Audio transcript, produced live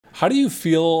How do you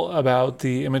feel about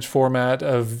the image format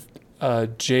of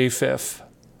JFIF?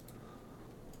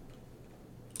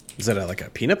 Is that like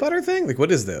a peanut butter thing? Like,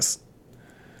 what is this?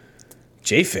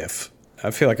 JFIF.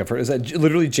 I feel like I've heard. Is that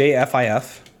literally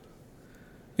JFIF?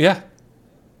 Yeah.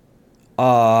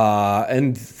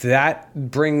 And that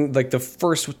the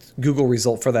first Google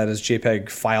result for that is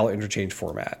JPEG file interchange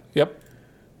format. Yep.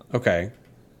 Okay.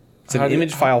 It's an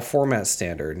image file format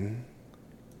standard.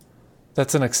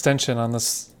 That's an extension on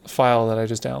this file that I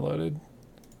just downloaded.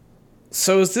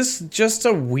 So is this just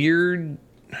a weird...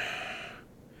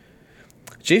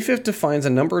 JFIF defines a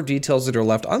number of details that are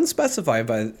left unspecified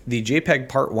by the JPEG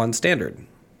Part 1 standard.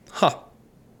 Huh.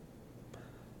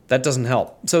 That doesn't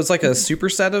help. So it's like a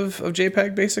superset of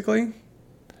JPEG, basically?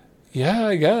 Yeah,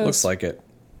 I guess. Looks like it.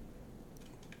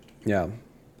 Yeah.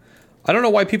 I don't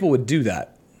know why people would do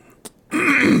that.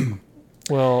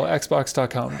 Well,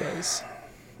 Xbox.com does.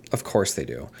 Of course they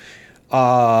do.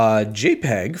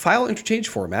 JPEG, file interchange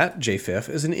format, JFIF,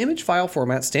 is an image file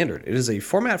format standard. It is a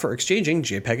format for exchanging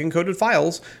JPEG encoded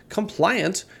files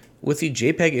compliant with the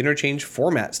JPEG interchange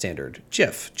format standard,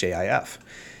 GIF, JIF.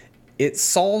 It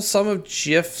solves some of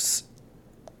GIF's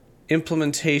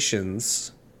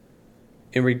implementations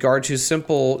in regard to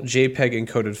simple JPEG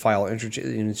encoded file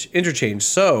interchange.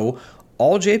 So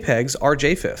all JPEGs are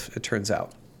JFIF, it turns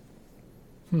out.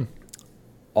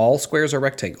 All squares are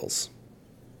rectangles.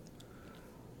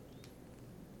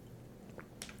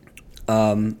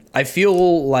 I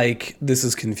feel like this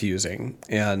is confusing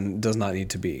and does not need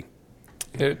to be.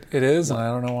 It is, and I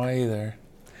don't know why either.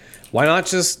 Why not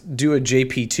just do a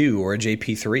JP2 or a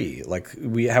JP3? Like,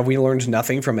 have we learned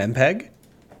nothing from MPEG?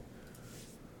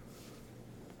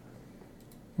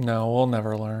 No, we'll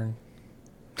never learn.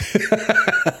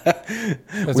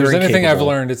 If there's anything I've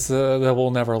learned, it's that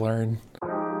we'll never learn.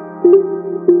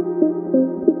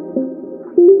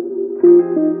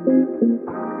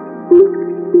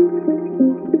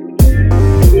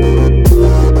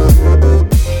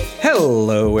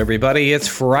 Hello, everybody. It's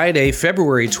Friday,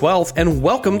 February 12th, and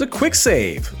welcome to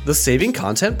Quicksave, the Saving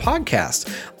Content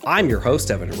podcast. I'm your host,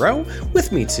 Evan Rowe.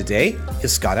 With me today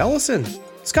is Scott Ellison.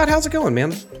 Scott, how's it going,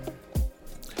 man?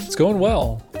 It's going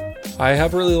well. I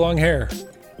have really long hair.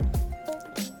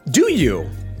 Do you?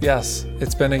 Yes,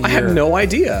 it's been a year. I had no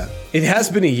idea. It has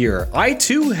been a year. I,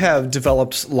 too, have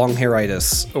developed long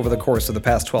hairitis over the course of the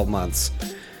past 12 months.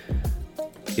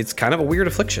 It's kind of a weird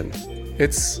affliction.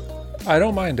 I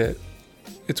don't mind it.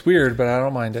 It's weird, but I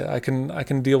don't mind it. I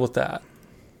can deal with that.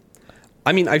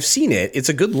 I mean, I've seen it. It's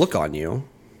a good look on you.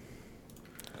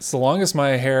 It's the longest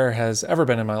my hair has ever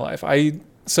been in my life.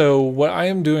 So what I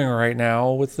am doing right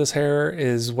now with this hair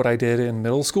is what I did in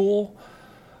middle school,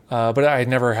 but I had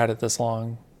never had it this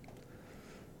long.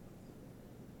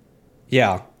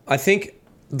 Yeah, I think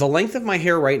the length of my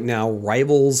hair right now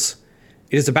rivals...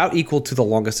 It is about equal to the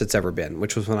longest it's ever been,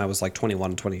 which was when I was like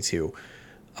 21, 22.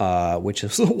 Which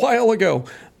is a while ago.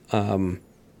 And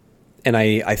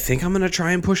I think I'm going to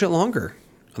try and push it longer.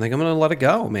 I think I'm going to let it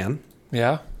go, man.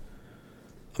 Yeah.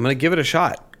 I'm going to give it a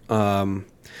shot. And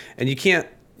you can't,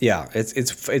 yeah,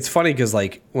 it's funny because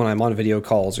like when I'm on video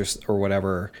calls or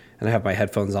whatever, and I have my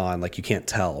headphones on, like you can't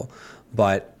tell,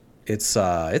 but it's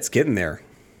getting there.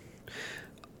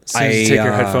 As soon as you take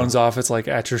your headphones off, it's like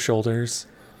at your shoulders.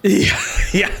 Yeah.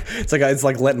 It's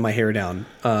like letting my hair down.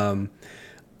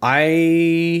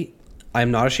 I'm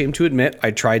not ashamed to admit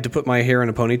I tried to put my hair in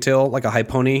a ponytail, like a high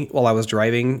pony, while I was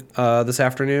driving this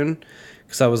afternoon,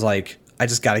 because I was like, I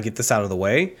just got to get this out of the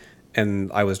way.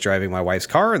 And I was driving my wife's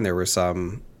car, and there were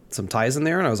some ties in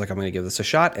there, and I was like, I'm going to give this a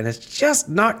shot, and it's just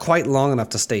not quite long enough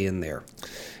to stay in there.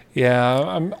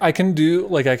 Yeah, I can do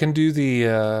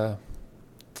the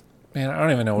man, I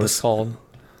don't even know what it's called.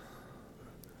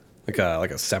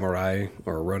 Like a samurai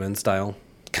or a Ronin style.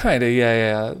 Kind of,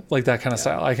 yeah. Like that kind of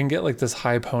style. I can get like this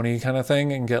high pony kind of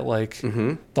thing and get like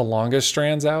the longest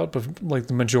strands out, but like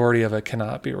the majority of it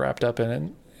cannot be wrapped up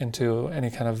into any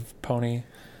kind of pony.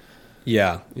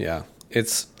 Yeah.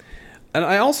 And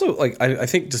I also like, I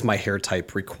think just my hair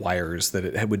type requires that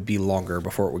it would be longer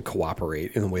before it would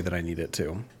cooperate in the way that I need it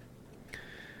to.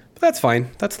 But that's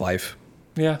fine. That's life.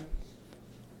 Yeah.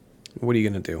 What are you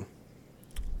going to do?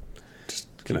 Just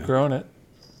keep growing it.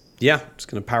 Yeah. Just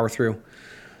going to power through.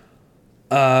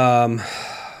 Man,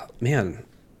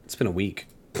 it's been a week.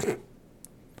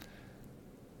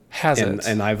 Has it?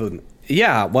 And I've,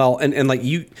 yeah, well, and like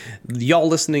y'all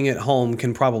listening at home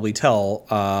can probably tell,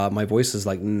 my voice is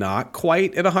like not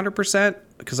quite at 100%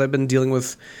 because I've been dealing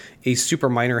with a super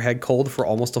minor head cold for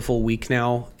almost a full week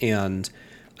now. And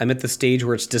I'm at the stage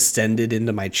where it's descended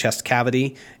into my chest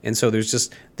cavity. And so there's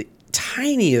just the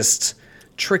tiniest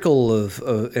trickle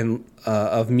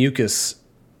of mucus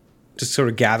just sort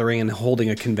of gathering and holding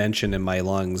a convention in my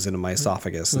lungs and in my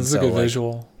esophagus. This is a good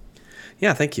visual.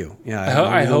 Yeah, thank you. Yeah,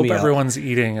 I hope everyone's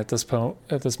eating at this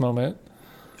moment.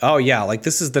 Oh yeah, like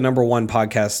this is the number one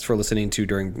podcast for listening to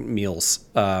during meals.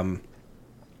 Oh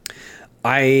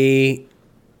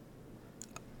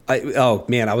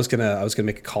man, I was gonna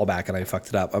make a callback and I fucked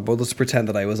it up. But let's pretend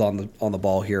that I was on the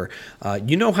ball here.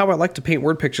 You know how I like to paint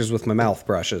word pictures with my mouth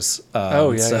brushes.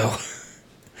 Yeah.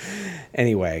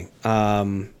 Anyway,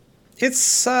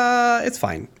 it's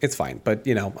fine. It's fine. But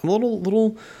I'm a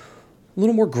little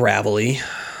more gravelly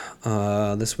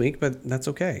this week, but that's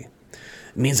okay.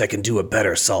 It means I can do a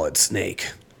better solid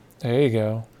snake. There you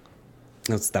go.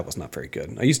 That was not very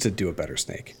good. I used to do a better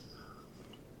snake.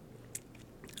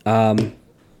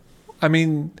 I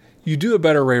mean, you do a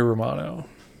better Ray Romano.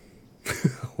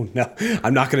 Oh, no,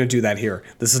 I'm not going to do that here.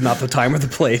 This is not the time or the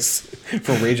place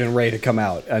for Rage and Ray to come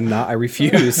out. I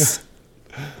refuse.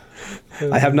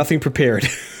 I have nothing prepared.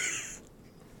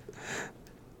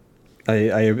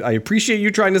 I appreciate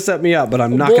you trying to set me up, but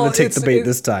I'm not going to take the bait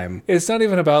this time. It's not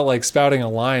even about like spouting a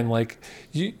line. Like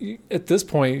you at this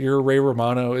point, your Ray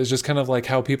Romano is just kind of like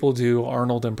how people do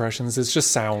Arnold impressions. It's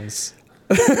just sounds,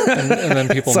 and then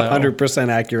people know. 100%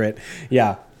 accurate.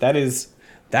 Yeah, that is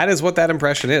what that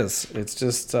impression is. It's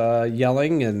just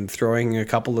yelling and throwing a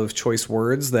couple of choice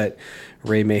words that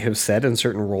Ray may have said in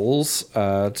certain roles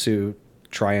to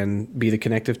try and be the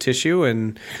connective tissue,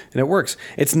 and it works.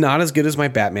 It's not as good as my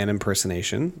Batman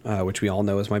impersonation, which we all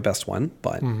know is my best one,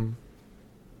 but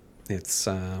it's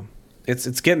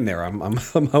getting there. I'm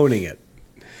honing it.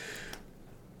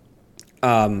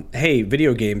 Hey,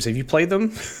 video games, have you played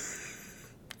them?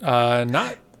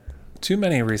 Not too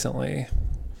many recently.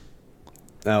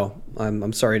 No,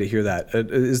 I'm sorry to hear that.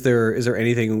 Is there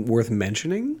anything worth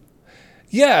mentioning?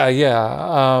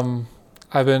 Yeah.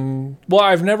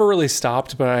 I've never really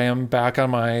stopped, but I am back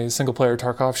on my single player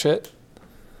Tarkov shit.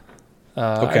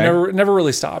 Okay. I never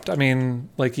really stopped. I mean,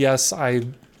 like, yes, I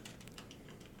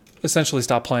essentially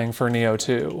stopped playing for Neo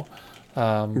 2.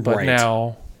 But right.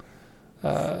 now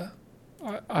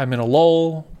I'm in a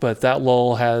lull, but that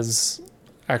lull has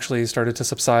actually started to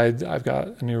subside. I've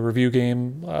got a new review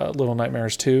game, Little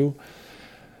Nightmares 2.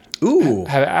 Ooh.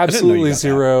 Have absolutely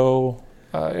zero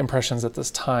impressions at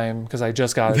this time because I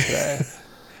just got it today.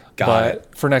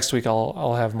 But for next week,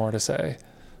 I'll have more to say.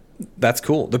 That's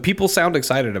cool. The people sound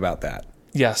excited about that.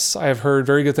 Yes, I have heard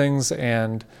very good things,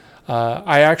 and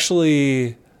I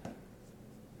actually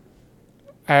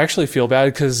feel bad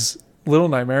because Little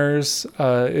Nightmares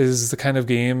is the kind of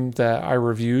game that I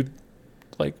reviewed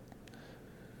like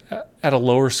at a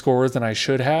lower score than I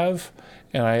should have,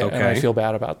 and I feel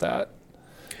bad about that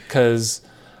because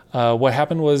what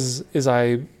happened was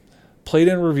I played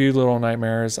and reviewed Little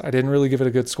Nightmares. I didn't really give it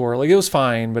a good score. Like, it was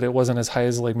fine, but it wasn't as high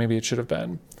as like maybe it should have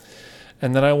been.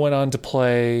 And then I went on to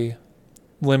play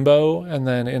Limbo and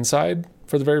then Inside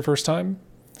for the very first time.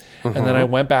 And then I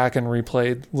went back and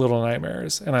replayed Little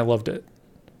Nightmares, and I loved it.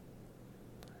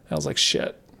 I was like,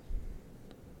 shit.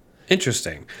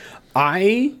 Interesting.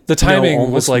 The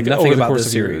timing was like over the course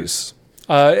of years.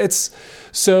 It's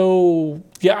so,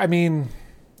 yeah, I mean,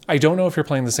 I don't know if you're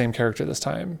playing the same character this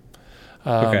time.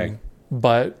 Okay.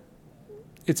 But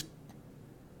it's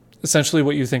essentially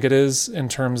what you think it is in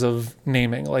terms of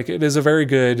naming. Like, it is a very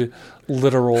good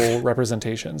literal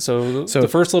representation. So the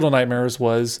first Little Nightmares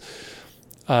was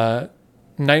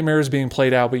nightmares being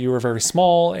played out, but you were very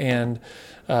small, and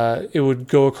it would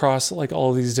go across like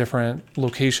all these different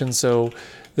locations. So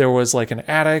there was like an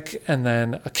attic, and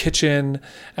then a kitchen,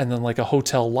 and then like a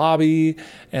hotel lobby,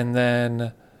 and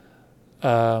then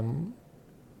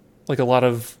like a lot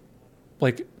of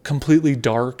like completely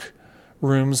dark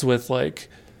rooms with like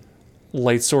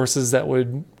light sources that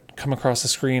would come across the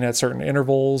screen at certain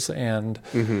intervals. And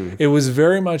it was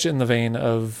very much in the vein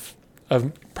of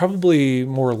probably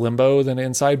more Limbo than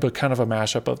Inside, but kind of a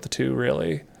mashup of the two,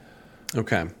 really.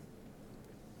 Okay.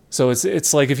 So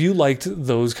it's like if you liked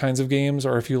those kinds of games,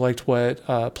 or if you liked what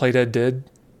Playdead did,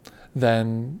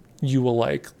 then you will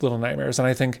like Little Nightmares. And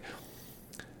I think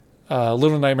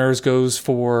Little Nightmares goes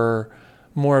for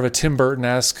more of a Tim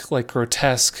Burton-esque, like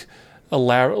grotesque,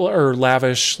 or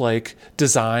lavish like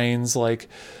designs. Like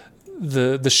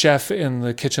the chef in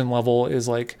the kitchen level is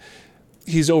like,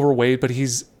 he's overweight, but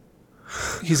he's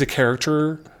a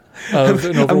character of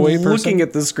an overweight person. I'm looking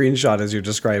at the screenshot as you're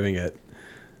describing it.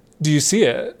 Do you see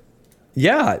it?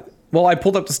 Yeah. Well, I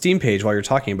pulled up the Steam page while you're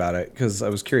talking about it because I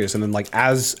was curious, and then like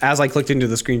as I clicked into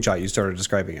the screenshot, you started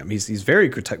describing him. He's very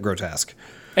grotesque.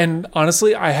 And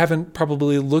honestly, I haven't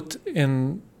probably looked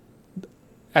in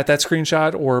at that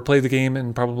screenshot or played the game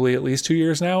in probably at least 2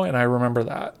 years now, and I remember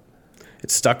that.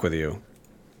 It stuck with you.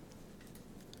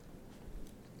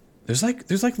 There's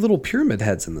like little pyramid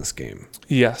heads in this game.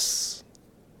 Yes.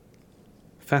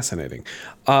 Fascinating.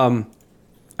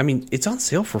 I mean, it's on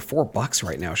sale for $4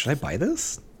 right now. Should I buy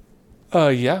this?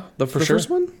 Yeah, The sure. first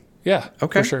one? Yeah,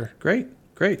 Okay. for sure. Great.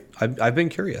 I've been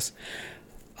curious.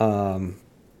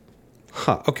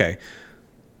 Okay.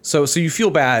 So you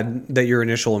feel bad that your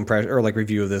initial impression or like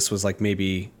review of this was like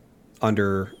maybe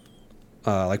under,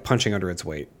 like punching under its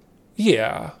weight.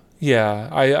 Yeah.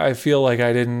 I feel like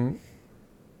I didn't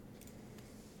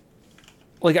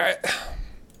like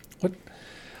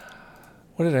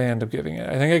what did I end up giving it?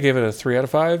 I think I gave it a 3 out of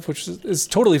 5, which is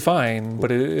totally fine,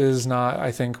 but it is not,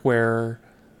 I think, where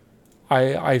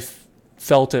I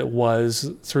felt it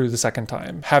was through the second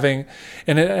time.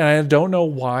 And I don't know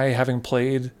why, having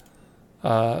played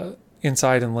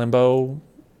Inside and Limbo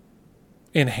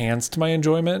enhanced my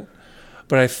enjoyment,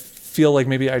 but I feel like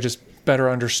maybe I just better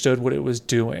understood what it was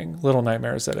doing. Little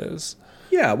Nightmares, that is.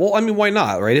 Yeah, well, I mean, why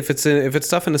not, right? If it's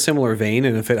stuff in a similar vein,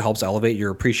 and if it helps elevate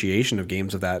your appreciation of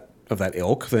games of that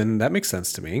ilk, then that makes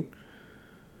sense to me.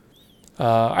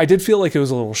 I did feel like it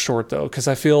was a little short, though, because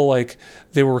I feel like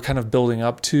they were kind of building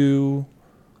up to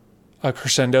a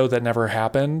crescendo that never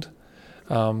happened.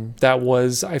 That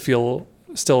was, I feel,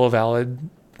 still a valid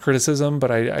criticism, but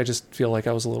I just feel like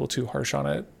I was a little too harsh on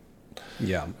it.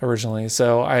 Yeah. Originally,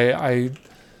 so I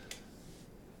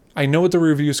know what the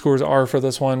review scores are for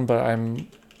this one, but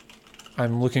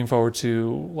I'm looking forward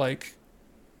to like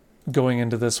going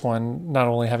into this one, not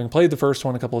only having played the first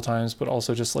one a couple of times, but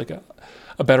also just like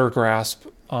a better grasp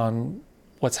on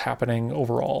what's happening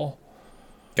overall.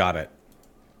 Got it.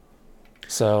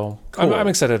 So Cool. I'm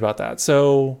excited about that.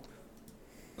 So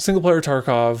single player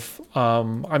Tarkov,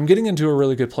 I'm getting into a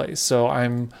really good place. So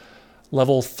I'm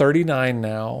level 39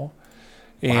 now.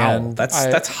 And wow,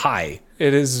 that's high.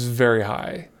 It is very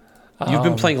high. You've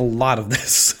been playing a lot of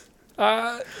this.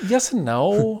 Yes and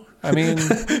no. I mean,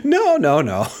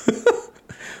 no.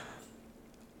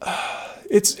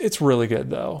 It's really good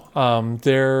though.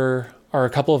 There are a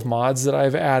couple of mods that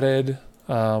I've added.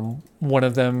 One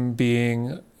of them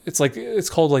being it's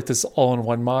called like this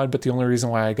all-in-one mod, but the only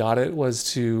reason why I got it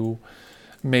was to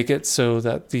make it so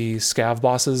that the scav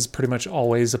bosses pretty much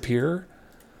always appear.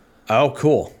 Oh,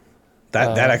 cool.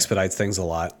 That expedites things a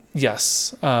lot.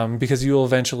 Yes, because you will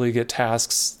eventually get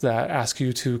tasks that ask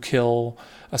you to kill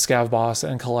a scav boss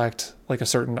and collect like a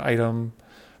certain item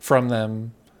from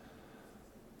them.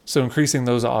 So increasing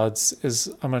those odds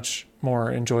is a much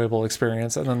more enjoyable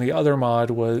experience. And then the other mod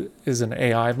is an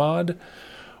AI mod,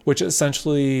 which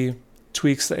essentially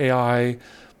tweaks the AI,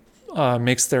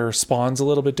 makes their spawns a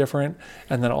little bit different,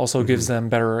 and then also gives them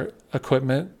better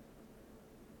equipment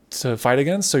to fight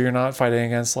against. So you're not fighting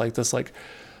against like this like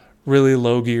really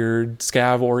low geared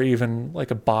scav or even like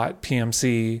a bot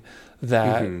PMC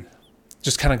that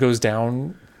just kind of goes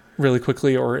down really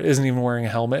quickly or isn't even wearing a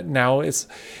helmet. Now this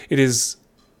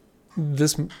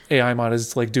AI mod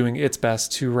is like doing its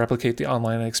best to replicate the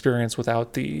online experience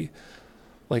without the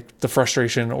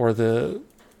frustration or the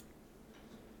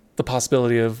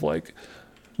possibility of like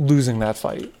losing that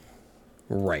fight.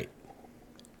 Right.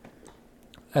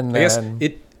 And I then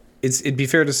guess it'd be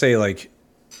fair to say like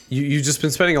you've just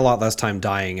been spending a lot less time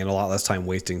dying and a lot less time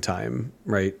wasting time,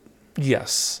 right?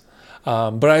 yes.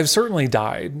 But I've certainly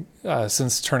died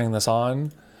since turning this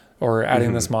on or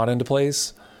adding this mod into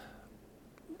place,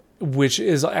 which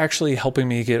is actually helping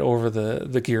me get over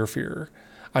the gear fear.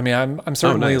 I mean, I'm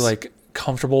certainly like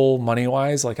comfortable money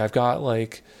wise. Like I've got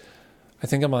like, I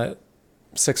think I'm at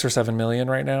 6 or 7 million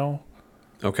right now.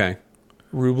 Okay.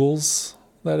 Rubles,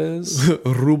 that is.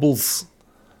 Rubles.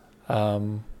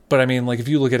 But I mean, like if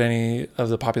you look at any of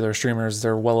the popular streamers,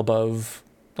 they're well above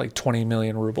like 20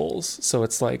 million rubles. So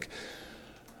it's like,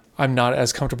 I'm not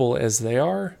as comfortable as they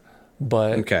are,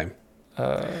 but okay.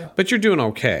 But you're doing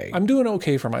okay. I'm doing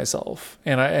okay for myself.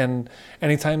 And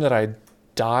anytime that I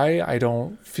die, I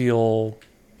don't feel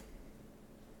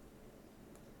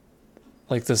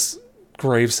like this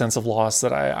grave sense of loss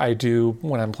that I do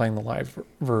when I'm playing the live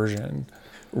version.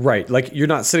 Right. Like you're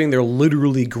not sitting there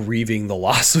literally grieving the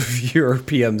loss of your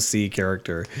PMC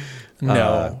character.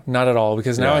 No, not at all.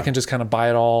 Because now yeah. I can just kind of buy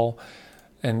it all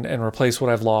and replace what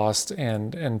I've lost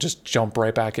and just jump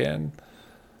right back in.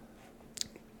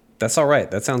 That's all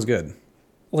right. That sounds good.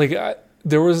 Like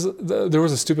there was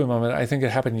a stupid moment. I think it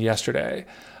happened yesterday.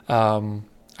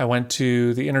 I went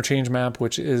to the Interchange map,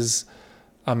 which is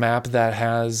a map that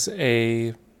has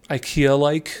a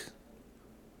IKEA-like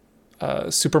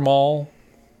super mall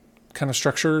kind of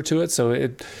structure to it. So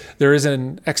there is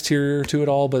an exterior to it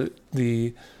all, but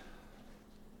the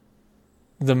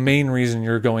main reason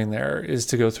you're going there is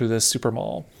to go through this super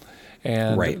mall.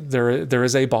 And there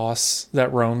is a boss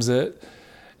that roams it,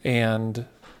 and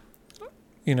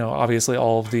obviously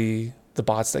all of the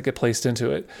bots that get placed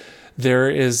into it. There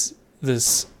is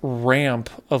this ramp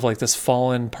of like this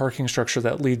fallen parking structure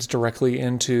that leads directly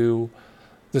into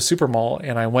the super mall,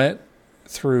 and I went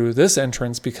through this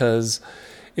entrance because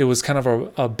it was kind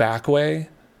of a back way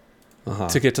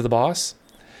to get to the boss.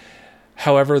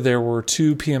 However, there were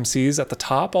 2 PMCs at the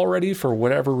top already for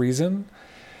whatever reason.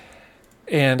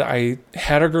 And I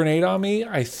had a grenade on me.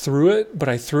 I threw it, but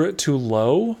I threw it too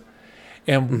low.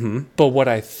 And but what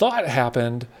I thought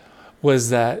happened was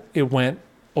that it went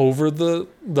over the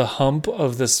hump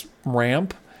of this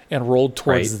ramp and rolled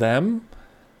towards them.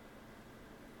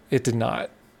 It did not.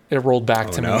 It rolled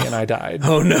back to me and I died.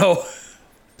 Oh no.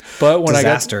 But when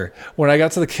Disaster. when I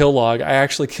got to the kill log, I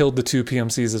actually killed the 2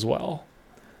 PMCs as well.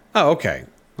 Oh, okay.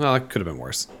 Well, it could have been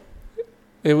worse.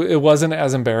 It wasn't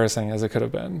as embarrassing as it could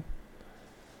have been.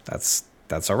 That's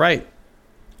all right.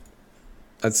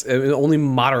 That's only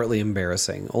moderately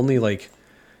embarrassing. Only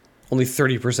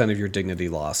 30% of your dignity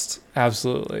lost.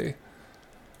 Absolutely.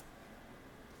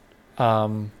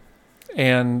 And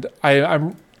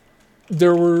I'm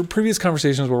there were previous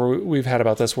conversations where we've had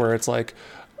about this where it's like,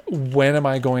 when am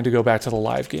I going to go back to the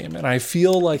live game? And I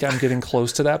feel like I'm getting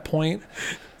close to that point.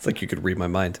 It's like you could read my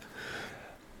mind.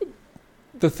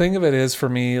 The thing of it is, for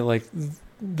me, like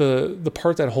the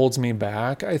part that holds me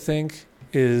back, I think,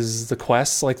 is the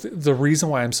quests. Like the reason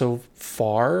why I'm so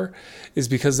far is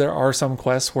because there are some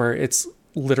quests where it's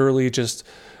literally just,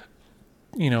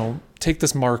 take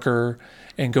this marker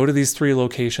and go to these 3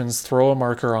 locations, throw a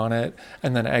marker on it,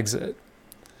 and then exit.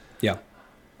 Yeah.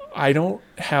 I don't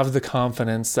have the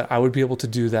confidence that I would be able to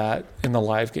do that in the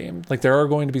live game. Like there are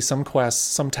going to be some quests,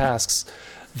 some tasks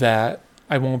that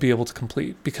I won't be able to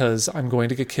complete because I'm going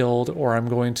to get killed, or I'm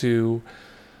going to,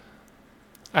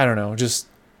 I don't know, just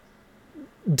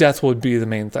death would be the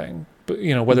main thing. But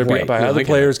whether it be by other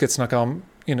players, get snuck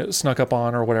up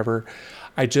on or whatever.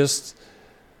 I just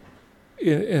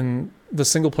in the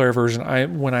single player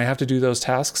version, when I have to do those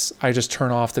tasks, I just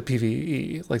turn off the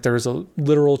PvE. Like there is a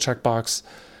literal checkbox,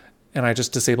 and I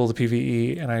just disable the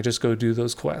PvE and I just go do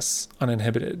those quests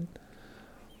uninhibited.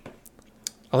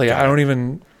 Like I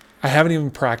haven't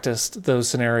even practiced those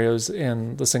scenarios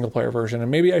in the single player version, and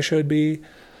maybe I should be,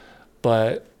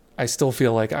 but I still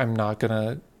feel like I'm not going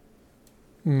to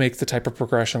make the type of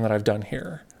progression that I've done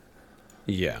here.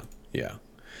 Yeah.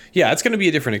 It's going to be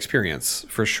a different experience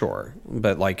for sure.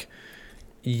 But like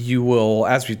you will,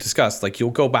 as we discussed, like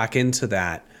you'll go back into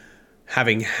that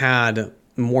having had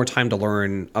more time to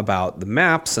learn about the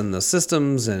maps and the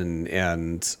systems and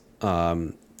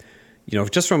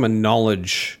just from a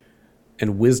knowledge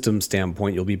and wisdom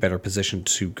standpoint, you'll be better positioned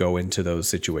to go into those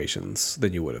situations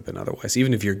than you would have been otherwise,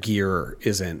 even if your gear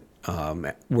isn't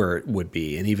where it would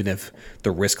be, and even if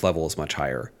the risk level is much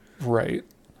higher. Right.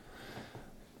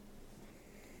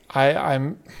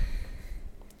 I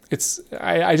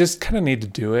just kind of need to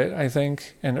do it, I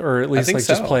think, or at least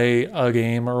just play a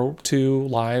game or 2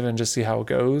 live and just see how it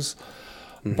goes.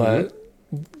 Mm-hmm. But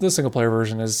the single player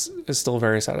version is still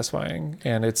very satisfying,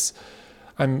 and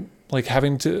I'm like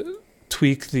having to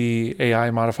tweak the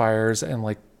AI modifiers and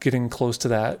like getting close to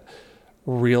that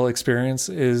real experience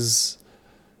is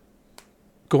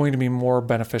going to be more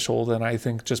beneficial than I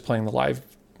think just playing the live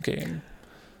game.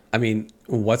 I mean,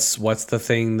 what's the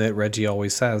thing that Reggie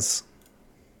always says?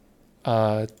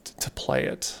 To play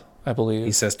it, I believe.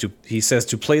 He says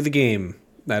to play the game.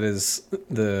 That is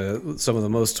some of the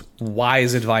most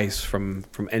wise advice from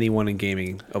anyone in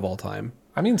gaming of all time.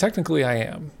 I mean, technically I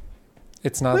am.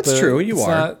 It's not That's true, you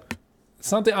are.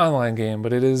 It's not the online game,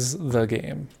 but it is the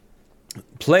game.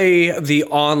 Play the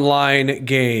online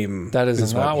game. That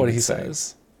is not what he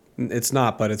says. It's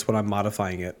not, but it's what I'm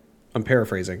modifying it. I'm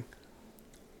paraphrasing.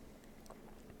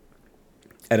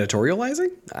 Editorializing?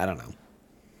 I don't know.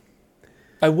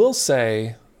 I will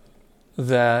say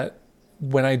that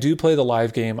when I do play the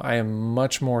live game, I am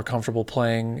much more comfortable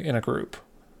playing in a group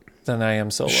than I am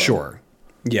solo. Sure.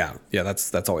 Yeah,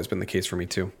 that's always been the case for me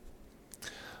too.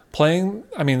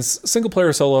 Single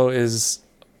player solo is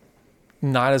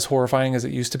not as horrifying as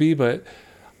it used to be, but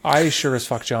I sure as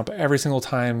fuck jump every single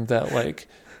time that like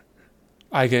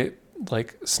I get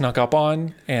like snuck up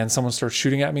on and someone starts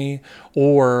shooting at me,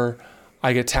 or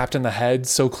I get tapped in the head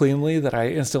so cleanly that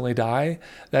I instantly die.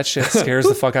 That shit scares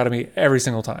the fuck out of me every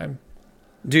single time.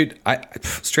 Dude, I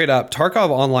straight up, Tarkov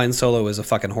Online Solo is a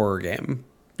fucking horror game.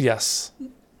 Yes,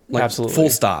 like, absolutely. Full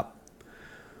stop.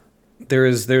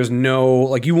 There's no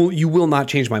like you will not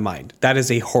change my mind. That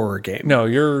is a horror game. No,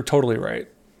 you're totally right.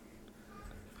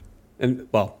 And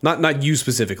well, not you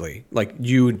specifically, like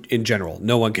you in general.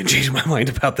 No one can change my mind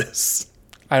about this.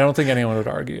 I don't think anyone would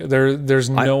argue. There's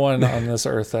no one on this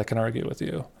earth that can argue with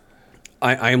you.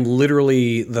 I am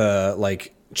literally the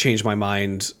like change my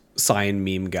mind sign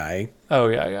meme guy. Oh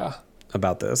yeah.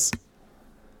 About this.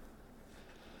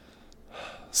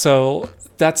 So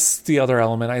that's the other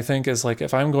element, I think, is like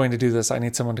if I'm going to do this, I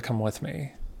need someone to come with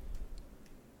me.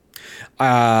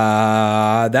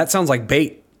 That sounds like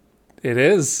bait. It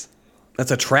is.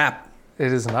 That's a trap.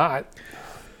 It is not.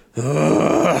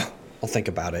 I'll think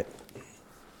about it.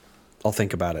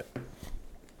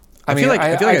 I mean,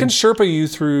 I can Sherpa you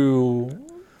through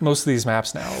most of these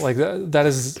maps now. Like that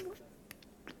is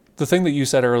the thing that you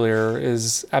said earlier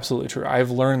is absolutely true.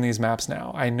 I've learned these maps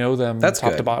now. I know them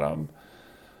top to bottom.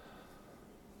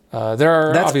 There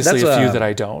are obviously a few that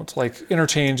I don't. Like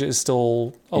interchange is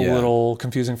still a little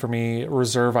confusing for me.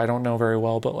 Reserve I don't know very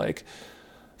well, but like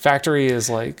factory is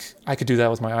like I could do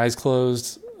that with my eyes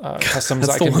closed. Customs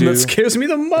that's I can do. The one that scares me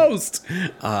the most.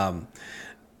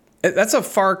 That's a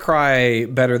far cry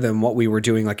better than what we were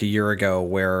doing like a year ago,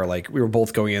 where like we were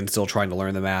both going in still trying to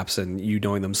learn the maps and you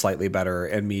knowing them slightly better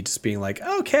and me just being like,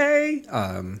 okay.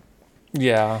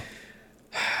 Yeah.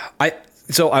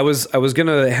 So I was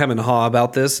gonna hem and haw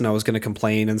about this, and I was gonna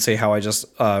complain and say how I just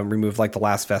removed like the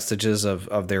last vestiges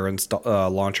of their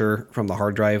launcher from the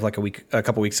hard drive like a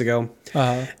couple weeks ago,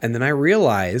 and then I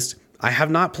realized I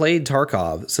have not played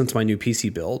Tarkov since my new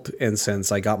PC build and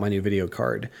since I got my new video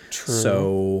card. True.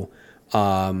 So,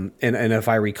 and if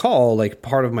I recall, like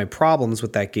part of my problems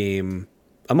with that game,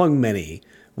 among many,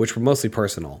 which were mostly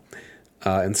personal.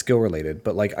 And skill related,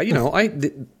 but like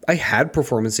I had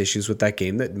performance issues with that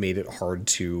game that made it hard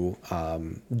to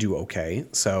do okay.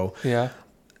 So yeah,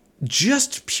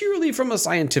 just purely from a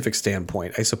scientific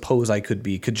standpoint, I suppose I could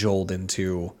be cajoled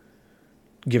into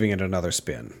giving it another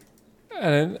spin.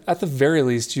 And at the very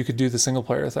least, you could do the single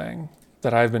player thing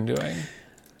that I've been doing.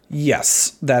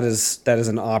 Yes, that is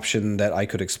an option that I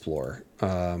could explore.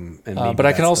 But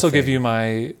I can also give you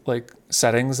my like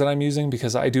settings that I'm using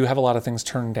because I do have a lot of things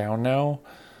turned down now.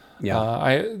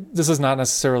 Yeah. This is not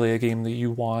necessarily a game that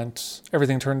you want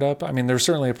everything turned up. I mean, there's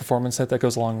certainly a performance hit that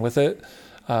goes along with it.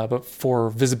 But for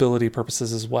visibility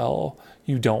purposes as well,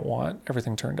 you don't want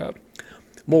everything turned up.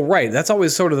 Well, right. That's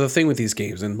always sort of the thing with these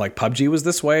games. And like PUBG was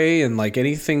this way, and like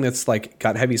anything that's like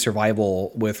got heavy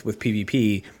survival with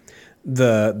PvP,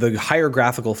 the higher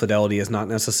graphical fidelity is not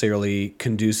necessarily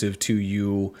conducive to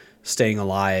you staying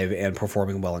alive and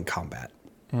performing well in combat.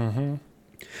 Mm-hmm.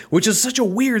 Which is such a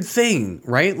weird thing,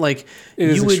 right? Like it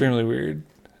is extremely weird.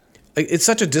 It's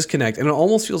such a disconnect, and it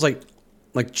almost feels like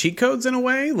cheat codes in a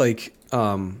way. Maybe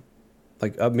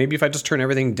if I just turn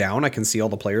everything down, I can see all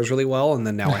the players really well, and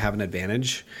then now I have an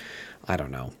advantage. I don't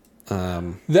know.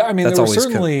 There was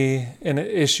certainly an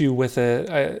issue with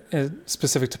it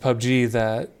specific to PUBG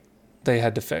that they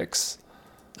had to fix.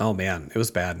 Oh man, it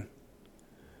was bad.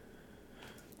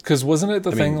 Because wasn't it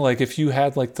the thing, like if you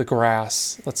had like the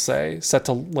grass, let's say, set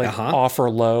to like off or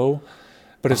low,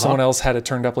 but if someone else had it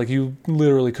turned up, like you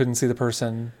literally couldn't see the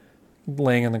person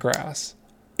laying in the grass.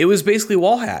 It was basically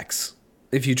wall hacks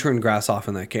if you turned grass off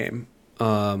in that game.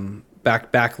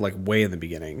 Back like way in the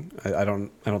beginning. I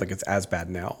don't think it's as bad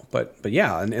now, but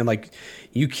yeah, and like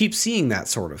you keep seeing that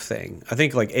sort of thing. I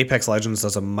think like Apex Legends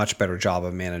does a much better job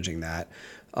of managing that,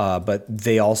 but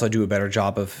they also do a better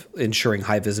job of ensuring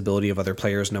high visibility of other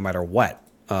players no matter what.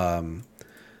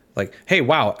 Like, hey,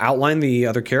 wow, outline the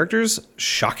other characters?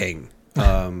 Shocking.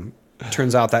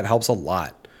 Turns out that helps a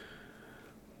lot.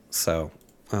 So,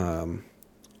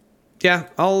 yeah,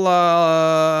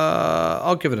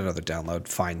 I'll give it another download.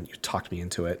 Fine, you talked me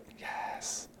into it.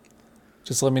 Yes.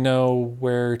 Just let me know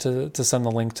where to send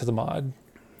the link to the mod.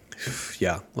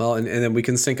 Yeah, well, and then we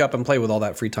can sync up and play with all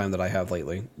that free time that I have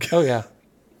lately. Oh yeah.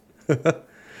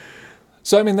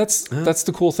 So I mean that's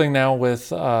the cool thing now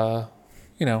with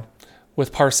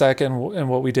with Parsec and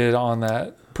what we did on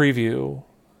that preview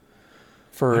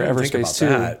for Everspace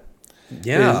 2.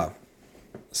 Yeah.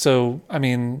 So I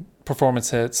mean,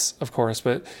 performance hits, of course,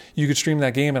 but you could stream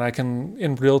that game and I can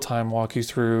in real time walk you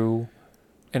through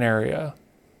an area.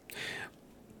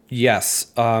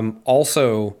 Yes.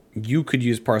 Also, you could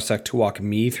use Parsec to walk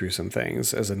me through some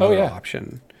things as another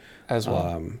option as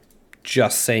well.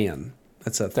 Just saying,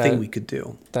 that's a thing we could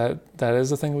do. That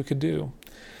is a thing we could do.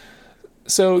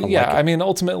 So I mean,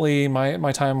 ultimately,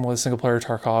 my time with single player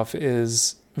Tarkov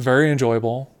is very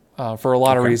enjoyable for a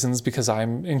lot of reasons because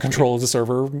I'm in control of the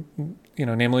server,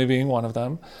 namely being one of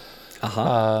them.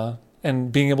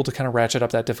 And being able to kind of ratchet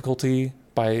up that difficulty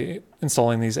by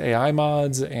installing these AI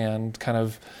mods and kind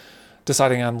of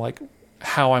deciding on like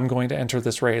how I'm going to enter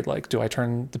this raid. Like, do I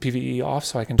turn the PvE off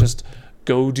so I can just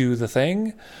go do the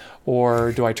thing,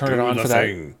 or do I turn it on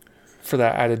for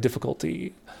that added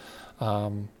difficulty?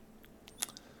 But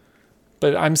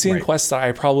I'm seeing quests that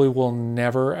I probably will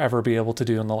never, ever be able to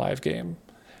do in the live game.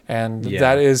 And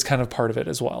that is kind of part of it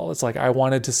as well. It's like I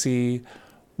wanted to see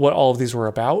what all of these were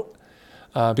about.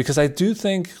 Because I do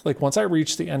think, like, once I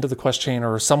reach the end of the quest chain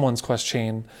or someone's quest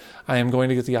chain, I am going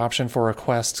to get the option for a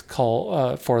quest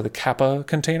for the Kappa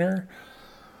container.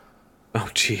 Oh,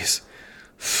 jeez.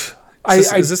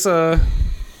 Is this a...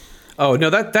 Oh, no,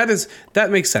 that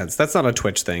makes sense. That's not a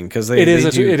Twitch thing, because it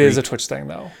is a Twitch thing,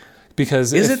 though.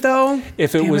 Because is it though?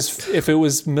 If it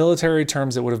was military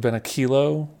terms, it would have been a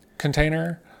kilo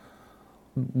container.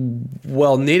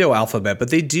 Well, NATO alphabet, but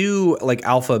they do like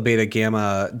alpha, beta,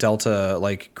 gamma, delta,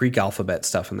 like Greek alphabet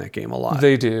stuff in that game a lot.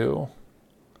 They do.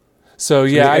 So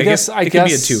yeah, I guess it could be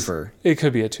a twofer. It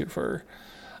could be a twofer.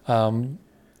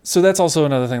 So that's also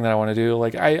another thing that I want to do.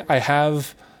 Like I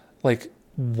have like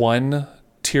one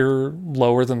tier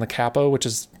lower than the Kappa, which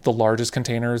is the largest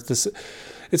container.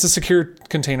 It's a secure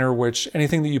container, which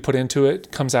anything that you put into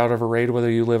it comes out of a raid, whether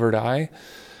you live or die.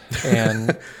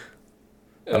 And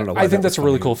I don't know. I think that's a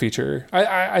really cool feature.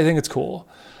 I think it's cool.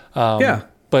 Yeah.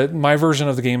 But my version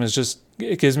of the game is just,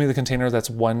 it gives me the container that's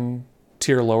one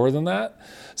tier lower than that.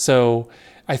 So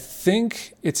I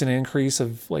think it's an increase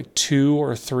of like 2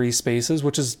 or 3 spaces,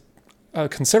 which is a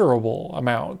considerable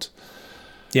amount.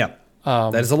 Yeah.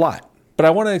 That is a lot. But I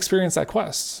want to experience that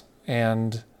quest.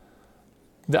 And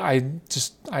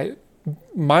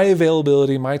my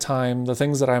availability, my time, the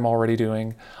things that I'm already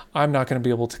doing, I'm not going to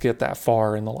be able to get that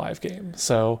far in the live game.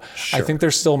 So sure. I think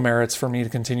there's still merits for me to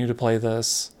continue to play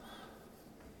this.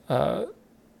 But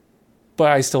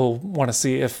I still want to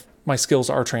see if my skills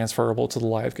are transferable to the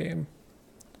live game.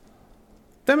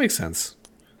 That makes sense.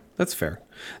 That's fair.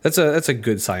 That's a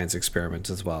good science experiment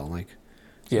as well. Like,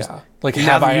 yeah. Like,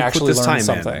 have I actually learned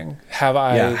something? Have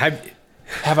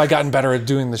I gotten better at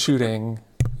doing the shooting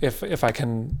if I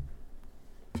can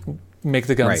make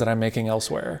the guns that I'm making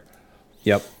elsewhere?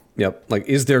 Yep. Like,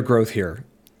 is there growth here?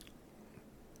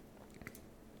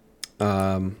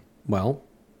 Well,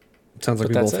 it sounds like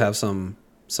we both have some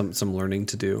learning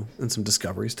to do and some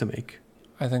discoveries to make.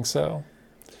 I think so.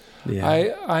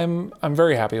 Yeah. I'm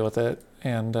very happy with it,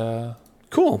 and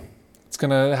cool. It's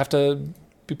gonna have to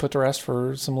be put to rest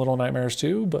for some little nightmares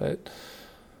too, but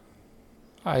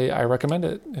I recommend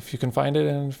it if you can find it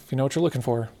and if you know what you're looking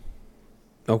for.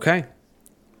 Okay.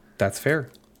 That's fair.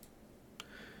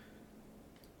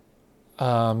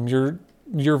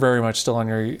 You're very much still on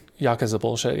your Yakuza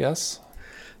bullshit, yes?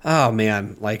 Oh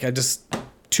man, like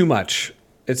too much.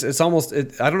 It's almost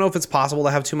I don't know if it's possible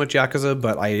to have too much Yakuza,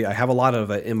 but I have a lot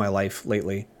of it in my life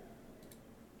lately.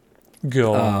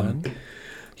 Go on.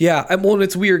 Yeah, well, and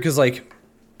it's weird because like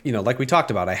we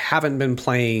talked about, I haven't been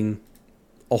playing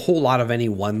a whole lot of any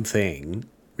one thing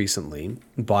recently,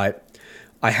 but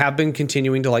I have been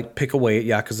continuing to like pick away at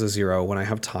Yakuza 0 when I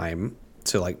have time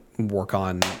to like work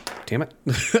on,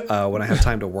 when I have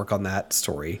time to work on that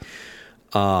story.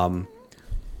 I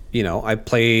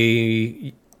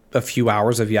play a few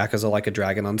hours of Yakuza Like a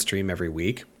Dragon on stream every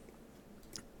week.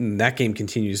 And that game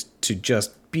continues to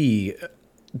just be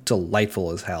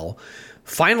delightful as hell.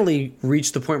 Finally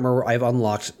reached the point where I've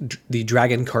unlocked the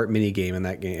Dragon Kart mini game in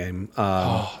that game,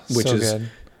 which is good.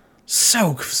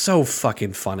 So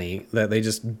fucking funny that they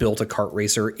just built a kart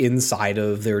racer inside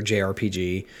of their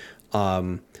JRPG.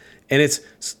 And it's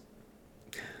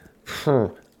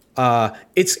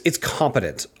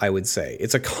competent, I would say.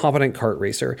 It's a competent kart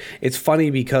racer. It's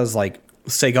funny because like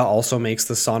Sega also makes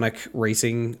the Sonic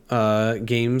racing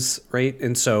games, right?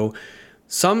 And so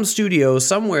some studio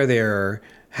somewhere there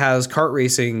has kart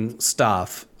racing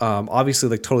stuff. Obviously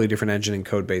like totally different engine and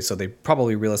code base, so they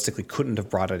probably realistically couldn't have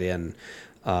brought it in.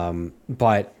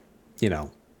 But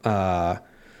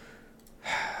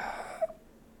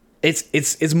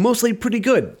it's mostly pretty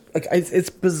good. Like it's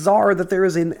bizarre that there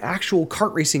is an actual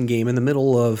kart racing game in the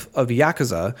middle of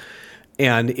Yakuza,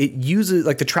 and it uses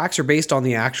like the tracks are based on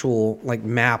the actual like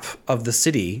map of the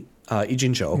city,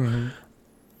 Ijincho.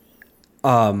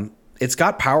 Mm-hmm. It's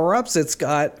got power-ups. It's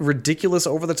got ridiculous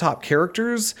over-the-top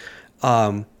characters.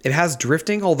 It has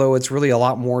drifting, although it's really a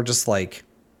lot more just like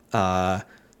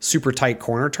super tight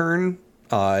corner turn.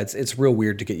 It's real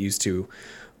weird to get used to.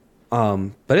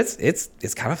 But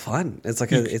it's kind of fun. It's like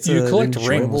you collect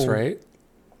rings, right?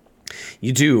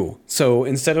 You do. So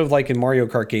instead of like in Mario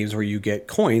Kart games where you get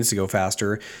coins to go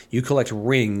faster, you collect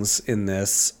rings in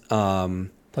this.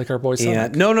 Like our boy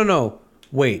Sonic. No.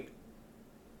 Wait.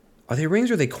 Are they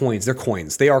rings or are they coins? They're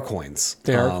coins. They are coins.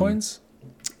 They are coins?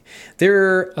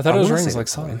 I thought it was rings like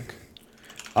Sonic.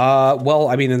 Well,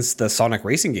 I mean, in the Sonic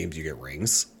racing games, you get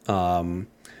rings. I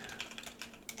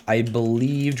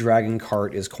believe Dragon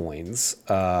Kart is coins.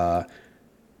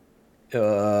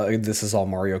 This is all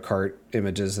Mario Kart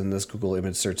images in this Google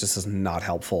image search. This is not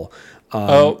helpful.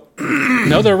 No,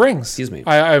 they're rings. Excuse me.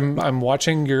 I'm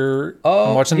watching the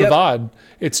VOD.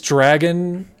 It's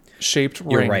dragon-shaped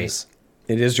rings. You're right.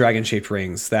 It is dragon-shaped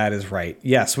rings. That is right.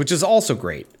 Yes, which is also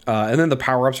great. And then the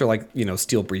power-ups are like,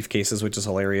 steel briefcases, which is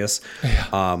hilarious.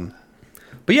 Yeah.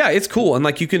 But yeah, it's cool. And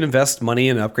like you can invest money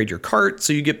and upgrade your cart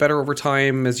so you get better over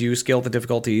time as you scale the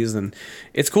difficulties. And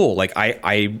it's cool. Like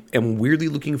I am weirdly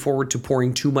looking forward to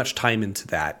pouring too much time into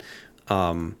that.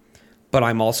 But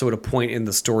I'm also at a point in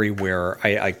the story where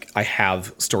I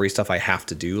have story stuff I have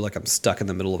to do. Like I'm stuck in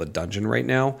the middle of a dungeon right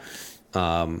now.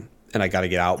 And I got to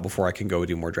get out before I can go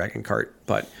do more Dragon Kart.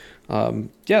 But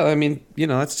yeah, I mean,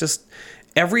 it's just...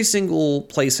 Every single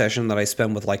play session that I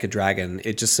spend with Like a Dragon,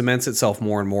 it just cements itself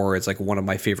more and more. It's like one of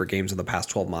my favorite games of the past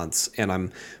 12 months. And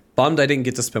I'm bummed I didn't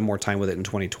get to spend more time with it in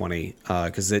 2020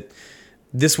 because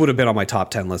this would have been on my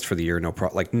top 10 list for the year, no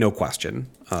question.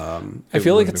 I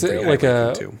feel like it's like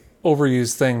a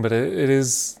overused thing, but it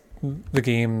is the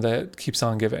game that keeps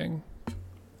on giving.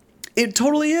 It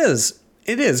totally is.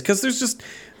 It is because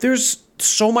there's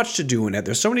so much to do in it.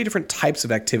 There's so many different types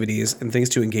of activities and things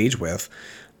to engage with.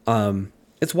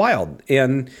 It's wild.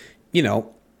 And,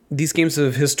 these games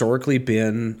have historically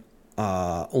been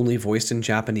only voiced in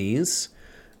Japanese.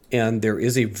 And there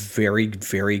is a very,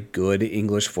 very good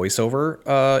English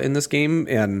voiceover in this game.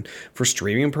 And for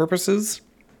streaming purposes,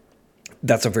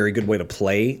 that's a very good way to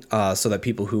play so that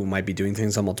people who might be doing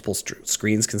things on multiple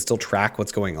screens can still track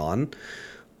what's going on.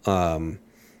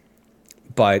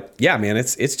 But yeah, man,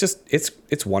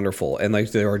 it's wonderful. And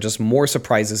like, there are just more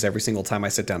surprises every single time I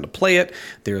sit down to play it.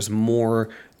 There's more,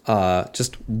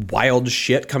 just wild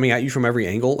shit coming at you from every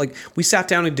angle. Like we sat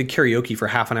down and did karaoke for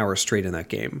half an hour straight in that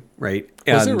game. Right.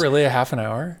 Was it really a half an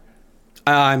hour?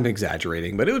 I'm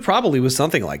exaggerating, but it probably was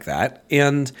something like that.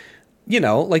 And,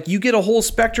 like you get a whole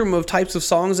spectrum of types of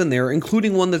songs in there,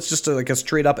 including one that's just like a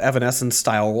straight up Evanescence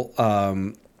style,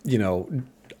 I'm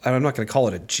not going to call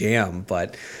it a jam,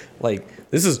 but like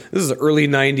this is early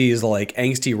 90s like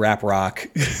angsty rap rock.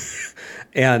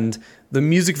 And the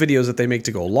music videos that they make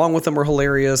to go along with them are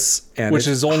hilarious, and which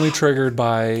is only triggered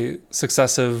by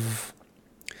successive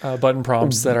button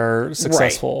prompts that are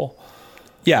successful. Right.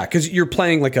 Yeah, because you're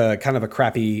playing like a kind of a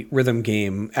crappy rhythm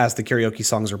game as the karaoke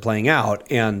songs are playing out,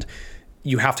 and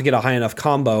you have to get a high enough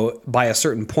combo by a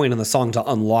certain point in the song to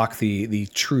unlock the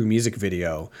true music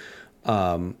video.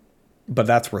 But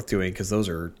that's worth doing because those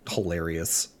are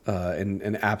hilarious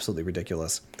and absolutely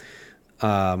ridiculous.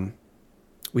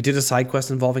 We did a side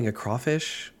quest involving a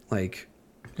crawfish. Like,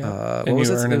 and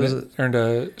you earned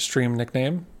a stream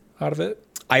nickname out of it?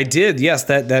 I did, yes.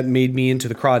 That made me into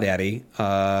the Crawdaddy,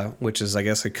 which is, I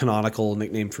guess, a canonical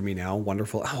nickname for me now.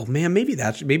 Wonderful. Oh, man,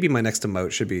 maybe my next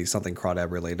emote should be something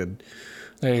Crawdad related.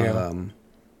 There you go.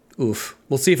 Oof.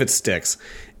 We'll see if it sticks.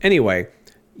 Anyway,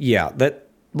 yeah, that...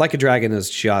 Like a Dragon is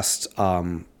just,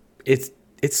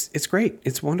 it's great.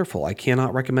 It's wonderful. I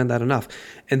cannot recommend that enough.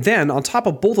 And then on top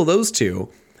of both of those two,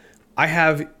 I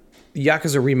have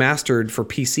Yakuza Remastered for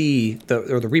PC, the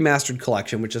Remastered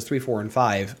Collection, which is 3, 4, and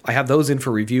 5. I have those in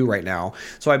for review right now.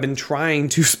 So I've been trying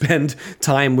to spend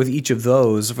time with each of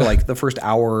those for like the first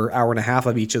hour and a half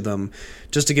of each of them,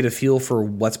 just to get a feel for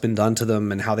what's been done to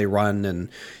them and how they run and,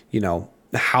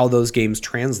 how those games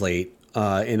translate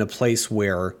in a place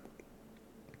where...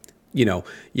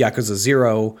 Yakuza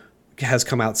 0 has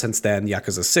come out since then.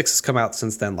 Yakuza 6 has come out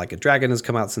since then. Like a Dragon has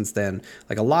come out since then.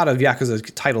 Like a lot of Yakuza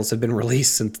titles have been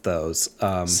released since those.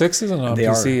 6 isn't on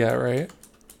PC yet, right?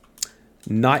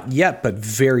 Not yet, but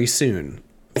very soon.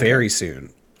 Very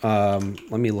soon.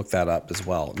 Let me look that up as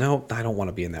well. No, I don't want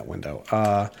to be in that window.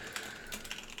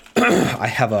 I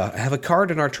have a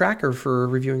card in our tracker for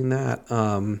reviewing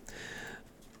that.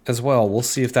 As well. We'll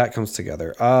see if that comes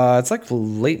together. It's like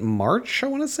late March, I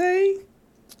want to say.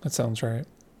 That sounds right.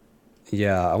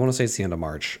 Yeah, I want to say it's the end of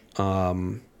March.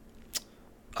 Google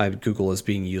is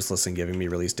being useless and giving me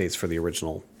release dates for the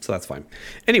original, so that's fine.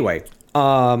 Anyway,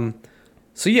 so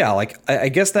yeah, like I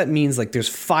guess that means like there's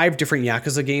 5 different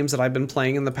Yakuza games that I've been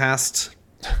playing in the past,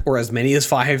 or as many as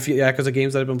 5 Yakuza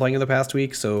games that I've been playing in the past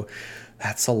week. So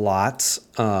that's a lot.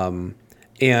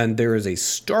 And there is a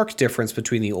stark difference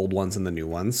between the old ones and the new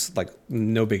ones. Like,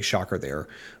 no big shocker there.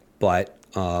 But,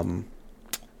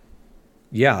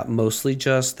 yeah, mostly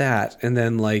just that. And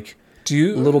then, like, a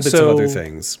little bits of other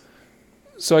things.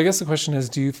 So I guess the question is,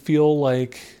 do you feel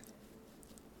like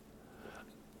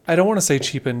I don't want to say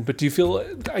cheapen, but do you feel,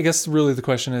 I guess really the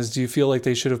question is, do you feel like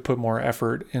they should have put more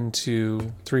effort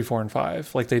into 3, 4, and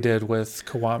 5 like they did with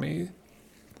Kiwami?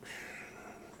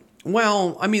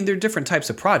 Well, I mean, they're different types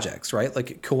of projects, right?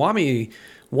 Like Kiwami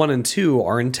 1 and 2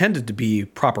 are intended to be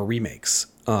proper remakes.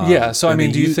 Yeah, so I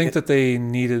mean, do you think that they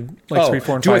needed like 3,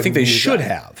 4, and 5? Do I think they should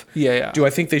have? Yeah. Do I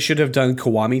think they should have done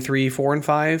Kiwami 3, 4, and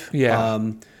 5?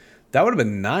 Yeah. That would have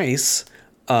been nice.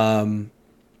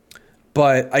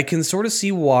 But I can sort of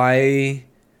see why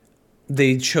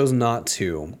they chose not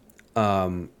to.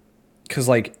 Because,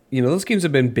 like, you know, those games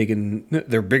have been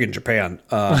they're big in Japan.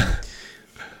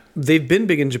 They've been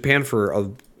big in Japan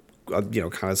for, you know,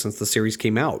 kind of since the series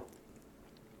came out.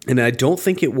 And I don't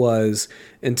think it was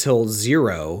until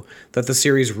 0 that the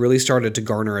series really started to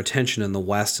garner attention in the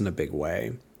West in a big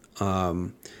way.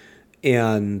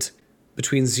 And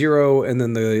between 0 and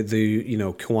then the you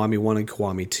know, Kiwami 1 and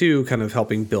Kiwami 2 kind of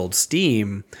helping build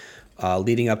steam,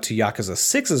 leading up to Yakuza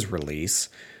 6's release,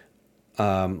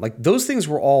 like those things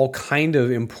were all kind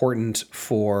of important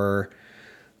for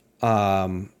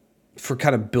kind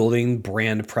of building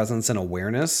brand presence and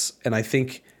awareness. And I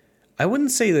think, I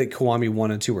wouldn't say that Kiwami 1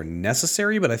 and 2 were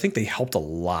necessary, but I think they helped a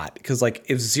lot. Because, like,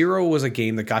 if 0 was a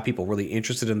game that got people really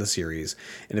interested in the series,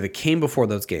 and if it came before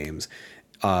those games,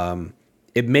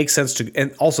 it makes sense to...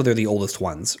 And also, they're the oldest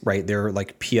ones, right? They're,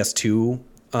 like, PS2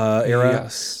 era.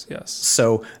 Yes.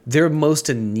 So they're most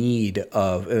in need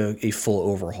of a full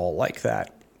overhaul like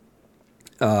that.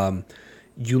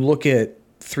 You look at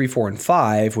 3, 4, and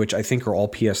 5, which I think are all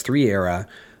PS3 era,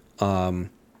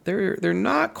 they're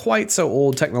not quite so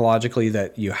old technologically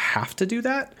that you have to do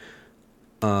that.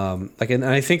 And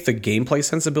I think the gameplay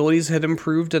sensibilities had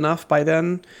improved enough by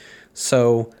then.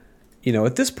 So, you know,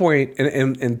 at this point,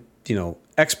 and you know,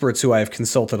 experts who I have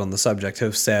consulted on the subject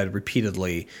have said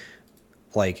repeatedly,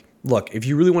 like, look, if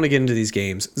you really want to get into these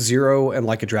games, 0 and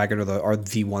Like a Dragon are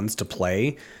the ones to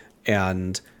play.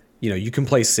 And, you know, you can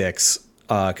play 6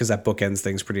 because that bookends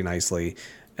things pretty nicely.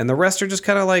 And the rest are just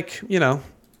kind of like, you know,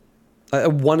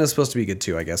 1 is supposed to be good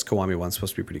too, I guess. Kiwami 1 is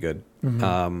supposed to be pretty good.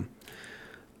 Mm-hmm.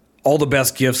 All the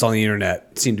best gifts on the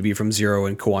internet seem to be from 0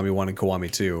 and Kiwami 1 and Kiwami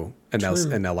 2,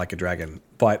 and now Like a Dragon.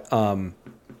 But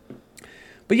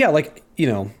yeah, like, you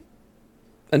know,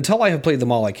 until I have played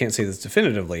them all, I can't say this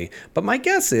definitively. But my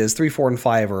guess is 3, 4, and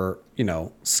 5 are, you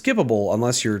know, skippable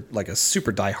unless you're like a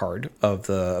super diehard of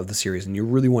the series and you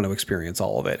really want to experience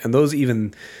all of it. And those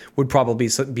even would probably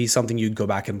be something you'd go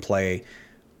back and play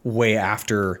way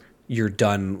after you're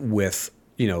done with,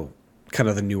 you know, kind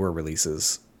of the newer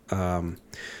releases.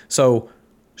 So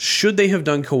should they have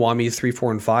done Kiwami 3,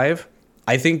 4, and 5?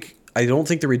 I don't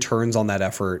think the returns on that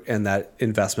effort and that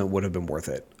investment would have been worth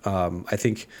it. I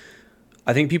think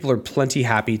people are plenty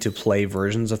happy to play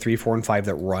versions of 3, 4, and 5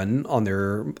 that run on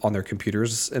their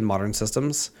computers in modern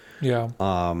systems. Yeah.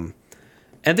 And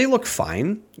they look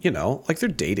fine, you know, like they're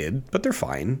dated, but they're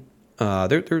fine.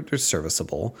 They're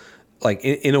serviceable, like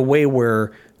in a way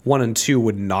where 1 and 2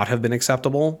 would not have been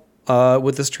acceptable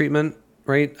with this treatment,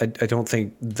 right? I don't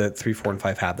think that 3, 4, and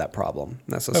 5 have that problem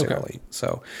necessarily. Okay.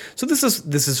 So this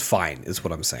is fine, is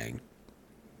what I'm saying.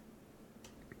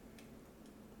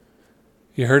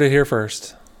 You heard it here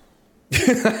first.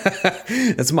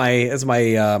 That's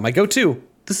my go-to.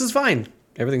 This is fine.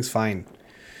 Everything's fine.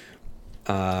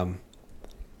 Yeah,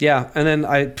 and then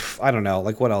I don't know.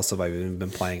 Like, what else have I been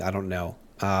playing? I don't know.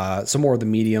 Some more of the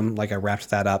Medium. Like, I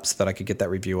wrapped that up so that I could get that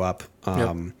review up.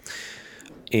 Yep.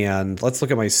 And let's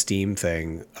look at my Steam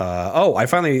thing.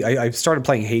 I started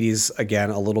playing Hades again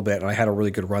a little bit, and I had a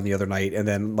really good run the other night. And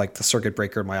then, like, the circuit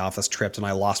breaker in my office tripped, and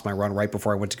I lost my run right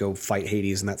before I went to go fight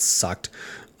Hades, and that sucked.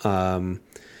 Did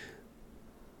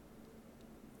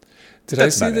I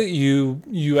see that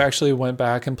you actually went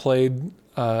back and played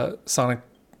Sonic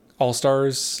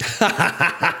All-Stars?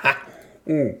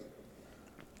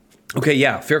 Okay,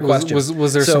 yeah, fair question.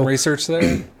 Was there some research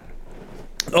there?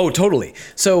 Oh, totally.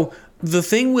 So the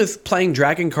thing with playing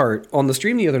Dragon Kart on the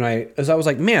stream the other night is I was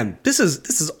like, man, this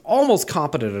is almost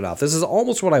competent enough. This is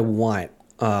almost what I want.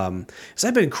 Because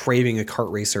I've been craving a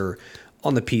kart racer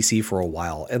on the PC for a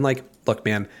while. And like, look,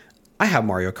 man, I have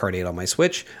Mario Kart 8 on my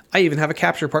Switch. I even have a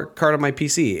capture card on my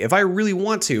PC. If I really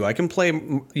want to, I can play,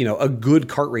 you know, a good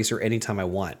kart racer anytime I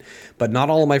want. But not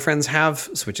all of my friends have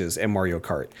Switches and Mario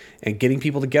Kart. And getting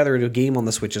people together to game on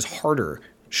the Switch is harder.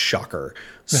 Shocker.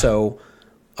 So,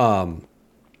 I've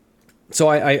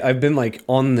been like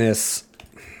on this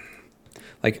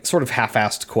like sort of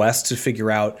half-assed quest to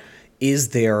figure out, is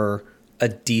there a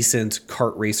decent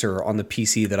kart racer on the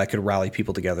PC that I could rally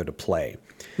people together to play?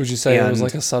 Would you say it was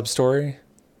like a sub-story?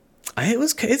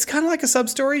 It's kind of like a sub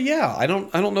story. Yeah, I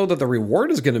don't know that the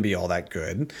reward is going to be all that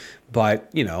good, but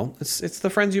it's the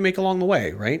friends you make along the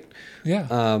way, right?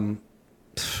 Yeah.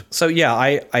 So yeah,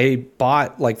 I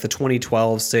bought like the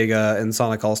 2012 Sega and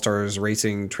Sonic All Stars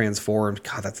Racing Transformed.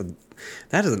 God,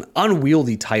 that is an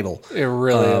unwieldy title. It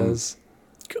really is.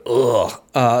 Ugh.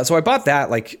 So I bought that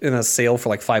like in a sale for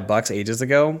like $5 ages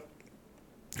ago,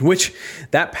 which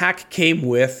that pack came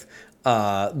with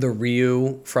the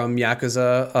Ryu from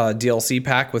Yakuza DLC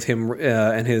pack with him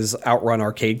and his Outrun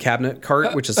arcade cabinet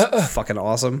cart, which is fucking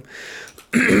awesome.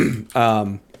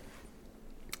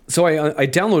 So I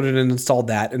downloaded and installed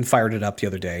that and fired it up the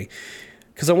other day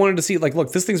because I wanted to see, like,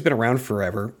 look, this thing's been around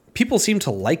forever. People seem to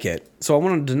like it, so I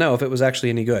wanted to know if it was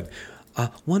actually any good.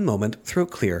 One moment, throat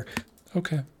clear.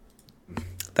 Okay.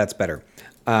 That's better.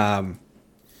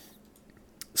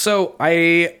 So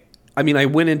I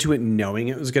went into it knowing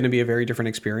it was going to be a very different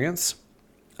experience.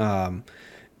 And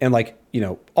like,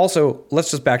 also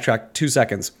let's just backtrack 2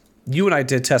 seconds. You and I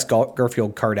did test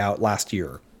Garfield Kart out last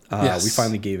year. Yes. We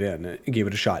finally gave it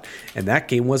a shot, and that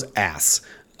game was ass.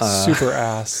 Super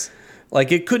ass.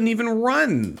 Like it couldn't even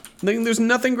run. There's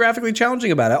nothing graphically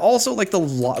challenging about it. Also, like the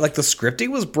scripting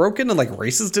was broken and like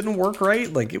races didn't work right.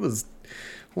 Like it was,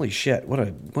 holy shit! What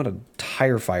a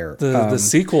tire fire. The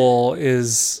sequel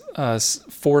is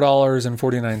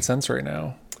 $4.49 right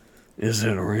now. Is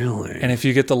it really? And if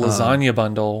you get the lasagna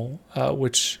bundle,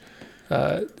 which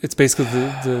it's basically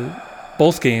the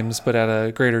both games, but at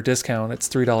a greater discount, it's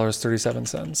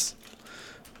 $3.37.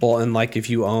 Well, and like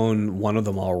if you own one of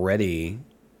them already,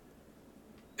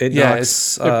 it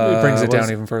brings it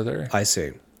down even further. I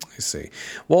see.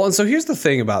 Well, and so here's the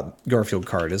thing about Garfield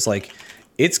Kart is like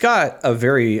it's got a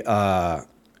very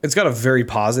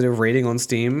positive rating on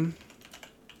Steam.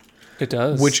 It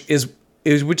does, which is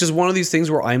one of these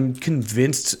things where I'm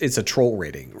convinced it's a troll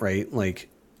rating, right? Like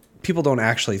people don't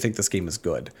actually think this game is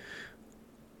good.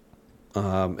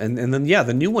 And then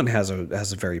the new one has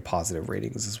a very positive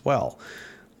ratings as well.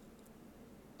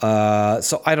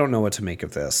 So I don't know what to make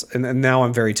of this, and now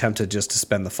I'm very tempted just to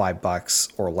spend the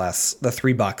 $5 or less, the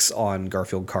 $3 on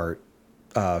Garfield Kart,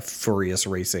 Furious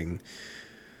Racing,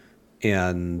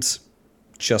 and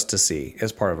just to see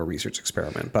as part of a research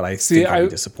experiment. But think I'd be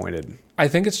disappointed. I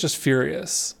think it's just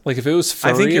Furious. Like if it was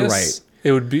Furious, I think you're right.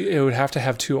 It would have to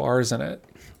have 2 R's in it.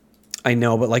 I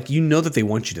know, but like that they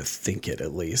want you to think it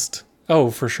at least.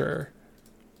 Oh, for sure.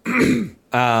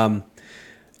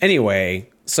 Anyway,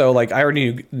 so like I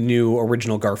already knew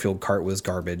original Garfield Kart was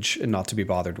garbage and not to be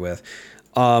bothered with.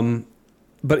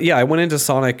 But yeah, I went into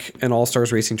Sonic and All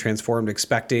Stars Racing Transformed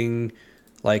expecting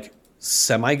like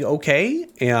semi okay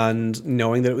and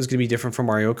knowing that it was going to be different from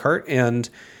Mario Kart, and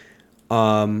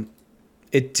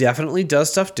it definitely does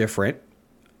stuff different,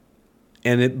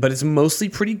 but it's mostly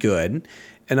pretty good.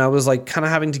 And I was like kind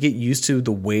of having to get used to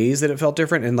the ways that it felt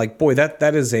different. And like, boy,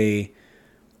 that is a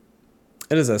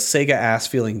Sega ass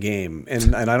feeling game.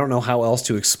 And I don't know how else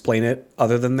to explain it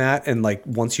other than that. And like,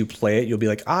 once you play it, you'll be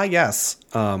like, yes.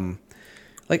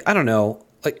 Like, I don't know,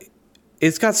 like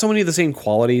it's got so many of the same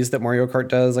qualities that Mario Kart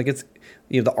does. Like it's,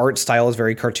 the art style is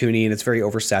very cartoony and it's very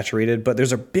oversaturated, but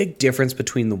there's a big difference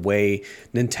between the way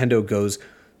Nintendo goes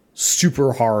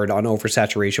super hard on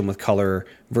oversaturation with color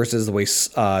versus the way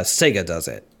Sega does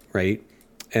it, right?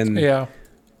 And yeah,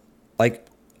 like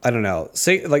I don't know,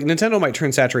 say like Nintendo might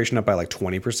turn saturation up by like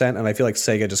 20%, and I feel like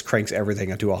Sega just cranks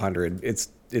everything up to 100.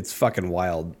 It's fucking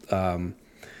wild.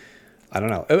 I don't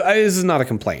know. This is not a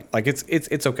complaint. Like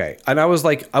it's okay. And I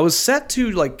was set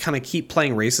to like kind of keep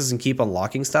playing races and keep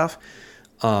unlocking stuff,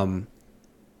 and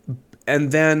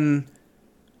then.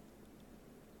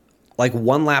 Like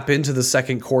one lap into the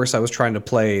second course I was trying to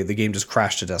play, the game just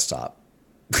crashed to desktop.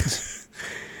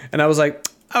 And I was like,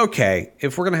 okay,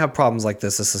 if we're going to have problems like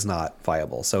this is not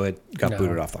viable. So it got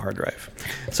booted off the hard drive.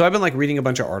 So I've been like reading a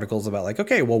bunch of articles about like,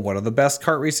 okay, well, what are the best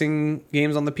kart racing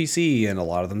games on the PC? And a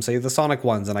lot of them say the Sonic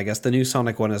ones. And I guess the new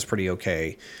Sonic one is pretty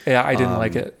okay. Yeah, I didn't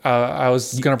like it. I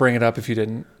was going to bring it up if you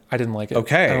didn't. I didn't like it.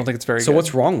 Okay. I don't think it's very good. So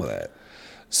what's wrong with it?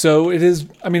 So it is,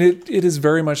 I mean, it is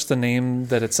very much the name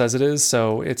that it says it is.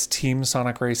 So it's Team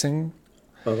Sonic Racing.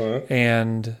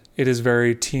 And it is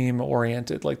very team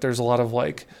oriented. Like there's a lot of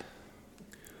like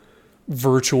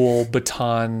virtual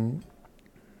baton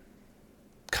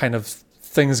kind of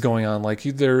things going on. Like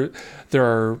there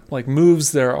are like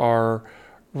moves, there are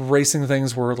racing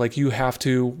things where like you have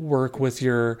to work with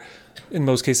your, in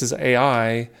most cases,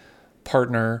 AI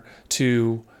partner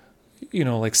to,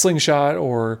 like slingshot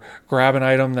or grab an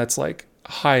item that's like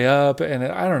high up. And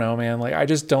I don't know, man. Like I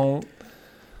don't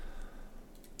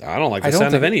like the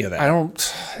sound of any of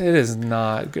that. It is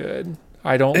not good.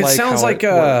 I don't it like sounds how like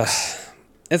it works.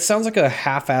 It sounds like a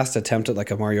half-assed attempt at like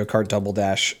a Mario Kart Double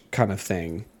Dash kind of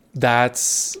thing. That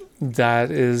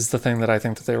is the thing that I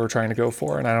think that they were trying to go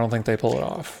for, and I don't think they pull it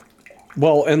off.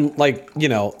 Well, and like, you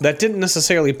know, that didn't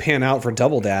necessarily pan out for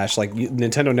Double Dash. Like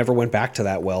Nintendo never went back to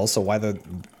that well, so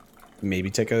maybe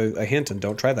take a hint and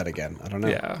don't try that again. I don't know.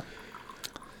 Yeah.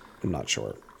 I'm not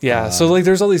sure. Yeah, so like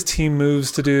there's all these team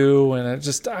moves to do, and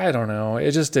I don't know.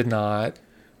 It just did not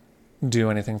do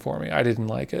anything for me. I didn't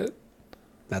like it.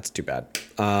 That's too bad.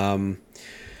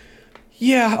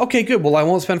 Yeah. Okay. Good. Well, I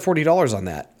won't spend $40 on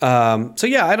that. So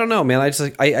yeah, I don't know, man. I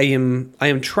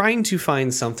am trying to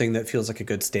find something that feels like a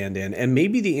good stand-in, and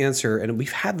maybe the answer, and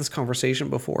we've had this conversation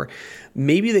before,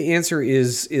 maybe the answer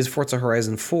is Forza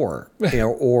Horizon 4, you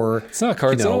know, or it's not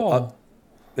carts at all.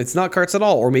 It's not carts at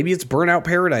all, or maybe it's Burnout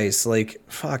Paradise. Like,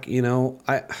 fuck, you know.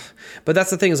 But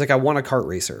that's the thing, is like I want a kart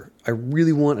racer. I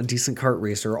really want a decent kart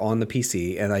racer on the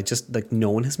PC, and I just like no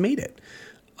one has made it.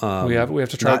 We have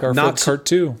to try Garfield Kart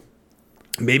 2.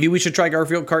 Maybe we should try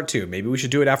Garfield Kart 2. Maybe we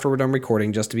should do it after we're done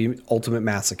recording, just to be ultimate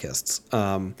masochists.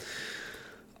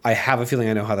 I have a feeling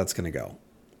I know how that's going to go.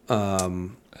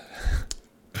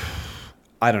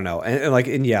 I don't know,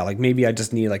 and yeah, like maybe I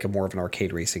just need like a more of an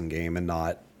arcade racing game and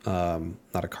not a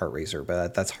kart racer.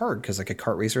 But that's hard because like a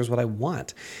kart racer is what I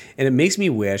want, and it makes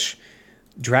me wish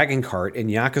Dragon Kart and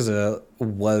Yakuza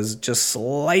was just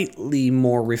slightly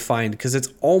more refined, because it's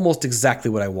almost exactly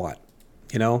what I want.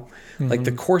 You know, like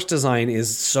the course design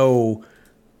is so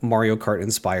Mario Kart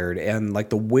inspired, and like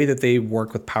the way that they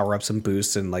work with power ups and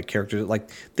boosts and like characters, like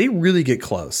they really get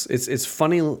close. It's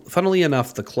funnily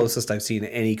enough, the closest I've seen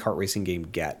any kart racing game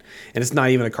get, and it's not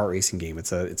even a kart racing game.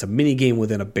 It's a mini game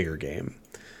within a bigger game.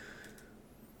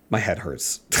 My head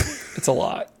hurts. It's a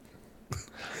lot.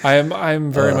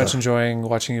 I'm very much enjoying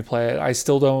watching you play it. I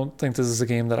still don't think this is a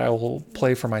game that I will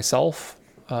play for myself,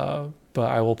 but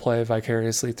I will play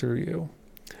vicariously through you.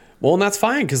 Well, and that's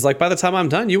fine, because like by the time I'm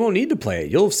done, you won't need to play it.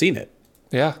 You'll have seen it.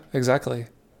 Yeah, exactly.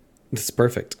 It's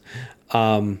perfect.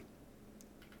 And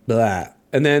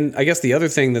then I guess the other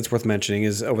thing that's worth mentioning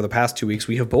is over the past 2 weeks,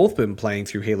 we have both been playing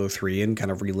through Halo 3 and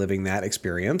kind of reliving that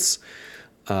experience.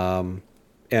 And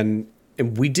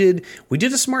we did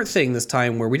a smart thing this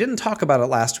time where we didn't talk about it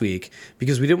last week,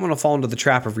 because we didn't want to fall into the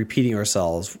trap of repeating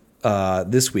ourselves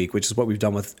this week, which is what we've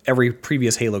done with every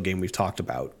previous Halo game we've talked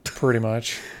about. Pretty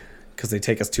much. Because they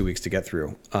take us 2 weeks to get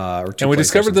through. And we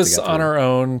discovered this on our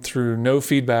own through no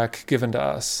feedback given to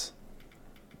us.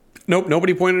 Nope,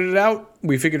 nobody pointed it out.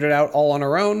 We figured it out all on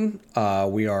our own.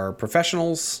 We are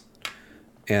professionals,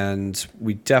 and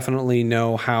we definitely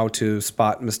know how to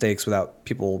spot mistakes without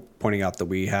people pointing out that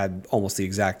we had almost the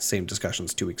exact same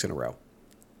discussions 2 weeks in a row.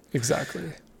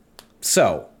 Exactly.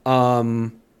 So,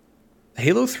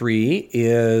 Halo 3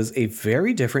 is a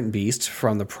very different beast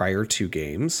from the prior two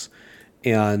games.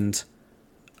 And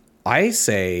I would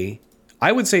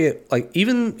say it, like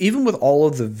even with all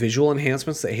of the visual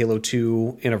enhancements that Halo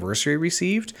 2 Anniversary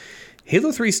received,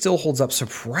 Halo 3 still holds up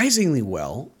surprisingly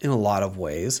well in a lot of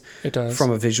ways. It does.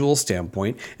 From a visual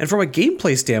standpoint, and from a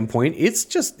gameplay standpoint,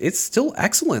 it's still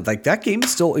excellent. Like that game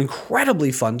is still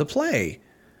incredibly fun to play.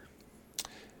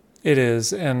 It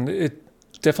is, and it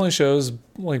definitely shows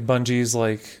like Bungie's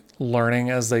like learning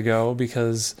as they go,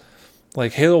 because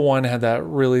like Halo 1 had that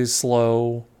really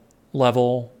slow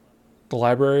level, the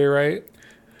library, right?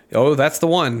 Oh, that's the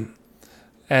one.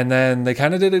 And then they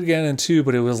kind of did it again in 2,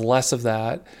 but it was less of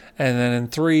that. And then in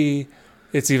 3,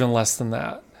 it's even less than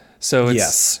that. So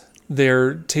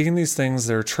they're taking these things,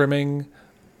 they're trimming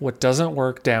what doesn't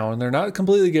work down. They're not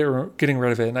completely getting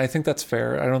rid of it, and I think that's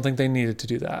fair. I don't think they needed to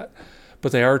do that.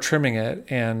 But they are trimming it,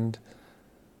 and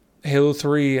Halo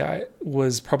 3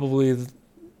 was probably...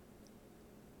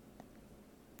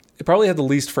 It probably had the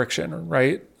least friction,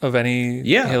 right, of any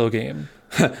Halo game.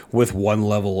 With one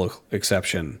level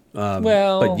exception.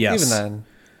 But yes.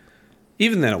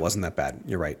 Even then it wasn't that bad.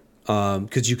 You're right.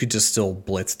 Because you could just still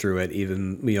blitz through it,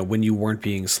 even when you weren't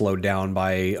being slowed down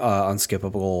by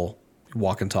unskippable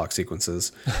walk and talk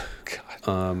sequences.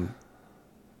 God.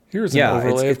 Here's an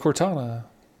overlay of Cortana.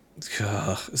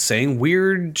 Saying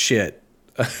weird shit.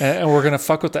 And we're going to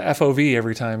fuck with the FOV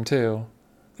every time, too.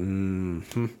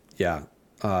 Mm-hmm. Yeah.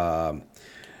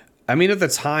 I mean, at the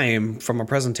time, from a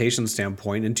presentation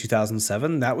standpoint in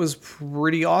 2007, that was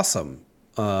pretty awesome.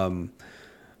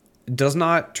 It does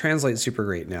not translate super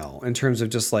great now in terms of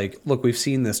just like, look, we've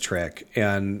seen this trick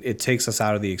and it takes us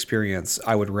out of the experience.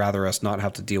 I would rather us not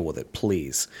have to deal with it,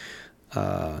 please.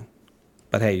 But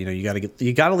hey,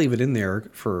 you gotta leave it in there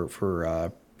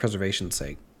for preservation's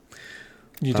sake.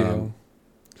 You do.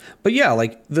 But yeah,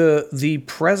 like the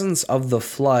presence of the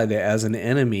Flood as an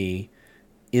enemy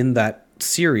in that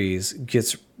series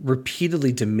gets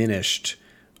repeatedly diminished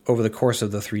over the course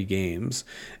of the 3 games,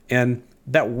 and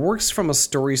that works from a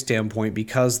story standpoint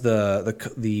because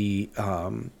the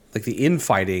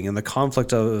infighting and the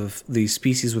conflict of the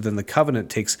species within the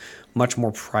Covenant takes much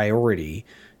more priority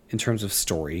in terms of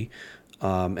story,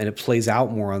 and it plays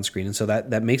out more on screen, and so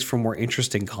that makes for more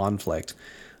interesting conflict.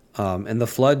 And the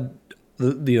Flood,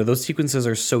 those sequences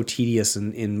are so tedious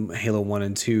in Halo 1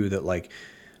 and 2 that like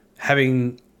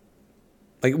having.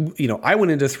 Like, I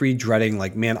went into 3 dreading,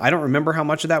 like, man, I don't remember how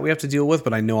much of that we have to deal with,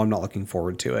 but I know I'm not looking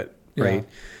forward to it, right? Yeah.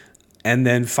 And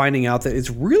then finding out that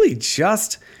it's really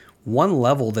just one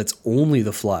level that's only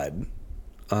the Flood.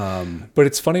 But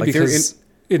it's funny because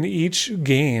in each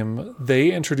game,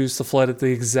 they introduce the Flood at the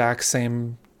exact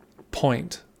same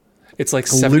point. It's like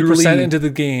 70% into the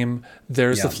game,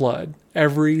 there's the Flood.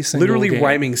 Every single game.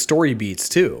 Rhyming story beats,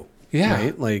 too. Yeah.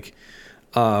 Right? Like...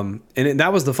 and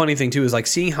that was the funny thing too, is like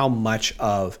seeing how much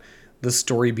of the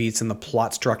story beats and the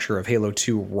plot structure of Halo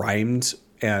 2 rhymed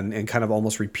and kind of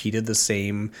almost repeated the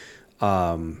same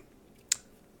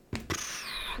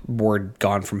word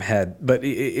gone from head, but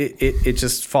it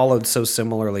just followed so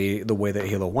similarly the way that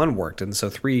Halo 1 worked, and so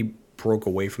 3 broke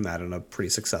away from that in a pretty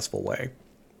successful way.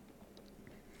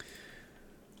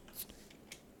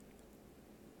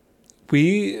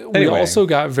 We also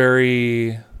got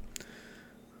very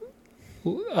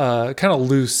kind of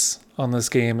loose on this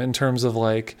game in terms of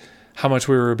like how much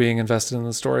we were being invested in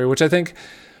the story, which I think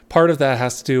part of that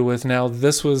has to do with now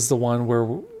this was the one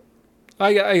where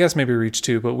I guess maybe Reach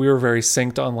 2, but we were very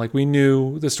synced on like we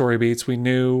knew the story beats, we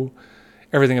knew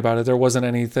everything about it. There wasn't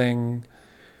anything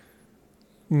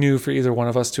new for either one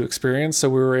of us to experience, so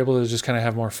we were able to just kind of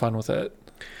have more fun with it.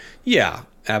 Yeah,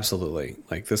 absolutely.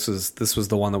 Like this was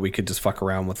the one that we could just fuck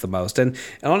around with the most, and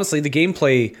honestly, the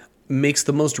gameplay makes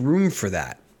the most room for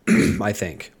that. I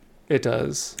think it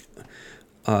does.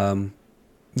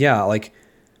 Yeah, like,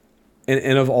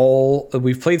 and of all,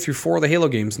 we've played through 4 of the Halo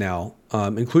games now,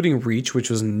 including Reach, which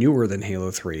was newer than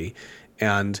Halo 3,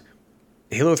 and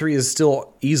Halo 3 is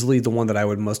still easily the one that I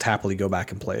would most happily go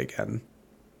back and play again.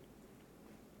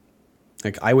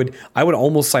 Like I would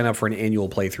almost sign up for an annual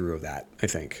playthrough of that, I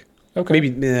think. Okay.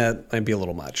 Maybe might be a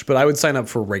little much, but I would sign up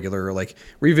for regular, like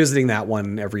revisiting that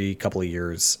one every couple of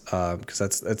years, because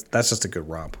that's just a good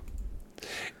romp.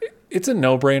 It's a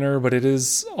no-brainer, but it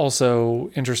is also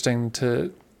interesting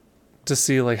to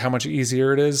see like how much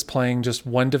easier it is playing just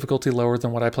one difficulty lower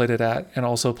than what I played it at, and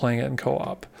also playing it in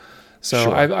co-op. So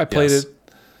sure. I played it,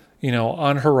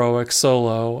 on heroic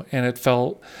solo, and it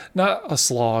felt not a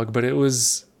slog, but it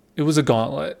was a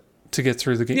gauntlet to get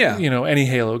through the game. Yeah. Any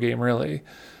Halo game really.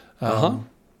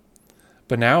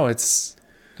 But now it's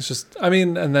just,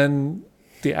 and then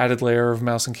the added layer of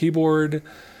mouse and keyboard,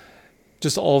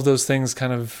 just all of those things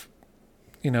kind of,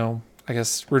 I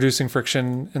guess reducing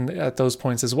friction at those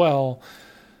points as well.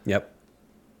 Yep.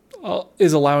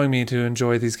 Is allowing me to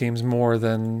enjoy these games more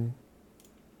than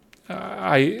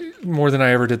I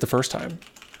ever did the first time.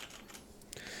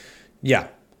 Yeah.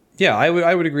 Yeah, I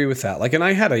would agree with that. Like, and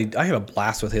I had a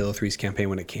blast with Halo 3's campaign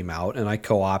when it came out, and I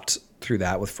co-opted through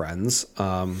that with friends.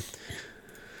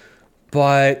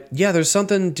 But yeah, there's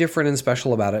something different and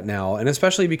special about it now, and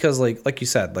especially because like you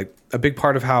said, like a big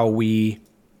part of how we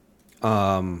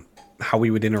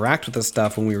would interact with this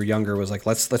stuff when we were younger was like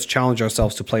let's challenge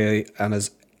ourselves to play on as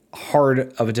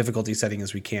hard of a difficulty setting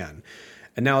as we can.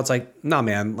 And now it's like, nah,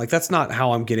 man, like that's not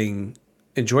how I'm getting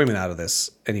enjoyment out of this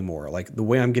anymore. Like the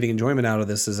way I'm getting enjoyment out of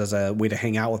this is as a way to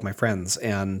hang out with my friends,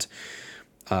 and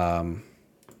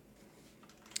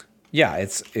yeah,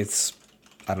 it's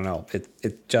I don't know,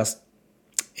 it's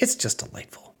just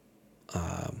delightful.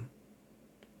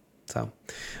 So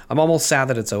I'm almost sad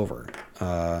that it's over,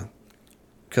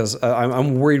 because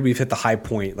I'm worried we've hit the high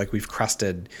point, like we've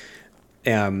crested,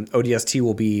 and ODST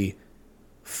will be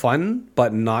fun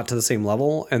but not to the same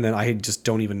level, and then I just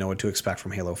don't even know what to expect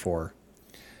from Halo 4.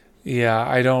 Yeah,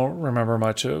 I don't remember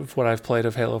much of what I've played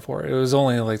of Halo 4. It was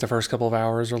only like the first couple of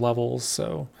hours or levels,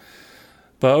 so.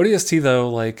 But ODST though,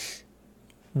 like,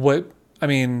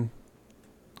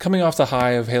 coming off the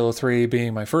high of Halo 3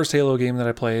 being my first Halo game that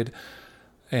I played,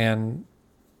 and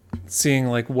seeing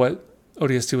like what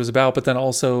ODST was about, but then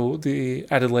also the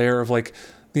added layer of like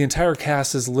the entire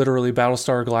cast is literally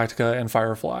Battlestar Galactica and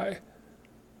Firefly.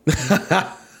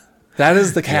 That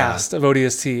is the cast of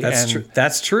ODST.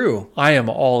 That's true. I am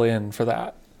all in for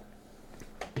that.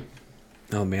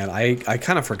 Oh man, I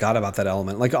kind of forgot about that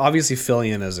element. Like obviously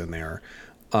Fillion is in there.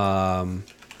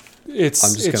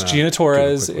 It's Gina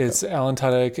Torres, it's Alan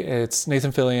Tudyk, it's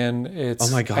Nathan Fillion,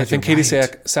 it's I think Katie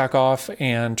Sackhoff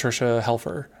and Trisha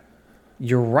Helfer.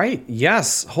 You're right.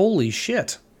 Yes. Holy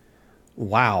shit.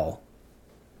 Wow.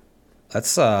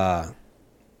 That's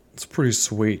pretty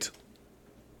sweet.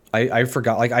 I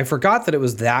forgot. Like, I forgot that it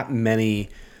was that many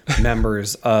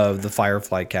members of the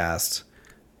Firefly cast.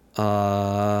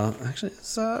 Actually,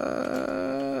 it's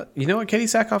you know what? Katie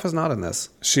Sackhoff is not in this.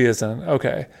 She isn't.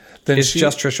 Okay. Then It's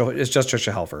just Trisha. It's just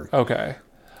Trisha Helfer. Okay.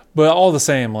 But all the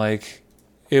same, like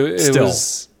it Still.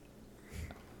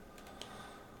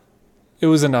 it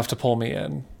was enough to pull me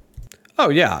in. Oh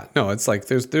yeah, no, it's like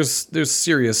there's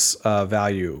serious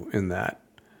value in that.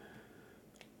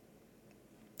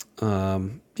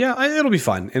 Yeah, it'll be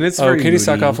fun, and it's very Katie moody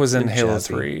Sackhoff was in and Halo jazzy.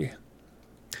 3.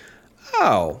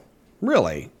 Oh,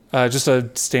 really? Just a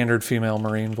standard female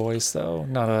Marine voice, though,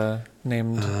 not a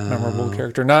named memorable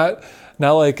character. Not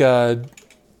like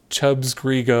Chubbs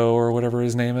Grigo or whatever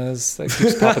his name is that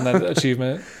keeps popping that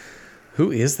achievement.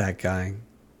 Who is that guy?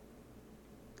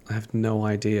 I have no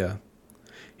idea.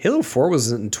 Halo 4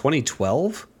 was in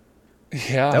 2012.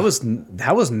 Yeah, That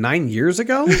was 9 years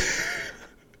ago.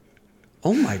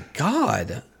 Oh my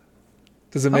god!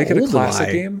 Does it make it a old am classic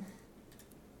I? game?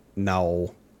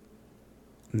 No,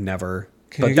 never.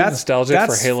 Can you get nostalgic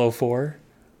for Halo 4?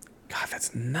 God,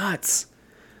 that's nuts.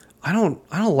 I don't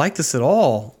like this at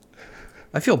all.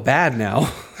 I feel bad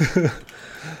now.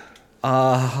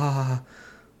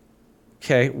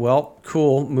 Okay, well,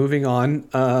 cool. Moving on.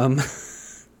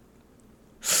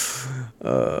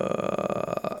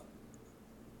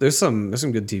 There's some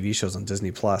good TV shows on Disney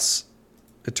Plus.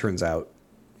 It turns out.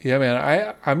 Yeah,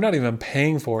 man, I'm not even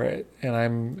paying for it, and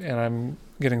I'm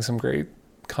getting some great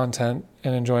content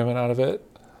and enjoyment out of it.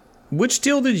 Which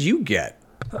deal did you get?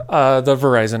 The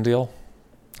Verizon deal.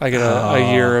 I get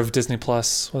a year of Disney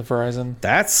Plus with Verizon.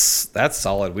 That's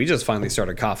solid. We just finally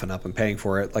started coughing up and paying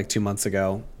for it like 2 months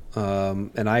ago.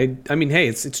 And I mean, hey,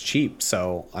 it's cheap,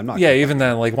 so I'm not. Yeah, even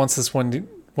then, like once this one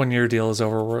year deal is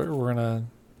over, we're gonna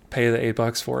pay the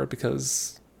 $8 for it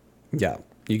because. Yeah,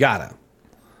 you gotta.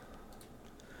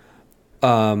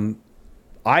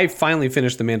 I finally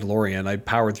finished The Mandalorian. I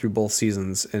powered through both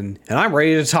seasons, and I'm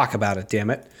ready to talk about it. Damn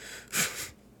it!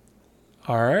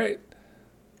 All right.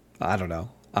 I don't know.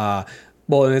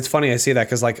 Well, and it's funny I say that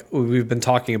because like we've been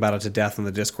talking about it to death on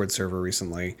the Discord server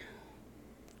recently.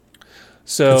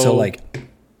 So like,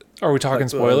 are we talking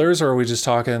spoilers or are we just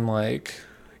talking like?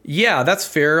 Yeah, that's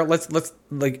fair. Let's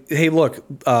like, hey, look,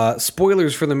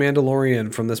 spoilers for The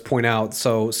Mandalorian from this point out.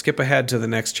 So skip ahead to the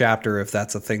next chapter if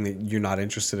that's a thing that you're not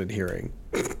interested in hearing.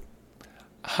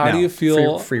 How do you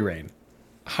feel? Free reign.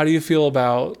 How do you feel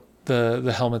about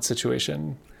the helmet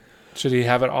situation? Should he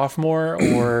have it off more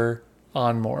or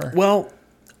on more? Well,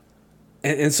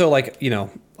 and so like, you know,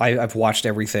 I've watched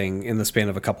everything in the span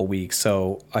of a couple weeks,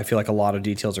 so I feel like a lot of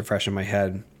details are fresh in my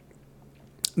head.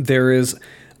 There is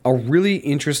a really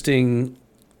interesting,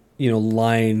 you know,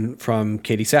 line from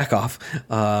Katie Sackhoff,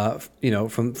 you know,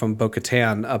 from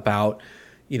Bo-Katan about,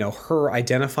 you know, her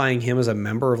identifying him as a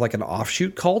member of like an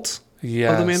offshoot cult of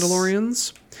the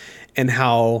Mandalorians, and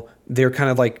how they're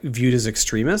kind of like viewed as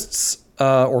extremists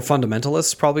or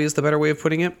fundamentalists, probably is the better way of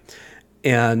putting it.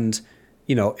 And,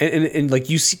 you know, and like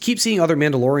you keep seeing other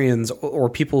Mandalorians or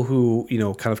people who, you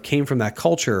know, kind of came from that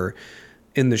culture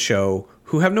in the show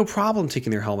who have no problem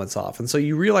taking their helmets off. And so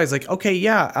you realize like, okay,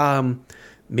 yeah,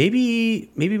 maybe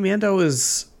Mando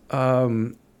is,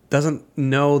 doesn't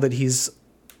know that he's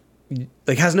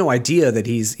like, has no idea that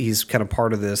he's kind of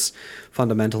part of this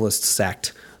fundamentalist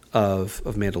sect of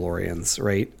Mandalorians.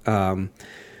 Right.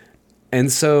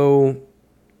 And so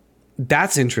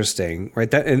that's interesting, right?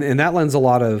 That, and that lends a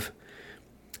lot of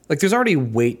like, there's already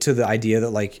weight to the idea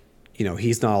that like, you know,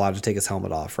 he's not allowed to take his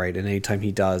helmet off, right? And anytime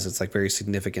he does, it's like very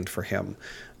significant for him.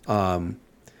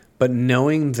 But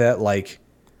knowing that like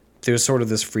there's sort of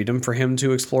this freedom for him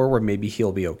to explore where maybe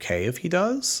he'll be okay if he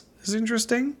does is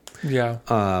interesting. Yeah.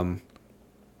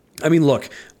 I mean, look,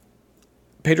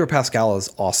 Pedro Pascal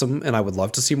is awesome, and I would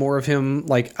love to see more of him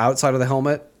like outside of the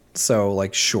helmet. So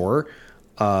like, sure.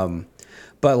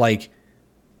 But like,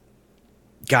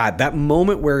 God, that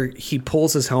moment where he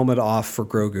pulls his helmet off for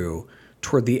Grogu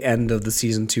toward the end of the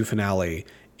season 2 finale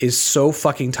is so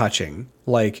fucking touching.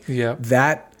 Like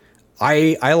that,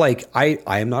 I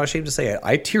am not ashamed to say it.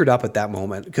 I teared up at that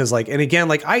moment because like, and again,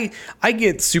 like I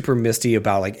get super misty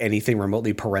about like anything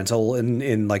remotely parental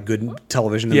in like good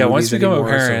television. Yeah. Once you become a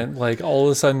parent, like all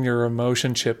of a sudden your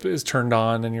emotion chip is turned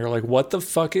on and you're like, what the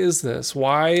fuck is this?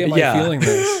 Why am I feeling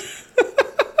this?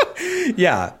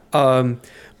 Yeah.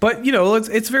 But you know,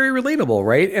 it's very relatable.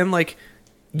 Right. And like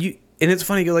and it's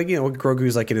funny, like, you know,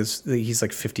 Grogu's like, he's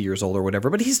like 50 years old or whatever,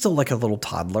 but he's still like a little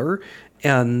toddler.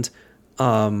 And,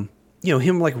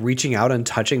 him like reaching out and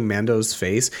touching Mando's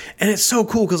face. And it's so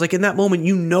cool because like in that moment,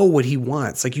 you know what he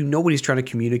wants. Like, you know what he's trying to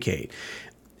communicate.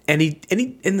 And he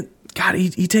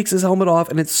takes his helmet off,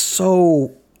 and it's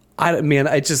so,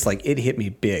 I just like, it hit me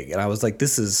big. And I was like,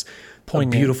 this is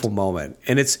poignant. A beautiful moment.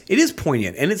 And it is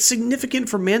poignant, and it's significant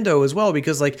for Mando as well,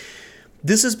 because like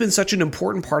this has been such an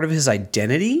important part of his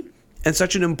identity and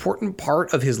such an important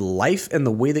part of his life and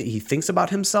the way that he thinks about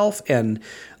himself. And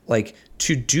like,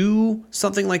 to do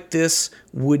something like this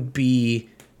would be,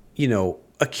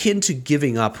 akin to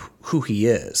giving up who he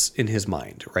is in his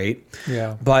mind, right?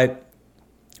 Yeah.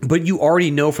 But you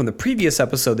already know from the previous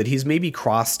episode that he's maybe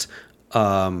crossed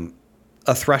a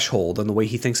threshold in the way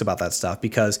he thinks about that stuff,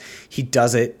 because he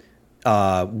does it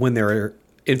when they're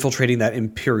infiltrating that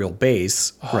Imperial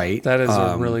base, right? That is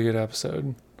a really good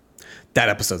episode. That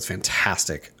episode's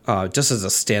fantastic. Just as a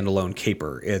standalone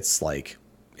caper, it's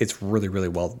really, really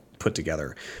well put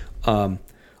together.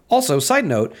 Also, side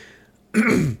note,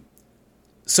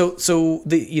 so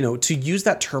to use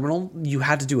that terminal, you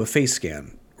had to do a face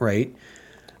scan, right?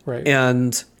 Right.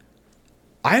 And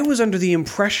I was under the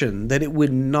impression that it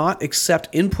would not accept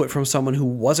input from someone who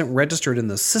wasn't registered in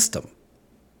the system.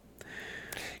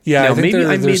 Yeah, now, I think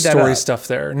there's made that story up. stuff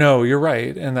there. No, you're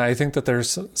right. And I think that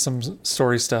there's some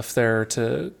story stuff there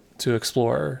to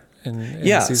explore in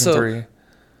season 3.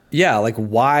 Yeah, like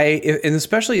why, and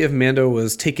especially if Mando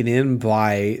was taken in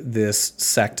by this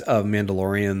sect of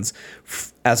Mandalorians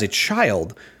as a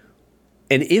child,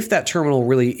 and if that terminal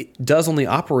really does only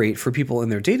operate for people in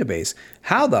their database,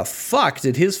 how the fuck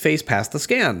did his face pass the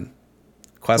scan?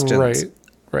 Questions.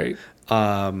 Right.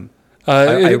 I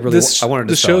wanted to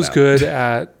the show's good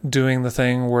at doing the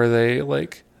thing where they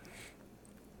like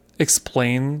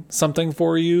explain something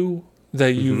for you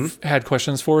that you've had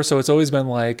questions for. So it's always been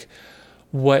like,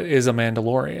 what is a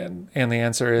Mandalorian? And the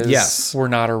answer is, yes, we're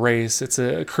not a race. It's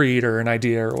a creed or an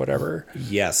idea or whatever.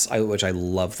 Yes, which I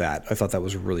love that. I thought that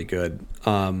was really good.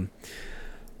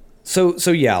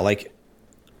 So yeah, like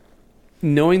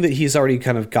knowing that he's already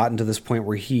kind of gotten to this point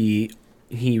where he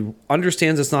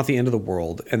understands it's not the end of the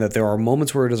world, and that there are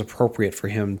moments where it is appropriate for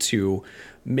him to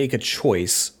make a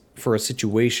choice for a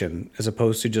situation as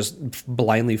opposed to just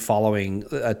blindly following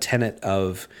a tenet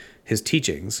of his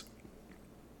teachings.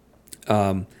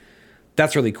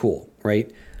 That's really cool,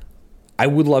 right? I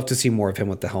would love to see more of him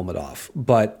with the helmet off,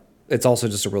 but it's also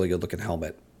just a really good looking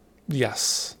helmet.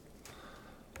 Yes,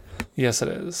 it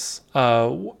is.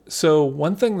 So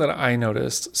one thing that I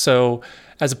noticed, so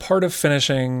as a part of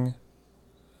finishing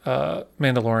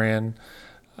Mandalorian,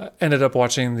 ended up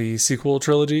watching the sequel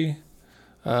trilogy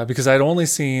because I'd only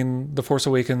seen The Force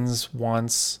Awakens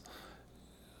once,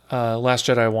 Last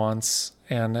Jedi once,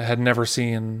 and had never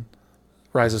seen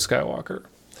Rise of Skywalker.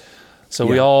 So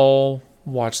we all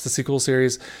watched the sequel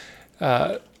series.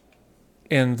 And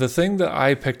the thing that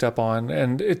I picked up on,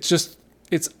 and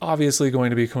it's obviously going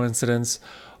to be coincidence,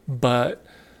 but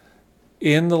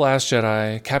in The Last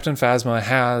Jedi, Captain Phasma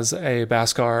has a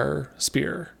Beskar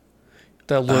spear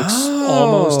that looks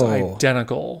almost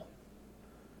identical.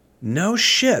 No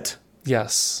shit.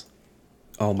 Yes.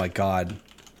 Oh my God.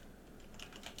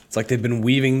 It's like they've been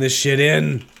weaving this shit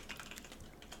in.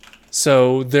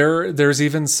 So there's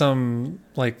even some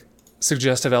like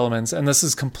suggestive elements, and this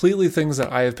is completely things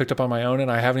that I have picked up on my own,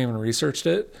 and I haven't even researched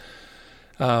it.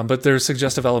 But there's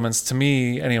suggestive elements to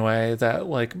me anyway that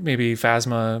like maybe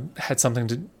Phasma had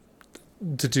something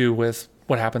to do with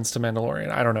what happens to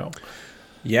Mandalorian. I don't know.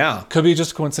 Yeah. Could be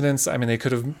just coincidence. I mean, they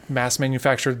could have mass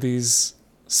manufactured these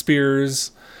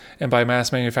spears, and by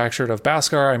mass manufactured of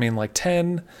Beskar, I mean like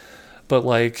 10, but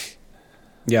like,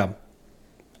 yeah,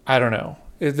 I don't know.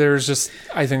 I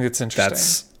think it's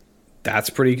interesting. That's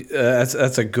pretty. That's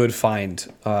a good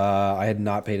find. I had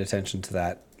not paid attention to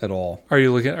that at all. Are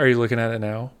you looking at it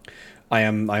now? I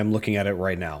am looking at it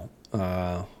right now.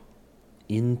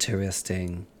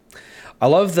 Interesting. I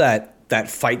love that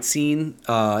fight scene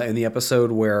in the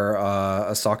episode where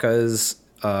Ahsoka is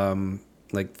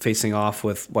like facing off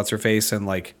with what's her face, and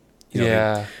like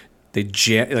they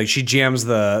she jams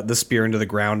the spear into the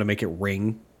ground to make it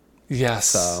ring.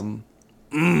 Yes.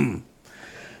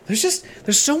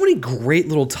 There's so many great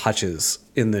little touches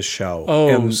in this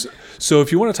show. So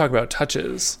if you want to talk about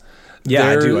touches,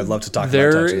 I do. I'd love to talk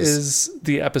about touches. There is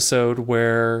the episode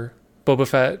where Boba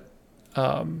Fett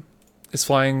is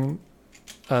flying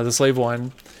the Slave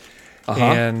One,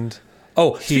 and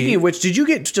speaking of which, did you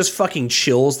get just fucking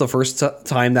chills the first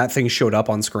time that thing showed up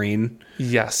on screen?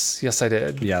 Yes, I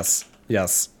did.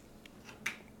 Yes.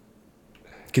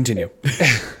 Continue.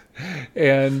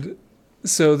 And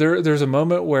so there's a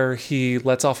moment where he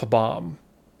lets off a bomb,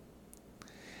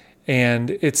 And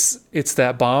it's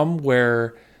that bomb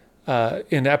where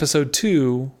in episode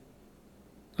 2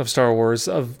 of Star Wars,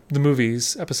 of the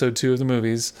movies, episode 2 of the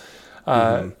movies,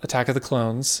 Attack of the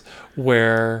Clones,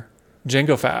 where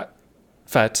Jango Fett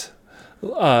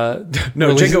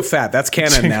Jango Fett, that's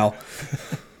canon now.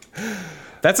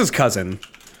 That's his cousin.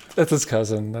 That's his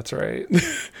cousin. That's right.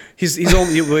 He's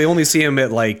only, we only see him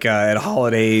at like at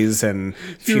holidays and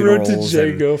funerals. You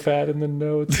wrote to Jango Fett in the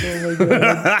notes. Oh my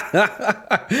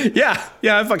god.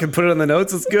 yeah. I fucking put it in the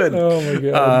notes. It's good. Oh my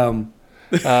god.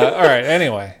 All right.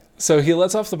 Anyway, so he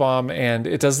lets off the bomb, and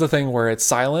it does the thing where it's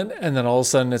silent, and then all of a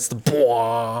sudden it's the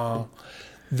bwah.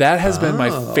 That has been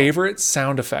my favorite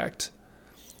sound effect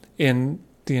in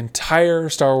the entire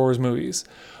Star Wars movies.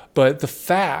 But the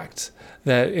fact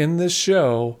that in this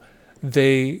show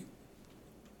they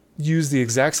use the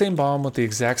exact same bomb with the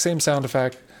exact same sound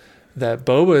effect that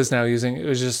Boba is now using, it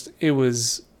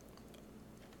was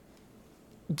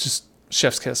just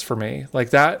chef's kiss for me.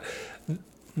 Like that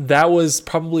was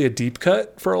probably a deep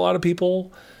cut for a lot of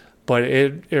people, but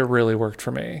it really worked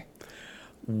for me.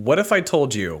 What if I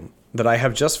told you that I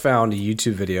have just found a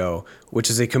YouTube video which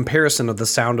is a comparison of the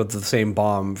sound of the same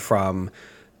bomb from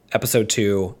episode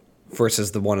 2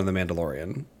 versus the one in The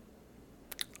Mandalorian?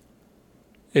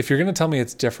 If you're going to tell me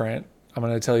it's different, I'm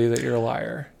going to tell you that you're a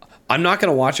liar. I'm not going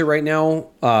to watch it right now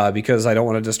because I don't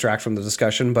want to distract from the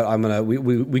discussion, but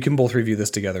we can both review this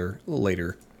together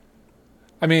later.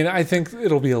 I mean, I think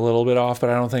it'll be a little bit off, but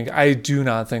I do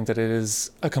not think that it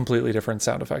is a completely different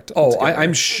sound effect. Oh,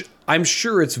 I'm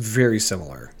sure it's very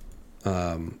similar.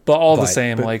 But the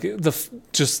same, like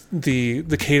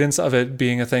the cadence of it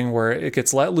being a thing where it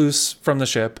gets let loose from the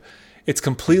ship, it's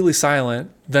completely silent,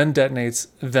 then detonates,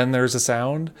 then there's a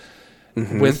sound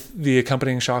with the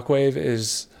accompanying shockwave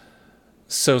is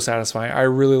so satisfying. I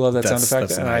really love that sound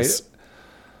effect, and nice.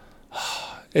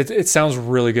 It sounds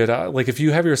really good. Like if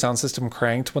you have your sound system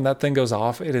cranked when that thing goes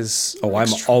off, it is. Oh, I'm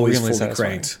always fully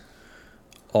cranked.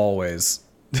 Always.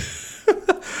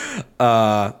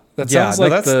 That sounds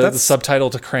like the subtitle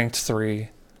to Cranked 3.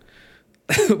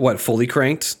 What, fully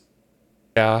cranked?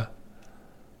 Yeah.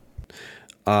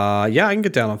 I can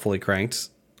get down on fully cranked.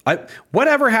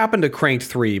 Whatever happened to Cranked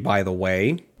 3, by the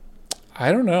way?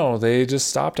 I don't know. They just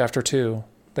stopped after 2.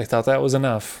 They thought that was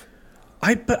enough.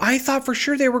 But I thought for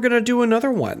sure they were going to do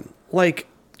another one. Like,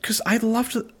 because I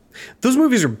loved... Those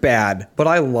movies are bad, but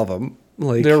I love them.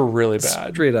 Like, they're really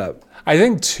bad. Straight up. I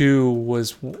think 2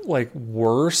 was like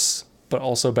worse, but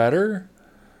also better.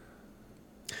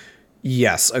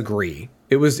 Yes, agree.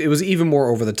 It was even more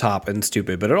over the top and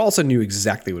stupid, but it also knew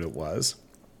exactly what it was.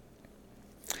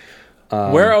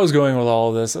 Where I was going with all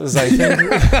of this is I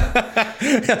think...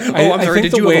 I'm sorry,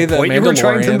 did you have a point you were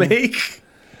trying to make?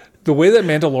 The way that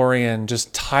Mandalorian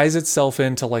just ties itself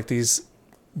into like these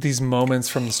moments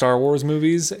from the Star Wars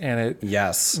movies, and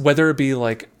whether it be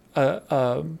like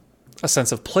a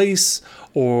sense of place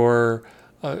or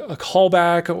a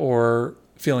callback or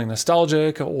feeling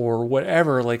nostalgic or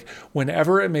whatever, like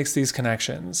whenever it makes these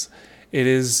connections, it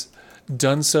is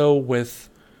done so with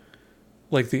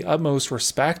like the utmost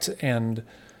respect and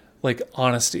like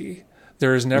honesty.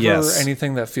 There is never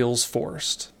anything that feels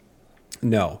forced.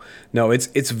 No,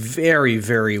 it's very,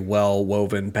 very well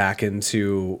woven back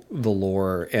into the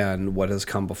lore and what has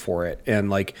come before it.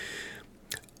 And like,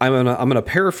 I'm gonna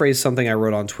paraphrase something I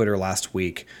wrote on Twitter last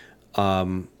week.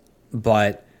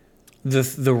 But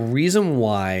the reason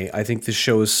why I think this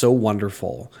show is so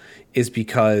wonderful is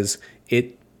because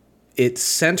it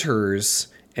centers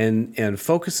and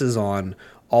focuses on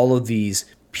all of these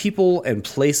people and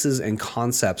places and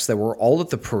concepts that were all at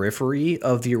the periphery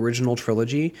of the original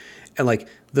trilogy, and like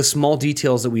the small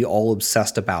details that we all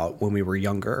obsessed about when we were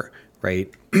younger,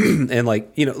 right? And like,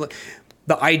 you know,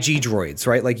 the IG droids,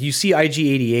 right? Like you see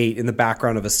IG-88 in the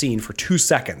background of a scene for 2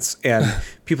 seconds, and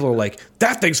people are like,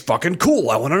 "That thing's fucking cool.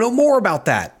 I want to know more about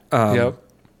that." Yep.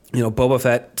 You know, Boba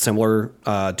Fett, similar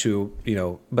to, you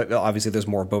know, but obviously there's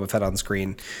more Boba Fett on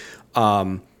screen.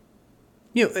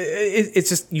 You know, it's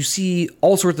just, you see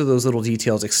all sorts of those little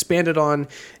details expanded on,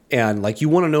 and like you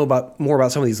want to know more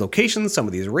about some of these locations, some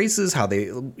of these races, how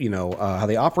they, you know, how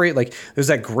they operate. Like there's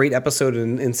that great episode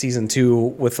in season 2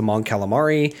 with the Mon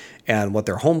Calamari and what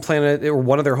their home planet or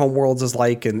one of their home worlds is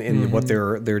like, and what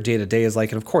their day to day is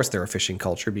like, and of course they're a fishing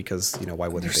culture because, you know, why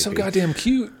wouldn't they're they so be? goddamn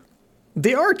cute.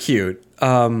 They are cute.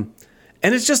 And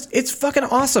it's fucking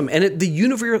awesome. And the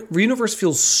universe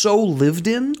feels so lived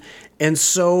in and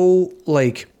so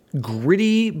like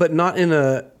gritty, but not in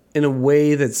a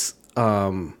way that's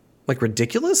like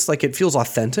ridiculous. Like it feels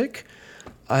authentic.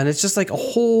 And it's just like a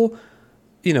whole,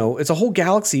 you know, it's a whole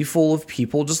galaxy full of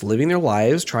people just living their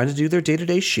lives, trying to do their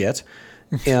day-to-day shit.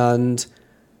 and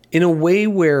in a way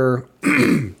where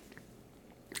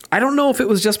I don't know if it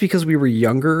was just because we were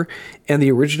younger and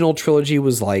the original trilogy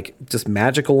was like just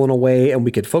magical in a way and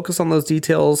we could focus on those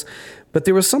details, but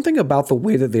there was something about the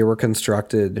way that they were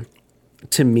constructed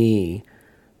to me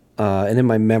and in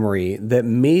my memory that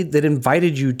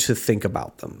invited you to think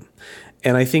about them.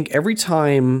 And I think every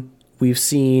time we've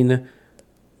seen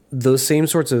those same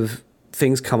sorts of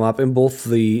things come up in both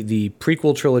the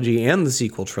prequel trilogy and the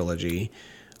sequel trilogy,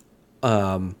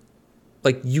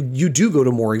 like you do go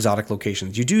to more exotic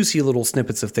locations. You do see little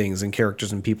snippets of things and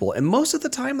characters and people. And most of the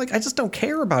time, like, I just don't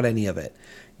care about any of it.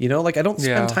 You know, like I don't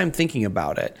spend time thinking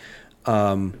about it.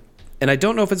 And I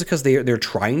don't know if it's because they're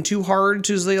trying too hard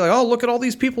to say like, oh, look at all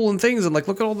these people and things. And like,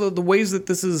 look at all the ways that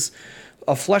this is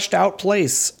a fleshed out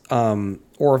place.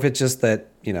 Or if it's just that,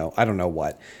 you know, I don't know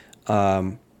what.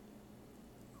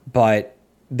 But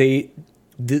the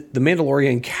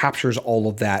Mandalorian captures all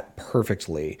of that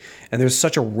perfectly. And there's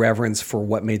such a reverence for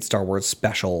what made Star Wars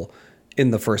special in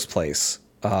the first place.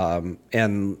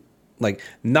 And like,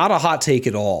 not a hot take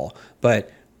at all,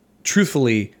 but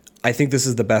truthfully, I think this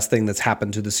is the best thing that's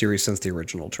happened to the series since the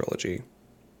original trilogy.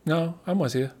 No, I'm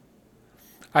with you.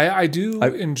 I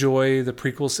enjoy the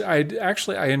prequel.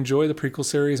 I enjoy the prequel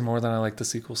series more than I like the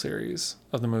sequel series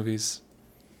of the movies.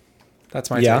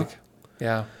 That's my take.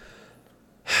 Yeah.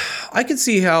 I can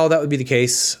see how that would be the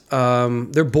case.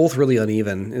 They're both really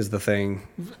uneven is the thing.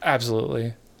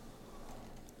 Absolutely.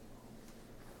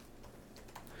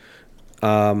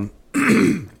 I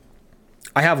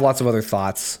have lots of other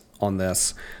thoughts on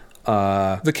this.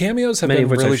 The cameos have been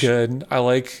really good. I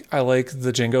like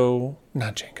the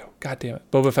God damn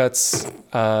it. Boba Fett's,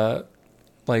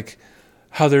 like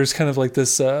how there's kind of like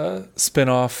this,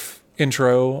 spin-off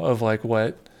intro of like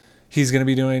what he's going to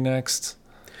be doing next.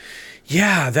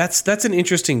 Yeah, that's an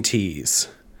interesting tease.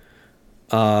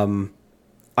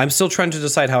 I'm still trying to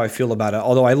decide how I feel about it,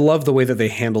 although I love the way that they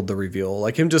handled the reveal.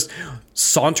 Like him just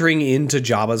sauntering into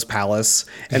Jabba's palace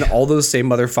and all those same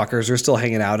motherfuckers are still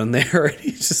hanging out in there. And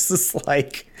he's just this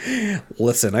like,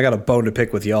 listen, I got a bone to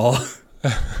pick with y'all.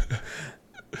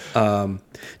 Do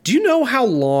you know how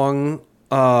long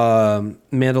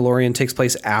Mandalorian takes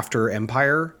place after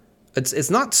Empire? It's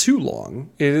not too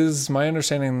long. It is my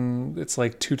understanding. It's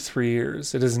like 2 to 3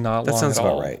 years. It is not long at all. That sounds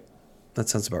about right. That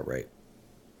sounds about right.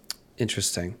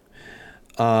 Interesting.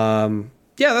 Yeah,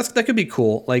 that could be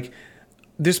cool. Like,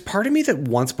 there's part of me that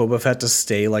wants Boba Fett to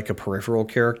stay like a peripheral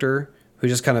character who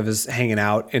just kind of is hanging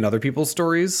out in other people's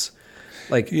stories.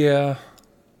 Like, yeah,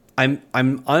 I'm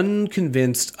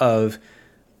unconvinced of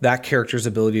that character's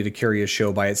ability to carry a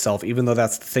show by itself, even though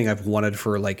that's the thing I've wanted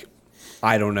for like,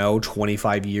 I don't know,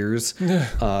 25 years.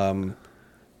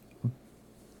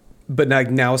 But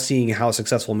now seeing how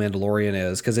successful Mandalorian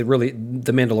is, because the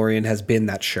Mandalorian has been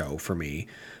that show for me.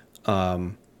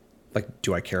 Like,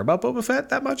 do I care about Boba Fett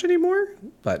that much anymore?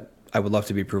 But I would love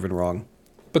to be proven wrong.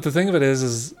 But the thing of it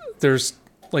is there's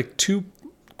like 2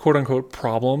 quote unquote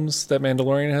problems that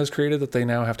Mandalorian has created that they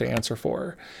now have to answer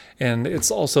for. And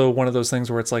it's also one of those things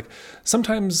where it's like,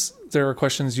 sometimes there are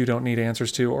questions you don't need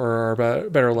answers to or are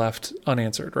better left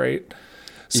unanswered, right?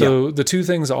 So the 2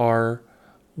 things are,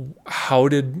 how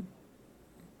did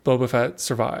Boba Fett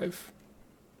survive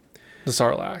the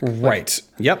Sarlacc? Right.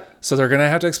 Yep. So they're going to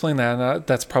have to explain that. And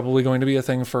that's probably going to be a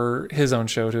thing for his own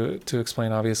show to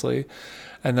explain, obviously.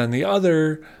 And then the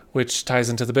other, which ties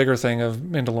into the bigger thing of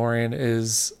Mandalorian,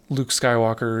 is Luke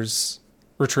Skywalker's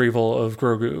retrieval of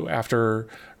Grogu after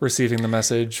receiving the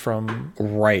message from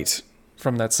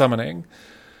that summoning.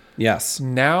 Yes.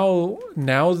 Now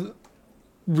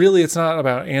really it's not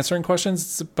about answering questions,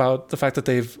 it's about the fact that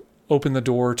they've opened the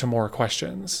door to more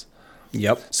questions.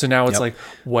 Yep. So now it's like,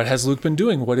 what has Luke been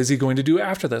doing? What is he going to do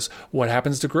after this? What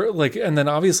happens to Grogu? Like, and then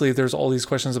obviously there's all these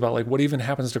questions about like, what even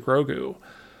happens to Grogu?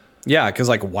 Yeah, because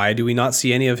like, why do we not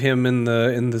see any of him in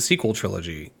the sequel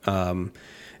trilogy?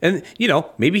 And you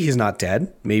know, maybe he's not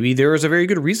dead. Maybe there is a very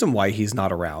good reason why he's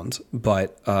not around.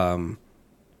 But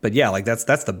yeah, like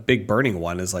that's the big burning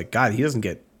one. Is like, God, he doesn't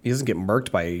get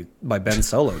murked by Ben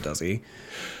Solo, does he?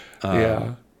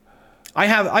 Yeah.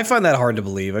 I find that hard to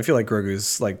believe. I feel like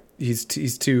Grogu's like he's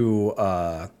too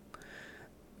that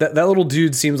little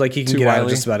dude seems like he can get out of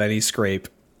just about any scrape.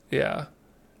 Yeah.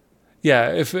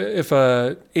 Yeah, if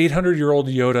a 800-year-old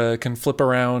Yoda can flip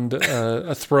around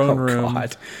a throne room,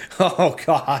 oh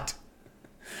god,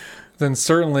 then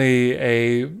certainly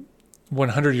a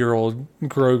 100-year-old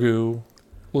Grogu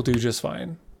will do just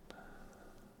fine.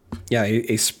 Yeah,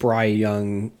 a spry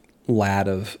young lad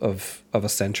of a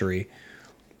century.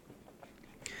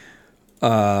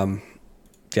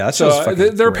 Yeah, that's so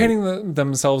they're painting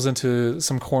themselves into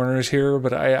some corners here,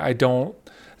 but I don't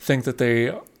think that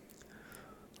they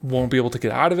won't be able to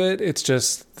get out of it. It's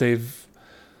just they've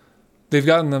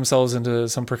gotten themselves into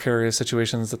some precarious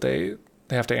situations that they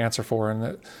have to answer for, and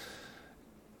that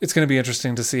it's going to be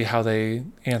interesting to see how they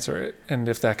answer it and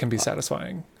if that can be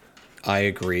satisfying. I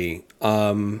agree.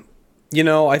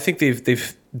 I think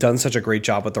they've done such a great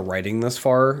job with the writing thus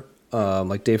far.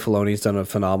 Like Dave Filoni's done a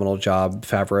phenomenal job.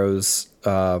 Favreau's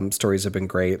stories have been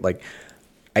great. Like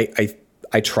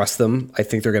I trust them. I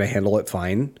think they're going to handle it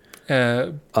fine.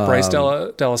 Bryce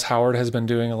Dallas Howard has been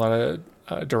doing a lot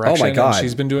of direction. Oh my God. And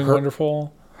she's been doing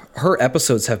wonderful. Her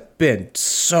episodes have been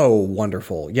so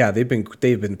wonderful. Yeah, they've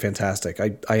been fantastic.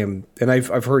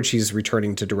 I've heard she's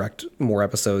returning to direct more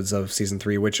episodes of season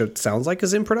 3, which it sounds like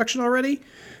is in production already.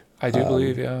 I do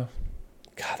believe, yeah.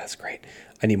 God, that's great.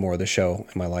 I need more of the show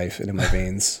in my life and in my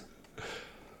veins.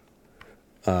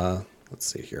 Let's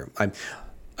see here. I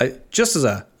just as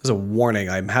a warning,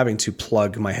 I'm having to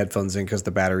plug my headphones in because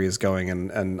the battery is going,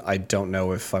 and I don't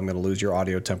know if I'm going to lose your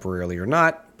audio temporarily or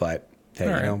not. But hey,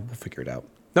 we'll figure it out.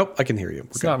 Nope, I can hear you.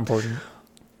 It's not important.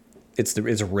 It's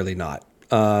really not.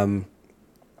 I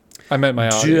meant my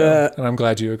audio, and I'm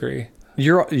glad you agree.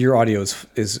 Your audio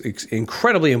is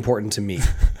incredibly important to me.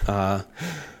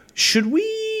 Should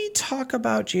we talk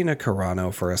about Gina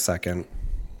Carano for a second?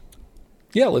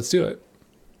 Yeah, let's do it.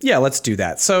 Yeah, let's do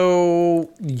that. So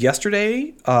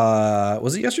yesterday,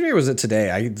 was it yesterday or was it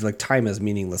today? Time is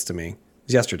meaningless to me. It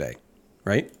was yesterday,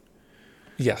 right?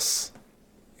 Yes.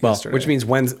 Well, yesterday. Which means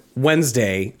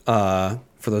Wednesday, for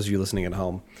those of you listening at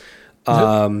home.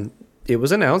 It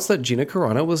was announced that Gina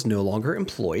Carano was no longer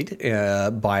employed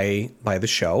by the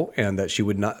show, and that she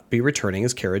would not be returning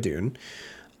as Cara Dune,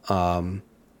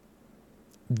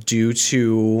 due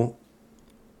to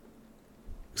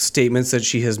statements that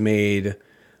she has made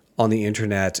on the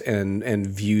internet and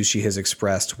views she has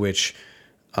expressed, which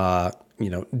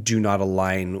do not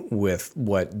align with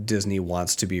what Disney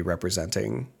wants to be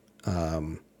representing.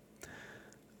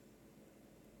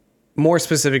 More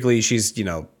specifically, she's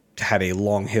had a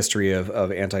long history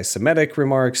of anti-Semitic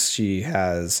remarks. She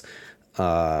has,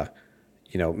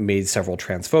 made several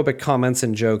transphobic comments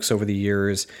and jokes over the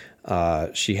years.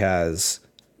 She has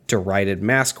derided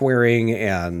mask wearing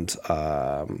and,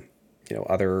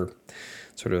 other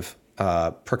sort of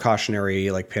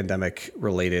precautionary, like pandemic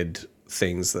related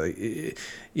things that,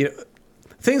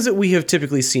 things that we have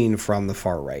typically seen from the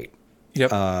far right.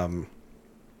 Yep.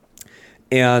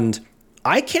 And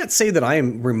I can't say that I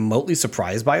am remotely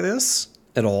surprised by this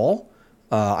at all.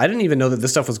 I didn't even know that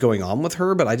this stuff was going on with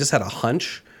her, but I just had a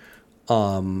hunch.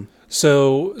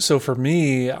 So for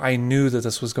me, I knew that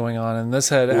this was going on, and this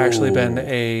had actually been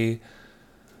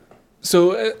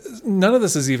none of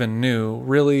this is even new.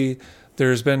 Really,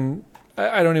 there's been,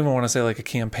 I don't even want to say like a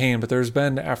campaign, but there's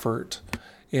been effort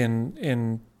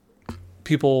in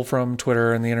people from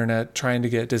Twitter and the internet trying to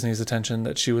get Disney's attention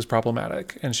that she was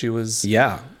problematic, and she was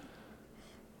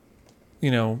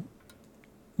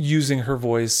using her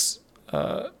voice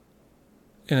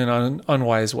in an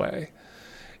unwise way.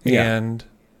 And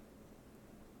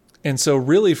so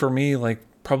really for me, like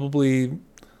probably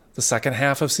the second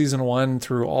half of season 1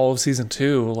 through all of season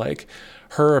 2, like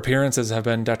her appearances have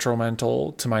been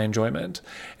detrimental to my enjoyment.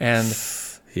 And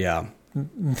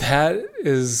that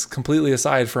is completely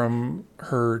aside from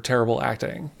her terrible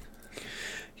acting.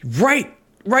 Right.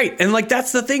 And like,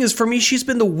 that's the thing is, for me, she's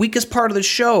been the weakest part of the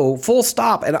show, full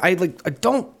stop. And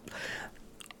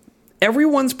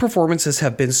everyone's performances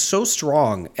have been so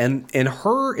strong, and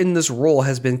her in this role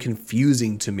has been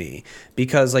confusing to me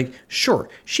because, like, sure,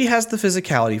 she has the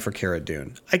physicality for Cara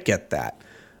Dune. I get that.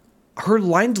 Her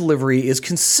line delivery is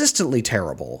consistently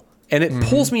terrible, and it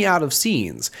pulls me out of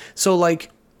scenes. So, like,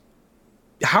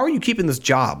 how are you keeping this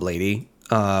job, lady?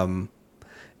 And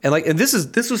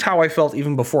this was how I felt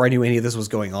even before I knew any of this was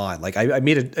going on. Like, I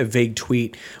made a vague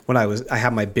tweet when I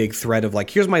had my big thread of like,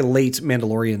 here's my late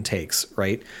Mandalorian takes,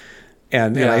 right?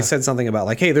 And I said something about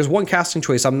like, hey, there's one casting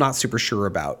choice I'm not super sure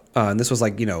about. And this was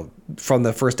like, from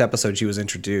the first episode she was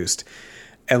introduced.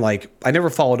 And like, I never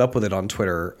followed up with it on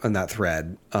Twitter on that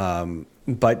thread.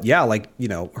 But yeah, like,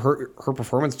 her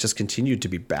performance just continued to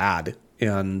be bad.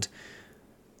 And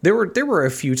there were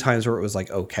a few times where it was like,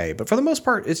 okay, but for the most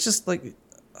part, it's just like,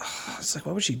 it's like,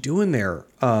 what was she doing there?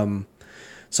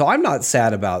 So I'm not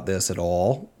sad about this at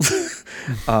all.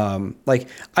 Like,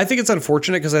 I think it's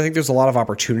unfortunate because I think there's a lot of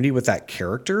opportunity with that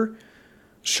character.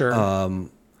 Sure.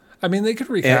 I mean, they could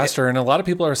recast her, and a lot of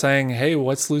people are saying, hey,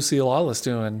 what's Lucy Lawless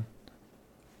doing?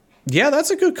 Yeah, that's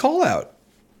a good call out.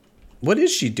 What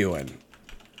is she doing?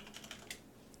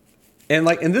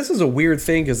 And this is a weird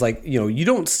thing because you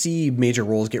don't see major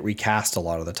roles get recast a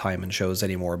lot of the time in shows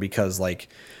anymore because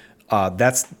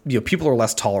that's people are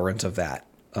less tolerant of that.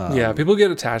 Yeah, people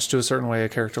get attached to a certain way a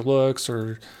character looks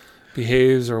or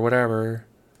behaves or whatever.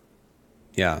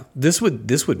 Yeah, this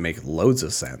would make loads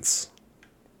of sense.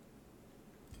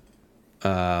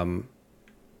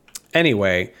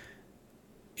 Anyway,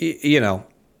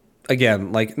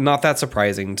 again, not that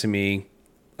surprising to me.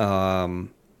 And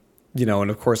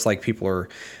of course, people are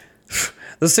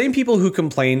the same people who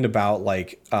complained about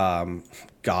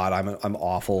God, I'm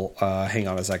awful. Hang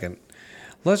on a second.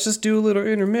 Let's just do a little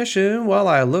intermission while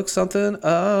I look something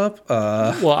up.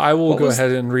 Well, I will go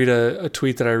ahead and read a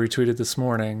tweet that I retweeted this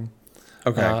morning.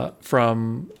 Okay.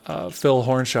 From Phil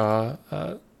Hornshaw,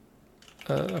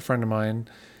 a friend of mine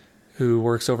who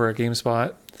works over at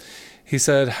GameSpot. He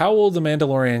said, "How will The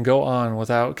Mandalorian go on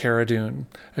without Cara Dune?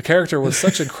 A character with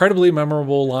such incredibly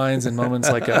memorable lines and moments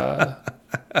like..." And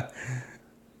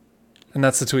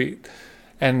that's the tweet.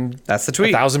 And that's the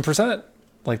tweet.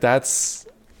 1,000%.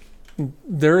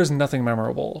 There is nothing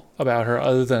memorable about her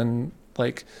other than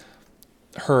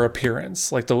her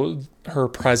appearance, her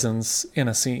presence in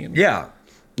a scene. Yeah,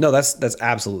 no, that's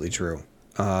absolutely true.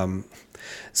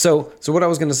 So what I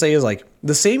was going to say is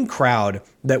the same crowd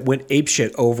that went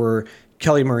apeshit over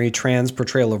Kelly Marie Tran's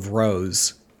portrayal of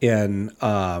Rose in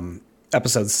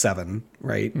episode 7,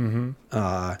 right? Mm-hmm.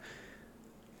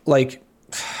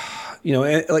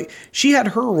 She had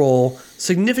her role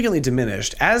significantly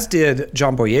diminished, as did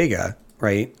John Boyega,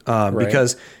 right?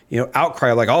 Because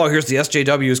outcry oh, here's the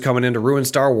SJWs coming in to ruin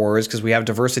Star Wars because we have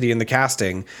diversity in the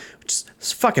casting, which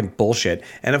is fucking bullshit.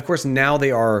 And of course now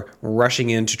they are rushing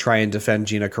in to try and defend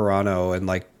Gina Carano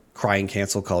and crying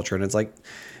cancel culture. And it's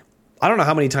I don't know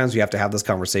how many times we have to have this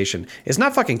conversation. It's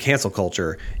not fucking cancel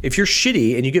culture. If you're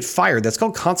shitty and you get fired, that's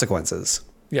called consequences.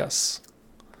 Yes.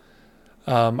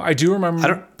 I do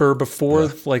remember before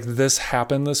this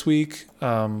happened this week.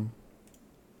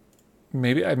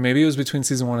 Maybe it was between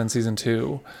season 1 and season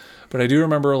 2, but I do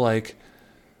remember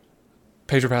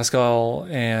Pedro Pascal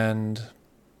and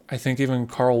I think even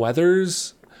Carl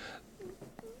Weathers,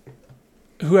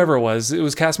 whoever it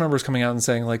was cast members coming out and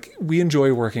saying we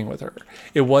enjoy working with her.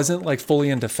 It wasn't fully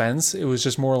in defense. It was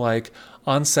just more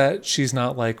on set she's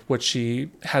not what she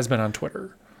has been on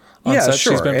Twitter. On set,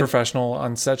 sure. She's been professional.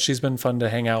 On set, she's been fun to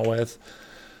hang out with,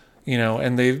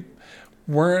 and they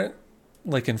weren't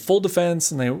in full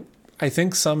defense. And I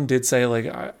think some did say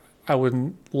I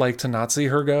wouldn't like to not see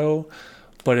her go,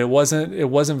 but it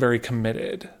wasn't very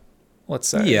committed. Let's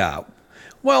say. Yeah.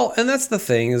 Well, and that's the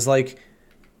thing is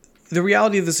the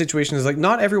reality of the situation is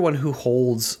not everyone who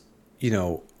holds,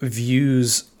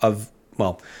 views of,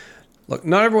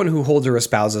 not everyone who holds or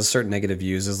espouses certain negative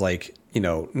views is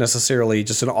necessarily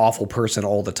just an awful person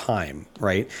all the time,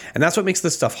 right? And that's what makes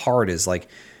this stuff hard is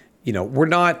we're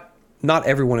not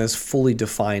everyone is fully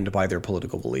defined by their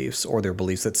political beliefs or their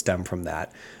beliefs that stem from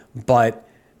that. But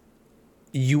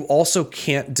you also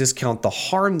can't discount the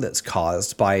harm that's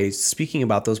caused by speaking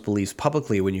about those beliefs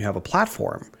publicly when you have a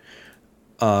platform.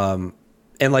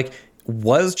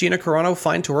 Was Gina Carano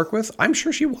fine to work with? I'm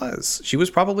sure she was. She was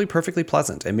probably perfectly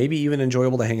pleasant and maybe even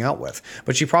enjoyable to hang out with.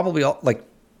 But she probably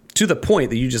to the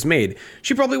point that you just made,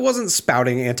 she probably wasn't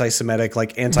spouting anti-Semitic,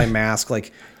 anti-mask,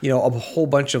 a whole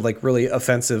bunch of really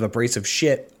offensive, abrasive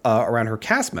shit around her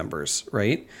cast members,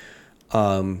 right?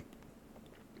 And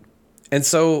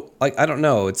so I don't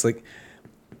know. It's this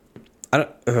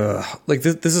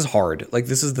is hard.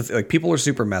 This is the people are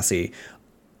super messy,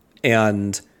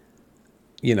 and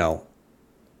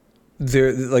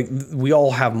they're we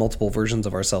all have multiple versions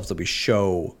of ourselves that we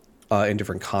show in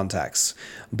different contexts,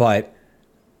 but.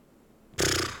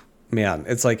 Man,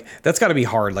 it's that's got to be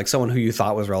hard. Someone who you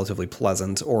thought was relatively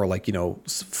pleasant or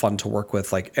fun to work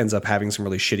with, ends up having some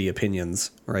really shitty opinions,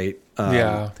 right?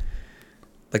 Yeah.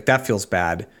 That feels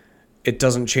bad. It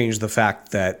doesn't change the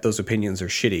fact that those opinions are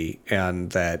shitty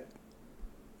and that,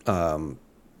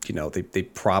 they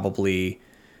probably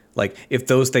if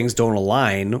those things don't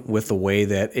align with the way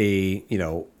that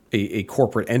a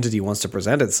corporate entity wants to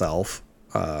present itself,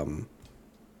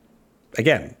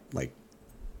 again,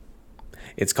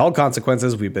 it's called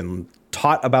consequences. We've been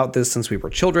taught about this since we were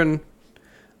children.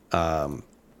 It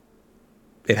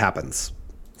happens.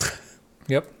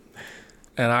 Yep.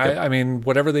 And I mean,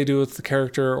 whatever they do with the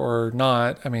character or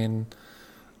not, I'm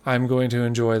going to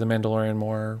enjoy The Mandalorian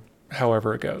more,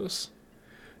 however it goes.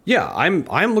 Yeah,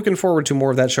 I'm looking forward to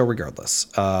more of that show regardless.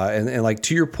 And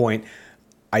to your point,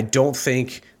 I don't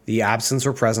think the absence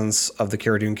or presence of the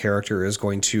Cara Dune character is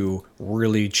going to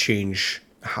really change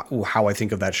how I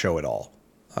think of that show at all.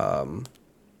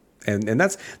 And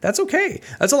that's okay.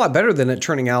 That's a lot better than it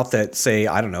turning out that, say,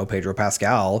 I don't know, Pedro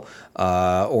Pascal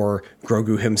or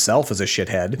Grogu himself is a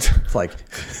shithead. It's like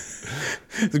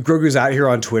Grogu's out here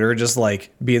on Twitter just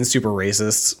like being super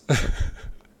racist.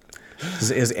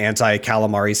 His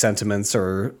anti-calamari sentiments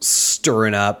are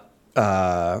stirring shit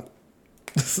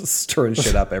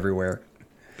up everywhere.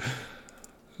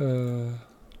 So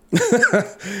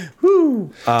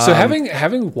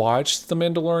having watched The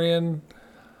Mandalorian,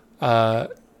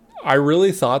 I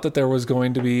really thought that there was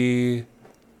going to be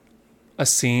a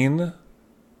scene,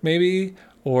 maybe,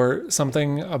 or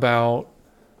something about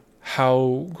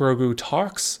how Grogu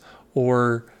talks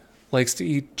or likes to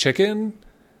eat chicken,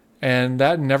 and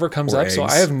that never comes up. Eggs. So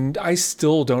I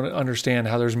still don't understand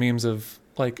how there's memes of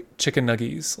like chicken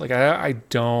nuggies. Like I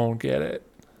don't get it.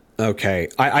 Okay,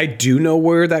 I do know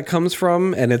where that comes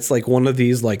from, and it's like one of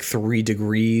these like 3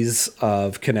 degrees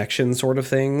of connection sort of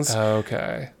things.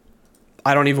 Okay.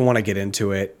 I don't even want to get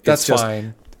into it. That's just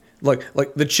fine.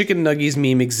 Like the chicken nuggies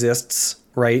meme exists,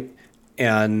 right?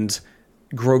 And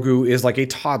Grogu is like a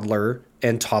toddler,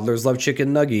 and toddlers love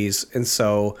chicken nuggies, and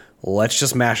so let's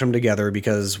just mash them together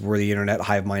because we're the internet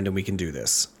hive mind and we can do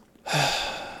this.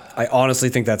 I honestly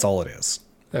think that's all it is.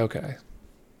 Okay.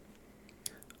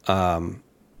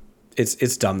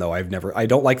 It's dumb though. I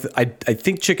don't like I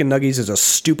think chicken nuggies is a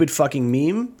stupid fucking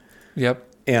meme. Yep.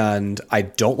 And I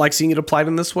don't like seeing it applied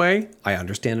in this way. I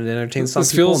understand it entertains some people.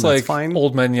 This feels like fine.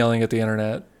 Old men yelling at the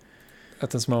internet at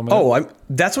this moment. Oh,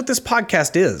 that's what this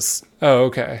podcast is. Oh,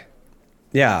 okay.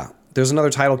 Yeah. There's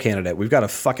another title candidate. We've got a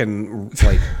fucking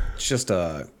like just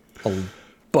a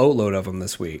boatload of them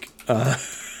this week.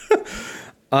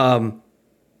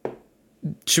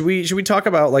 Should we talk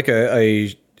about like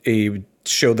a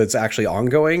show that's actually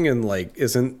ongoing and like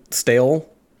isn't stale?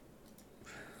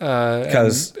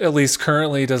 Because at least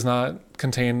currently does not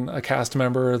contain a cast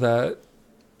member that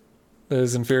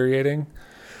is infuriating.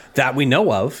 That we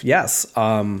know of, yes.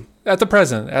 At the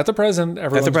present,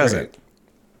 everyone's great.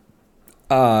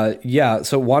 Yeah.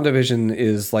 So WandaVision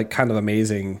is like kind of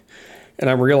amazing, and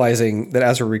I'm realizing that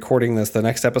as we're recording this, the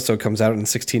next episode comes out in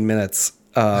 16 minutes.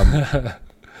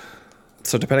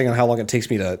 So depending on how long it takes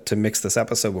me to mix this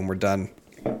episode when we're done,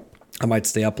 I might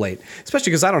stay up late, especially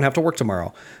because I don't have to work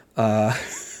tomorrow.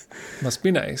 Must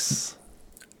be nice.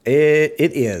 It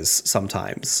is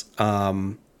sometimes.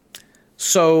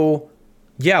 So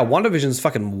yeah, WandaVision's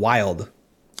fucking wild.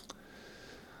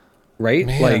 Right?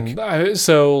 Man, I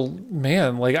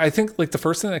think like the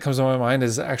first thing that comes to my mind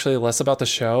is actually less about the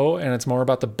show and it's more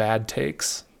about the bad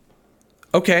takes.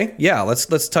 Okay. Yeah.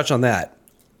 Let's touch on that.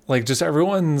 Like just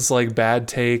everyone's like bad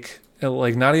take,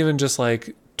 like not even just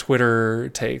like Twitter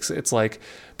takes. It's like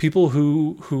people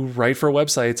who write for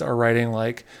websites are writing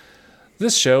like,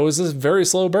 this show is a very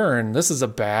slow burn. This is a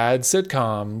bad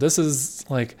sitcom. This is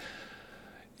like,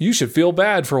 you should feel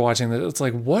bad for watching this. It's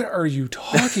like, what are you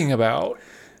talking about?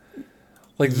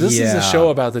 Like this is a show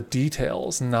about the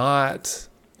details, not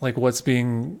like what's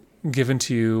being given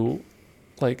to you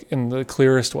like in the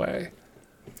clearest way.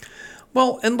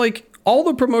 Well, and like all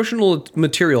the promotional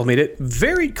material made it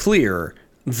very clear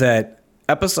that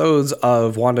episodes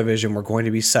of WandaVision were going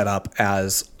to be set up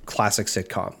as classic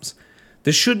sitcoms.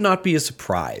 This should not be a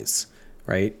surprise,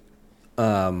 right?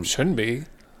 Shouldn't be.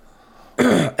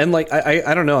 And like,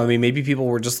 I don't know. I mean, maybe people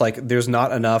were just like, there's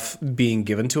not enough being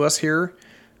given to us here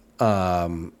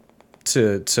to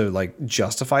like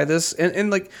justify this. And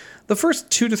like the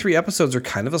first 2 to 3 episodes are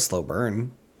kind of a slow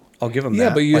burn. I'll give them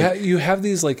that. Yeah, but you have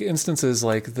these like instances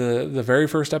like the very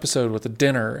first episode with the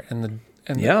dinner and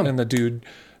the dude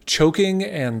choking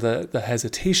and the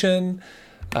hesitation,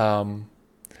 the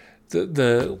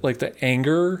like the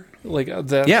anger, like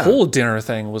that whole dinner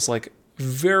thing was like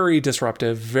very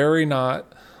disruptive, very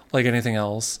not like anything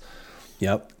else.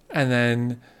 Yep. And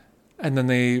then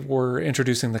they were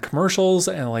introducing the commercials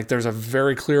and like there's a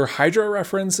very clear Hydra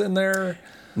reference in there.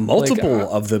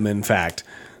 Multiple of them, in fact.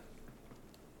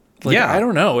 Like, I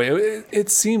don't know.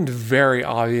 It seemed very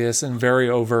obvious and very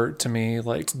overt to me,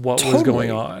 like what was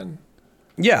going on.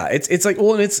 Yeah, it's like,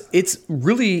 well, and it's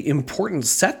really important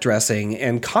set dressing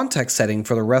and context setting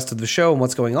for the rest of the show and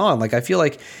what's going on. Like, I feel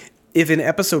like if in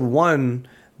episode 1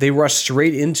 they rush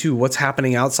straight into what's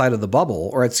happening outside of the bubble,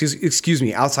 or excuse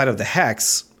me, outside of the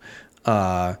hex,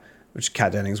 which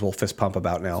Kat Dennings will fist pump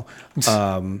about now.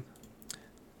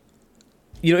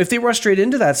 If they rush straight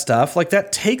into that stuff, like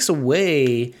that takes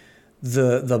away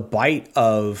the bite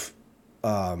of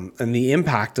and the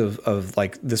impact of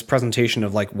like this presentation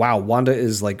of like, wow, Wanda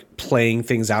is like playing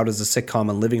things out as a sitcom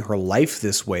and living her life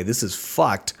this way. This is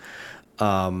fucked.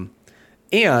 And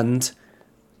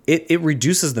it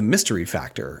reduces the mystery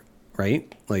factor,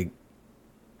 right? Like,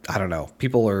 I don't know.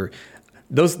 People are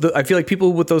I feel like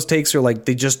people with those takes are like,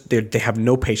 they have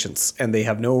no patience, and they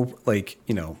have no, like,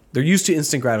 they're used to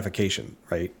instant gratification,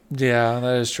 right? Yeah,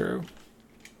 that is true.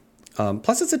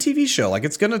 Plus, it's a TV show. Like,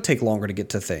 it's going to take longer to get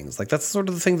to things. Like, that's sort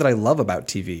of the thing that I love about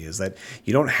TV, is that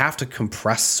you don't have to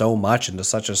compress so much into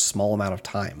such a small amount of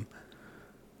time.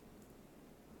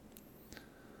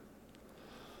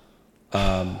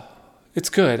 It's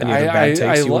good. Any other bad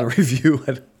takes you want to review?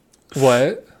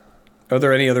 What? Are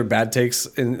there any other bad takes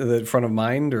in the front of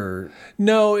mind, or?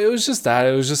 No, it was just that.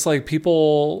 It was just like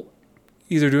people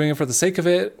either doing it for the sake of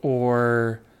it,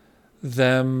 or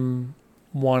them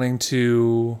wanting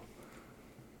to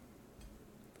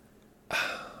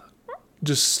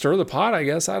just stir the pot, I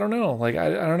guess. I don't know. Like, I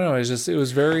don't know. It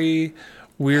was very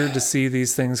weird to see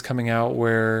these things coming out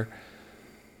where,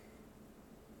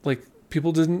 like,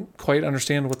 people didn't quite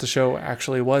understand what the show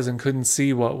actually was and couldn't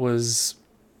see what was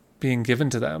being given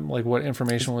to them, like what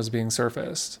information was being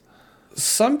surfaced.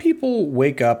 Some people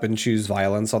wake up and choose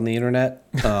violence on the internet,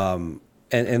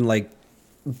 and like,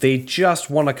 they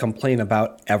just want to complain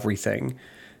about everything,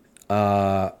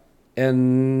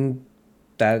 and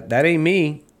that ain't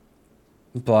me.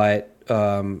 But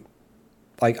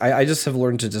like, I just have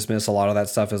learned to dismiss a lot of that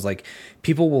stuff as, like,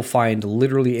 people will find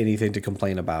literally anything to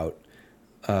complain about,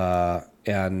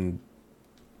 and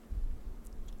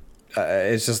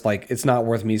it's just like, it's not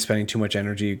worth me spending too much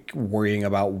energy worrying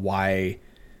about why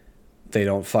they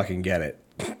don't fucking get it.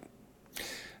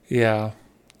 Yeah.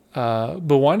 But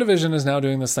WandaVision is now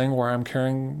doing this thing where I'm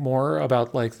caring more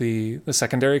about, like, the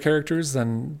secondary characters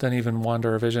than even Wanda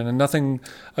or Vision, and nothing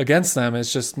against them.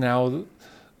 It's just now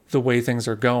the way things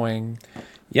are going.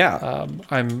 Yeah.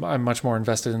 I'm much more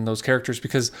invested in those characters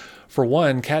because, for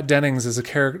one, Kat Dennings is a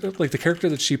character, like, the character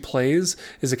that she plays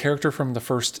is a character from the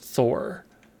first Thor.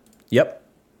 Yep.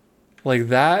 Like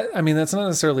that. I mean, that's not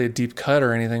necessarily a deep cut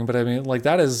or anything, but I mean, like,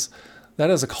 that is a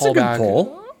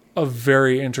callback of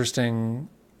very interesting,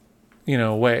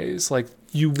 ways. Like,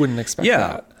 you wouldn't expect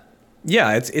that.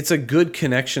 Yeah, it's a good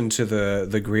connection to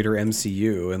the greater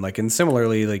MCU, and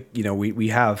similarly, like, we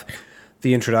have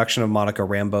the introduction of Monica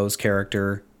Rambeau's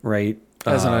character, right?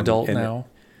 As an adult now.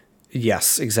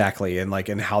 Yes, exactly.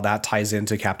 And how that ties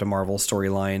into Captain Marvel's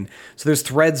storyline. So there's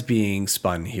threads being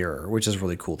spun here, which is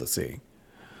really cool to see.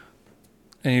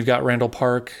 And you've got Randall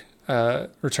Park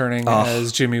returning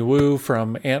as Jimmy Woo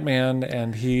from Ant-Man,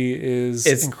 and he is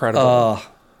incredible.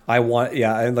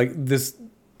 And like this,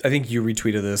 I think you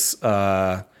retweeted this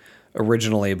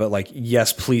originally, but like,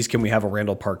 yes, please, can we have a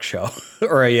Randall Park show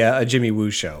or a Jimmy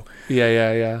Woo show?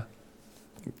 Yeah.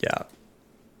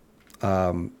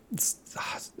 There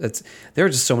are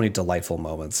just so many delightful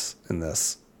moments in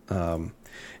this, and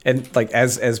like,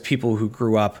 as people who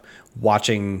grew up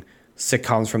watching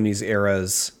sitcoms from these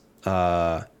eras,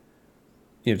 just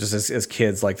as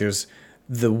kids, like, there's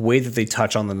the way that they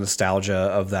touch on the nostalgia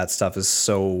of that stuff is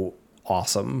so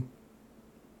awesome.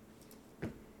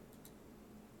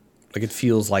 Like, it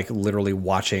feels like literally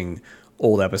watching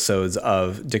old episodes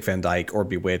of Dick Van Dyke or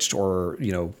Bewitched or,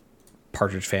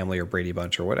 Partridge Family or Brady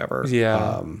Bunch or whatever.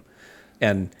 Yeah.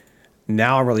 And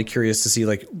now I'm really curious to see,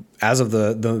 like, as of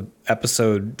the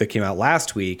episode that came out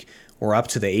last week, we're up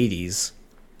to the 80s,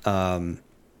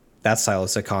 that style of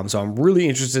sitcom. So I'm really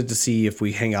interested to see if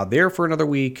we hang out there for another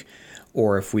week,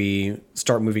 or if we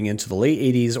start moving into the late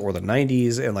 80s or the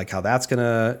 90s, and like how that's going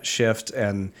to shift,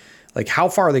 and like how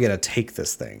far are they going to take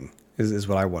this thing is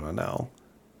what I want to know.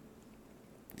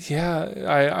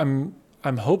 Yeah,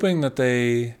 I'm hoping that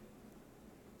they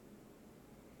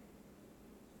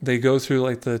go through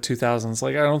like the 2000s.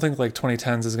 Like, I don't think like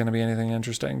 2010s is going to be anything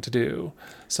interesting to do.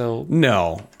 So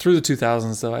no, through the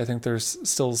 2000s though, I think there's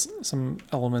still some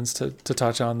elements to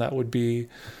touch on that would be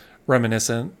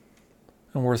reminiscent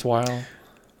and worthwhile.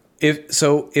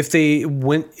 If they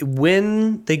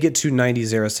when they get to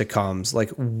 90s era sitcoms, like,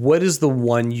 what is the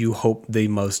one you hope they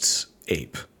most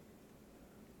ape?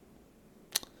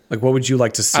 Like, what would you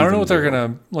like to see? I don't know what they're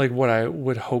gonna, like, what I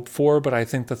would hope for, but I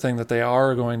think the thing that they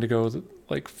are going to go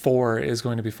like for is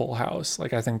going to be Full House.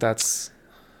 Like, I think there's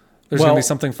going to be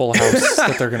something Full House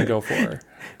that they're going to go for.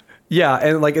 Yeah,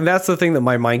 and that's the thing that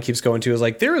my mind keeps going to, is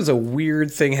like, there is a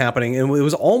weird thing happening, and it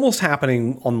was almost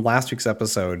happening on last week's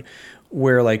episode,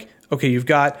 where, like, okay, you've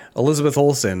got Elizabeth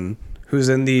Olsen, who's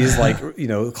in these like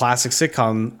classic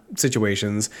sitcom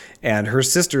situations, and her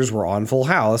sisters were on Full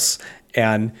House,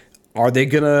 and are they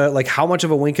gonna, like, how much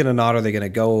of a wink and a nod are they gonna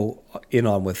go in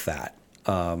on with that?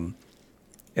 And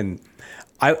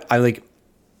I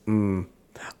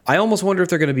almost wonder if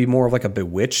they're going to be more of like a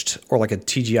Bewitched or like a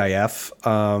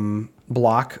TGIF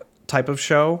block type of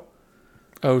show.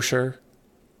 Oh, sure.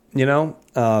 You know,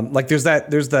 like there's that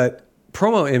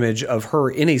promo image of her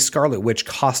in a Scarlet Witch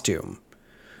costume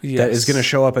that is going to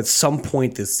show up at some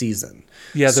point this season.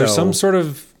 Yeah, there's some sort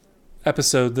of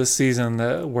episode this season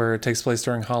where it takes place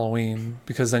during Halloween,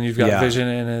 because then you've got Vision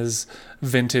in his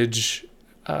vintage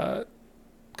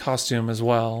costume as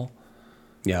well.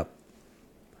 Yep.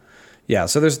 Yeah,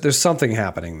 so there's something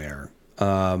happening there.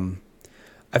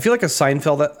 I feel like a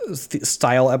Seinfeld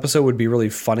style episode would be really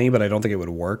funny, but I don't think it would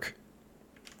work.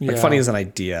 Like funny as an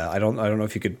idea. I don't know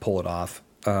if you could pull it off.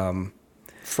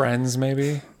 Friends,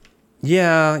 maybe.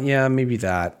 Yeah, maybe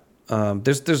that.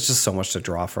 There's just so much to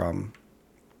draw from.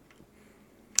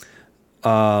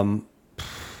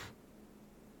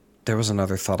 There was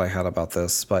another thought I had about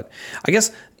this, but I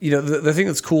guess, the thing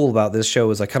that's cool about this show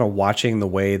is like kind of watching the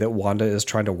way that Wanda is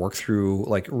trying to work through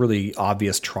like really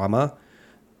obvious trauma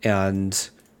and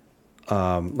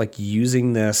like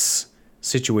using this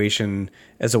situation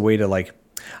as a way to like,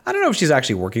 I don't know if she's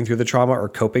actually working through the trauma or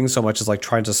coping so much as like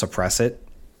trying to suppress it.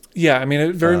 Yeah, I mean,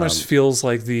 it very much feels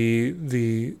like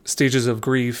the stages of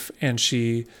grief, and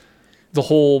the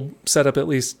whole setup, at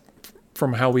least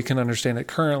from how we can understand it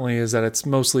currently, is that it's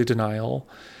mostly denial.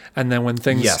 And then when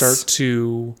things start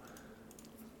to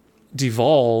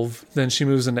devolve, then she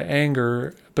moves into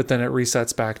anger, but then it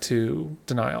resets back to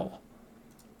denial.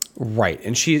 Right.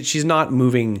 And she's not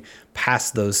moving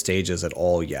past those stages at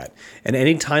all yet. And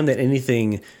any time that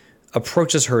anything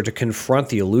approaches her to confront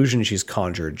the illusion she's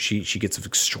conjured, she gets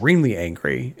extremely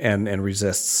angry and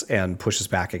resists and pushes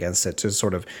back against it to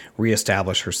sort of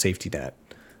reestablish her safety net.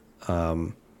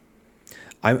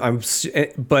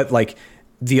 But like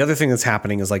the other thing that's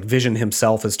happening is like Vision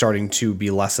himself is starting to be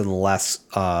less and less,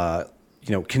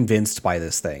 convinced by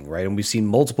this thing. Right. And we've seen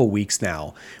multiple weeks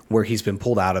now where he's been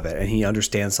pulled out of it and he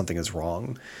understands something is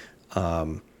wrong.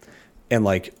 And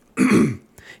like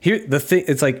here, the thing,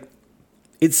 it's like,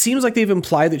 it seems like they've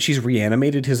implied that she's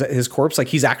reanimated his corpse. Like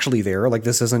he's actually there. Like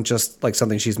this isn't just like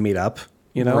something she's made up,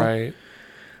 Right.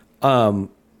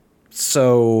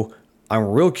 So I'm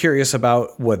real curious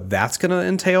about what that's going to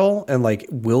entail. And like,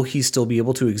 will he still be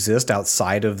able to exist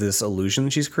outside of this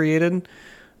illusion she's created?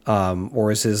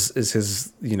 Or is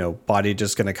his, body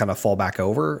just going to kind of fall back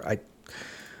over?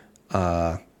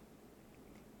 I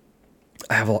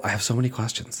have so many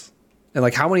questions. And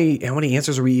like, how many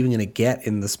answers are we even going to get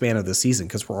in the span of the season?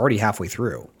 Because we're already halfway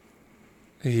through.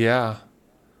 Yeah.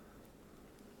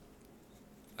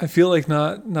 I feel like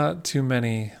not too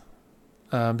many.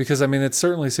 Because, I mean, it's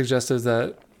certainly suggested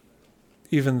that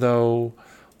even though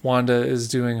Wanda is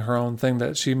doing her own thing,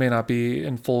 that she may not be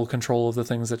in full control of the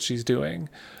things that she's doing.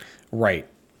 Right.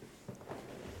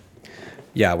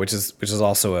 Yeah, which is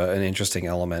also an interesting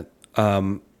element.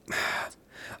 Do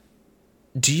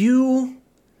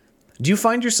you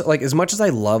find yourself, like, as much as I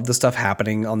love the stuff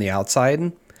happening on the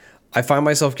outside, I find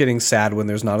myself getting sad when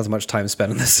there's not as much time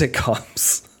spent in the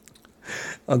sitcoms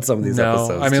on some of these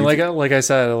episodes? I mean, like I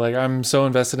said, like I'm so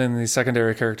invested in these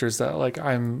secondary characters that like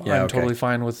I'm totally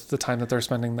fine with the time that they're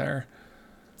spending there.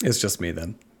 It's just me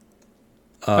then.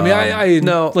 I mean, I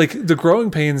know, like the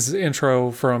Growing Pains intro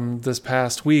from this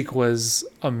past week was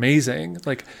amazing.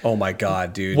 Like, oh my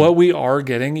God, dude, what we are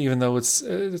getting, even though it's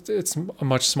a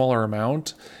much smaller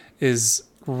amount, is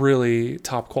really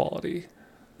top quality.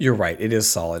 You're right. It is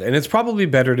solid. And it's probably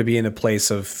better to be in a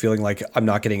place of feeling like I'm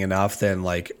not getting enough than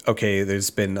like, okay, there's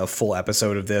been a full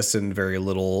episode of this and very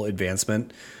little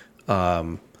advancement.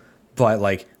 But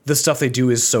like the stuff they do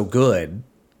is so good.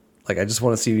 Like, I just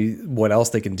want to see what else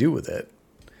they can do with it.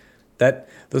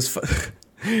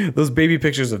 Those baby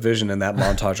pictures of Vision in that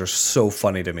montage are so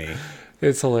funny to me.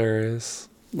 It's hilarious.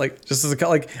 Like, just as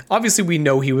obviously we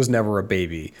know he was never a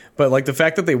baby, but like the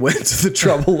fact that they went to the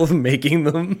trouble of making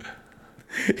them,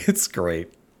 it's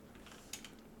great.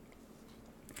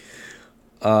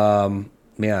 Man,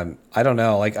 I don't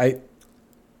know. Like I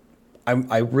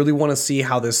really want to see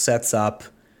how this sets up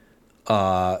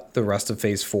the rest of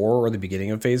Phase 4 or the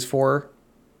beginning of Phase 4.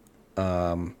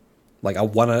 Like I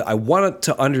want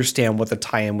to understand what the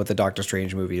tie-in with the Doctor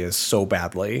Strange movie is so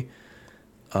badly.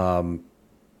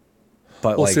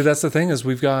 But well, see, that's the thing is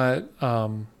we've got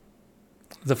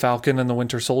the Falcon and the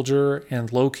Winter Soldier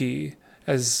and Loki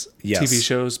as TV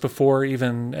shows before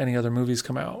even any other movies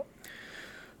come out.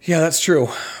 Yeah, that's true.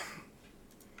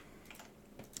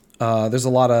 There's a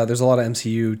lot of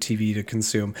MCU TV to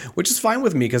consume, which is fine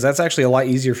with me because that's actually a lot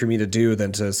easier for me to do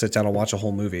than to sit down and watch a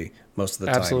whole movie most of the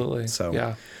time. Absolutely. So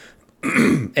yeah.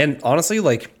 And honestly,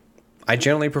 like I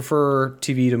generally prefer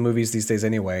TV to movies these days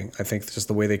anyway. I think just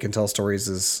the way they can tell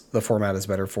stories the format is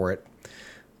better for it.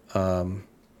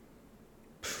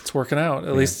 It's it's working out.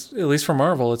 At least for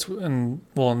Marvel,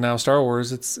 now Star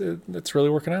Wars, it's really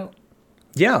working out.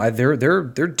 Yeah, they're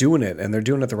doing it, and they're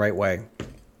doing it the right way.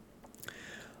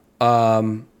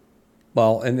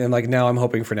 Well, and like now I'm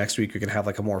hoping for next week we can have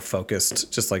like a more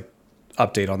focused, just like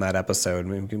update on that episode.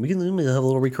 We can have a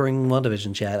little recurring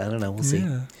WandaVision chat. I don't know. We'll see.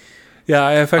 Yeah,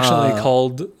 I affectionately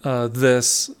called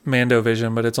this Mando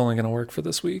Vision, but it's only going to work for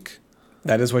this week.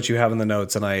 That is what you have in the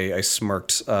notes, and I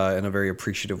smirked in a very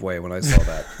appreciative way when I saw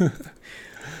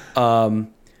that.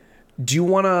 Do you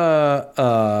want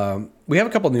to... we have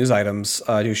a couple news items.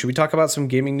 Should we talk about some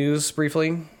gaming news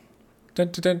briefly? This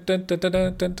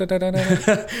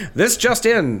just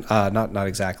in. Not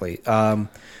exactly. I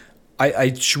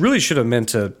really should have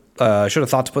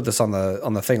thought to put this on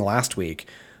the thing last week.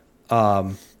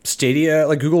 Stadia,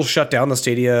 like Google shut down the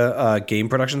Stadia game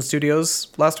production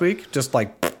studios last week. Just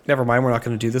like, never mind, we're not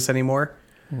going to do this anymore.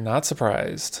 Not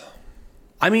surprised.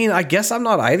 I mean, I guess I'm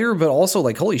not either, but also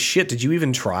like, holy shit, did you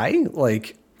even try?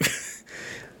 Like,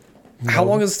 no. How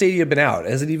long has Stadia been out?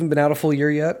 Has it even been out a full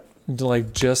year yet?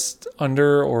 Like just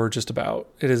under or just about.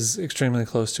 It is extremely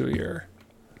close to a year.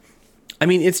 I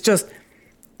mean, it's just,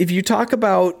 if you talk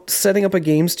about setting up a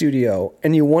game studio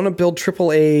and you want to build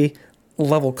AAA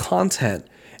level content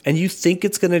and you think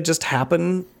it's going to just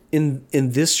happen in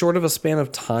this short of a span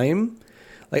of time,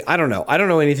 like, I don't know. I don't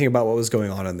know anything about what was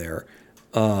going on in there.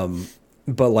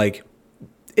 But like,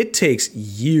 it takes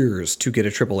years to get a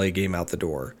AAA game out the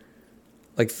door.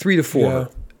 Like 3 to 4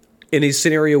 in a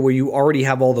scenario where you already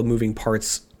have all the moving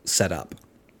parts set up.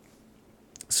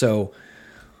 So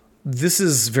this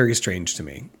is very strange to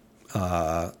me.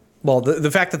 Well,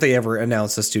 the fact that they ever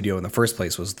announced the studio in the first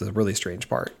place was the really strange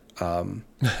part. But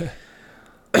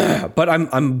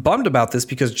I'm bummed about this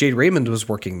because Jade Raymond was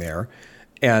working there,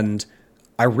 and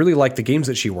I really like the games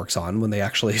that she works on when they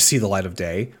actually see the light of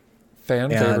day.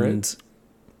 Favorite.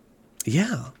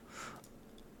 Yeah.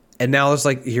 And now it's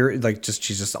like here, like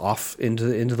she's just off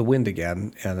into the wind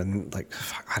again, and then like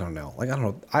I don't know,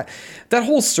 that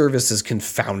whole service is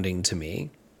confounding to me.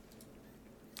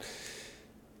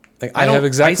 Like I have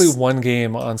exactly one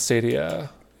game on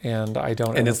Stadia, and I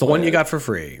don't. And it's the one you got for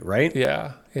free, right?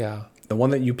 Yeah. The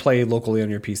one that you play locally on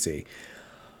your PC.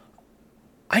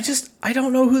 I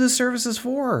don't know who the service is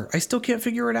for. I still can't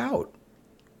figure it out.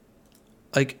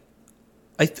 Like,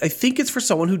 I think it's for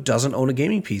someone who doesn't own a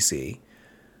gaming PC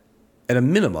at a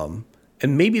minimum,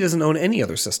 and maybe doesn't own any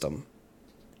other system.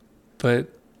 But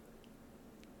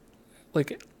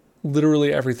like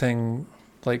literally everything,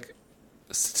 like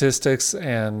statistics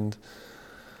and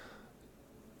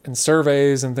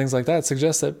surveys and things like that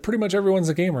suggest that pretty much everyone's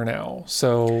a gamer now.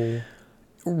 So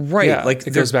right, yeah, like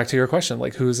it goes back to your question,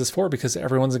 like who is this for? Because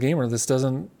everyone's a gamer. This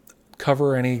doesn't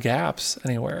cover any gaps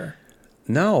anywhere.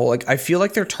 No, like I feel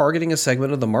like they're targeting a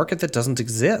segment of the market that doesn't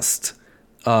exist.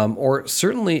 Or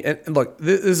certainly, and look,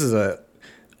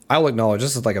 I'll acknowledge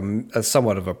this is like a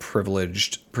somewhat of a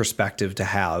privileged perspective to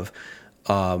have.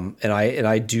 And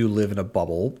I do live in a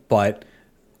bubble, but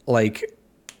like,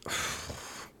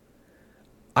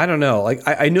 I don't know. Like,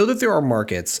 I know that there are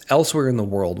markets elsewhere in the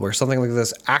world where something like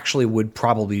this actually would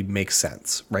probably make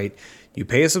sense, right? You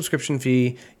pay a subscription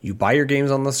fee, you buy your games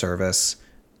on the service,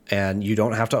 and you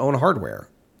don't have to own hardware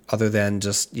other than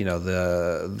just,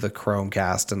 the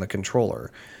Chromecast and the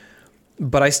controller.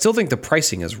 But I still think the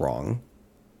pricing is wrong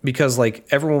because like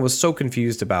everyone was so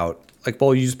confused about like,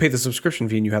 well, you just pay the subscription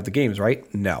fee and you have the games, right?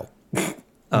 No.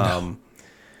 No.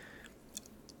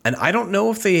 And I don't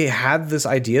know if they had this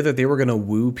idea that they were going to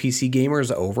woo PC gamers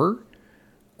over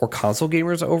or console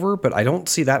gamers over, but I don't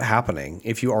see that happening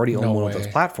if you already own one of those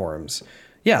platforms.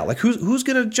 Yeah, like who's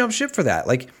going to jump ship for that?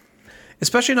 Like,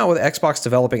 especially not with Xbox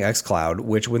developing xCloud,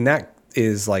 which when that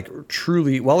is like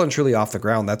truly off the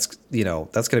ground, that's going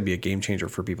to be a game changer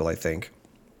for people, I think.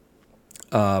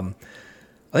 I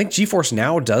think GeForce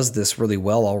Now does this really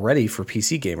well already for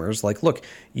PC gamers. Like, look,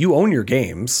 you own your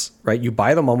games, right? You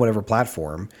buy them on whatever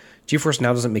platform. GeForce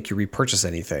Now doesn't make you repurchase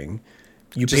anything.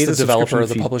 You just pay the developer,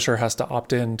 the publisher has to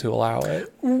opt in to allow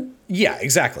it. Yeah,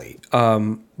 exactly.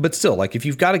 But still, like if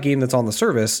you've got a game that's on the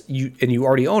service and you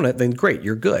already own it, then great,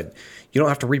 you're good. You don't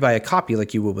have to rebuy a copy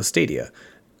like you would with Stadia.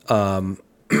 And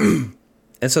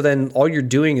so then all you're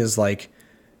doing is like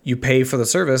you pay for the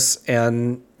service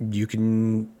and you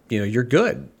can, you're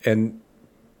good. And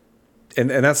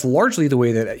that's largely the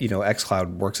way that,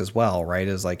 xCloud works as well, right?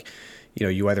 Is like,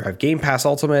 you either have Game Pass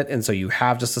Ultimate, and so you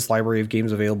have just this library of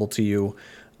games available to you,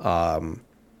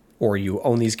 or you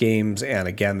own these games, and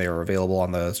again, they are available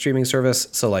on the streaming service.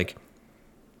 So like,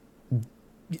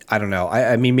 I don't know.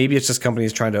 I mean, maybe it's just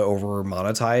companies trying to over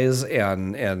monetize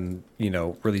and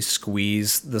really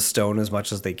squeeze the stone as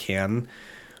much as they can.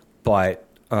 but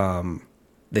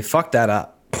they fucked that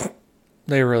up.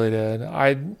 They really did.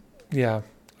 I'm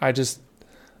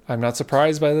not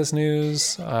surprised by this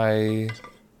news. I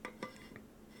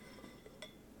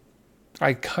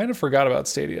kind of forgot about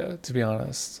Stadia, to be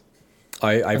honest.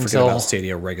 I forget about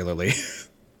Stadia regularly.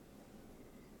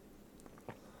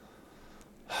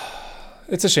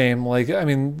 It's a shame. Like, I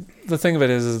mean, the thing of it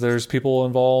is there's people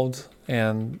involved,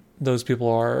 and those people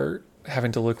are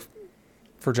having to look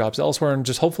for jobs elsewhere, and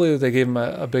just hopefully they gave them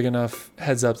a big enough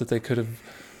heads up that they could have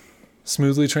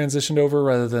smoothly transitioned over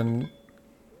rather than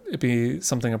it be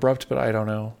something abrupt, but I don't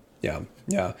know. Yeah.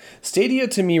 Stadia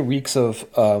to me reeks of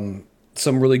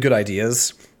some really good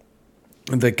ideas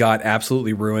that got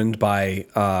absolutely ruined by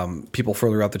people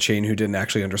further up the chain who didn't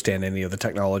actually understand any of the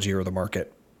technology or the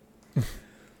market.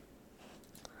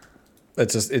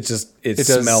 It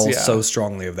smells so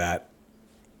strongly of that.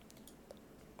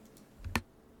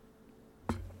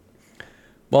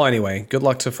 Well, anyway, good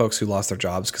luck to folks who lost their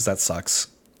jobs, because that sucks.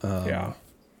 Yeah.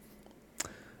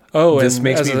 Oh, and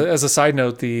as a side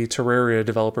note, the Terraria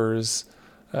developers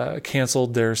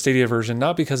canceled their Stadia version,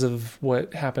 not because of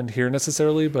what happened here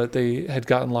necessarily, but they had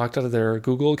gotten locked out of their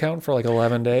Google account for like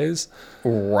 11 days.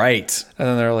 Right. And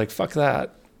then they're like, fuck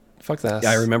that. Fuck this.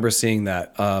 Yeah, I remember seeing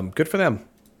that. Good for them,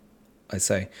 I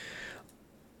say.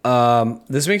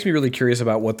 This makes me really curious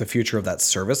about what the future of that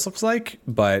service looks like,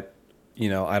 but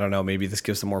I don't know. Maybe this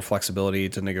gives them more flexibility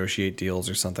to negotiate deals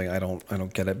or something. I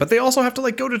don't get it. But they also have to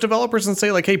like go to developers and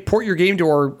say like, hey, port your game to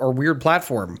our weird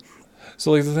platform.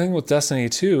 So like the thing with Destiny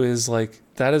 2 is like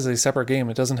that is a separate game.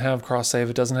 It doesn't have cross save.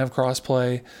 It doesn't have cross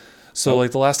play. So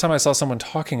like the last time I saw someone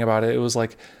talking about it, it was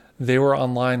like they were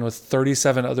online with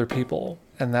 37 other people,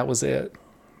 and that was it.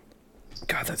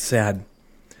 God, that's sad.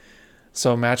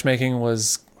 So matchmaking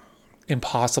was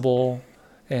impossible,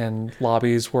 and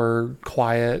lobbies were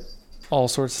quiet. All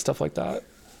sorts of stuff like that.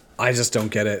 I just don't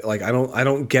get it. Like I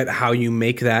don't get how you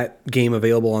make that game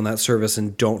available on that service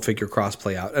and don't figure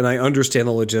crossplay out. And I understand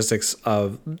the logistics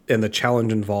of and the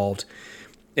challenge involved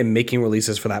in making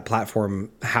releases for that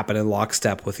platform happen in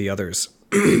lockstep with the others.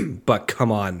 But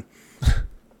come on.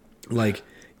 Like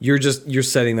you're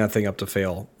setting that thing up to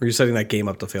fail. Or you're setting that game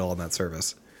up to fail on that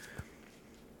service.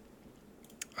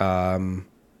 I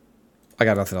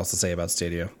got nothing else to say about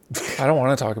Stadia. I don't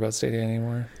want to talk about Stadia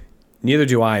anymore. Neither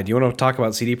do I. Do you want to talk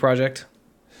about CD Projekt?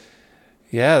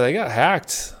 Yeah, they got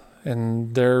hacked,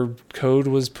 and their code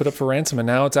was put up for ransom, and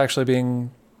now it's actually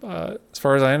being, as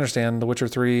far as I understand, the Witcher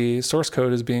 3 source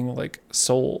code is being like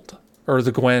sold, or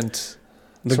the Gwent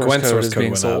source code is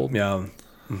being sold. Up. Yeah.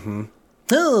 Mm-hmm.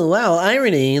 Oh wow!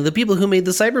 Irony. The people who made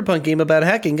the Cyberpunk game about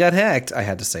hacking got hacked. I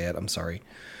had to say it. I'm sorry.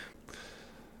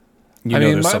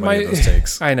 There's so many of those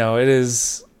takes. I know it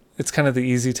is. It's kind of the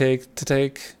easy take to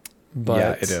take, but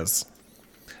yeah, it is.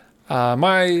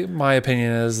 My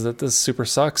opinion is that this super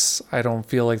sucks. I don't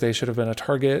feel like they should have been a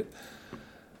target.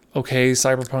 Okay,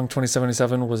 Cyberpunk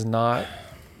 2077 was not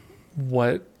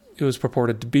what it was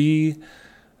purported to be,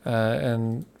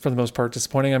 and for the most part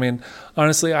disappointing. I mean,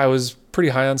 honestly, I was pretty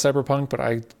high on Cyberpunk, but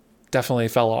I definitely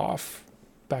fell off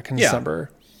back in December.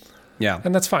 Yeah,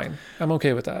 and that's fine. I'm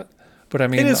okay with that. But I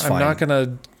mean,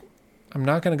 I'm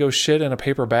not gonna go shit in a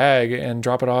paper bag and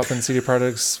drop it off in CD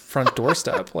Projekt's front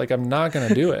doorstep. Like I'm not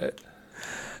gonna do it.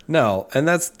 No, and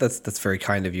that's very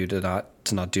kind of you to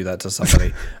not do that to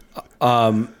somebody.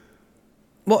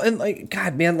 Well, and like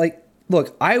God, man, like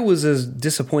look, I was as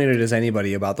disappointed as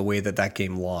anybody about the way that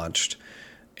game launched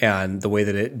and the way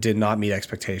that it did not meet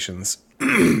expectations.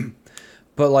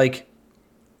 But like,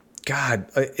 God,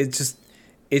 it's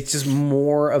just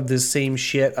more of the same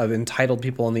shit of entitled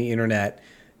people on the internet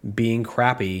being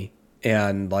crappy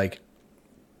and like,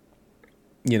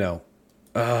 like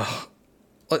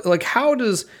how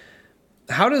does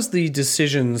the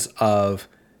decisions of,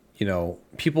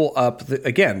 people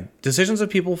decisions of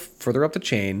people further up the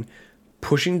chain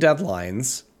pushing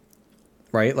deadlines,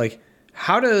 right? Like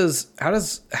how does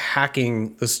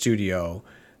hacking the studio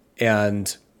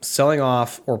and selling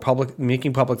off or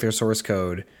making public their source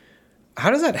code, how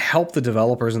does that help the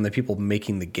developers and the people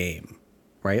making the game?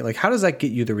 Right? Like, how does that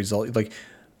get you the result? Like,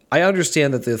 I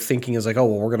understand that the thinking is like, oh,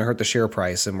 well, we're going to hurt the share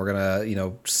price and we're going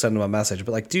to, send them a message.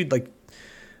 But like, dude, like,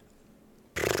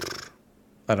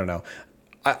 I don't know.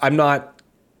 I'm not.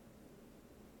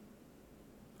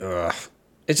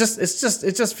 It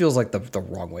just feels like the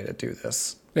wrong way to do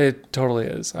this. It totally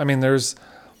is. I mean,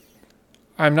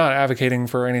 I'm not advocating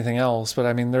for anything else, but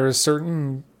I mean, there are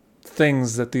certain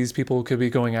things that these people could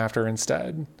be going after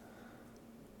instead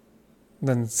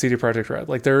than CD Projekt Red.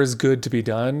 Like there is good to be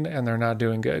done, and they're not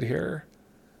doing good here.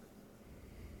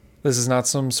 This is not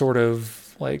some sort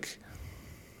of like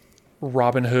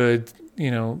Robin Hood,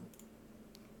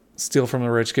 steal from the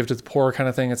rich, give to the poor kind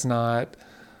of thing. It's not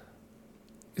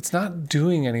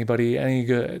doing anybody any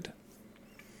good.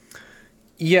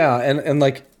 Yeah, and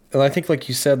I think like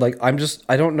you said, like I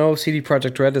don't know if CD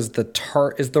Projekt Red is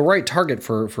the right target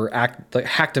for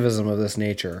hacktivism of this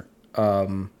nature.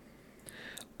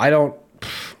 I don't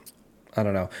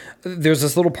know. There's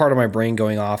this little part of my brain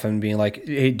going off and being like,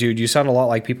 "Hey, dude, you sound a lot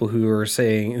like people who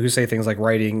say things like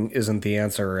writing isn't the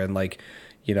answer and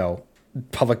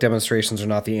public demonstrations are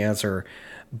not the answer."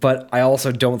 But I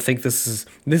also don't think this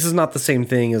is not the same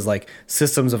thing as like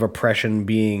systems of oppression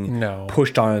being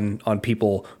pushed on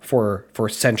people for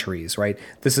centuries, right?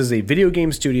 This is a video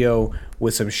game studio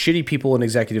with some shitty people in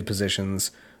executive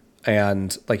positions,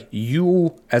 and like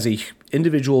you as a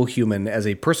individual human, as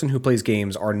a person who plays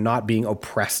games, are not being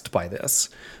oppressed by this.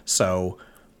 So,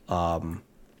 I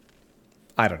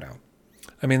don't know.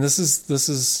 I mean, this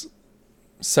is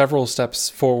several steps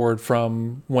forward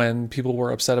from when people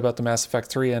were upset about the Mass Effect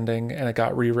 3 ending and it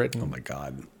got rewritten. Oh my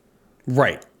God.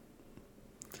 Right.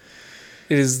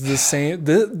 It is the same.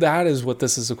 That is what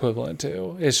this is equivalent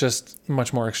to. It's just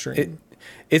much more extreme.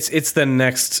 It's the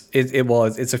next,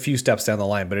 it's a few steps down the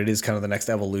line, but it is kind of the next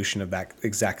evolution of that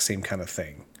exact same kind of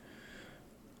thing.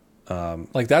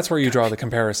 Like that's where you draw the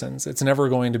comparisons. It's never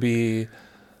going to be,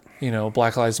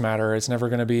 Black Lives Matter. It's never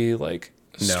going to be like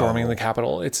storming the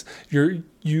Capitol. It's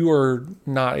you are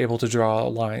not able to draw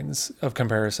lines of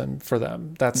comparison for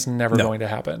them. That's never going to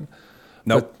happen.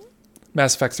 Nope. But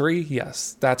Mass Effect 3,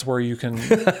 yes, that's where you can.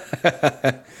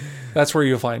 That's where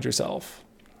you'll find yourself.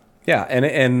 Yeah,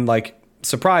 and like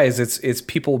surprise, it's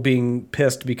people being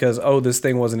pissed because this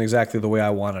thing wasn't exactly the way I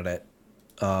wanted it.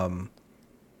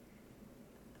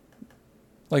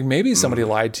 Like maybe somebody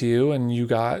lied to you and you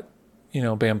got,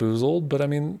 bamboozled, but I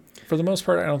mean, for the most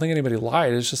part, I don't think anybody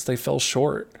lied. It's just they fell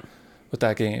short with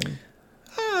that game.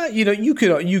 You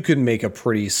could make a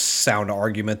pretty sound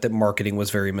argument that marketing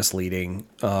was very misleading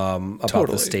about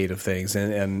the state of things,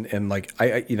 and like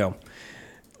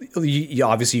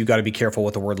obviously you got to be careful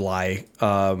with the word lie,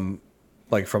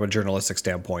 like from a journalistic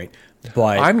standpoint.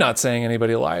 But I'm not saying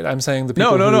anybody lied. I'm saying the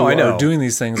people who are doing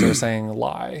these things are saying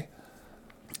lie.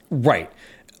 Right.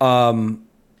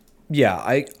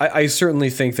 Yeah, I certainly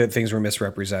think that things were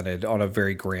misrepresented on a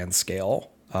very grand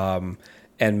scale. And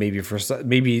maybe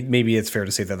it's fair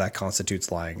to say that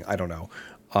constitutes lying. I don't know.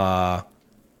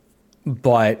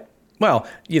 But well,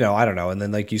 I don't know. And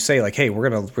then like you say, like, hey, we're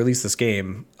going to release this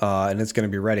game, and it's going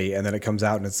to be ready. And then it comes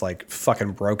out and it's like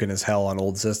fucking broken as hell on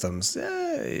old systems.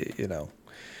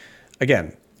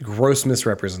 Again, gross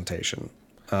misrepresentation.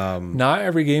 Not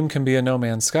every game can be a No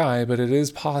Man's Sky, but it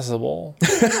is possible.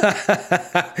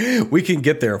 We can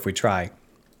get there if we try.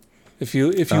 If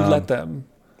you let them.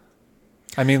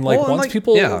 I mean, like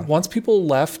once people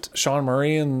left Sean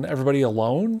Murray and everybody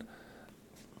alone,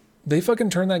 they fucking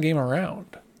turned that game around.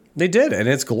 They did, and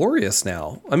it's glorious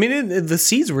now. I mean, the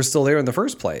seeds were still there in the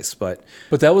first place, but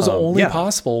that was only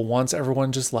possible once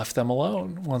everyone just left them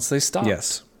alone. Once they stopped.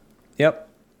 Yes. Yep.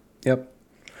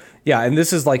 Yeah, and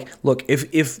this is like, look,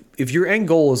 if your end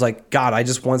goal is like, God, I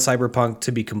just want Cyberpunk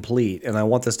to be complete and I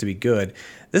want this to be good,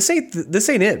 this ain't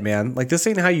it, man. Like, this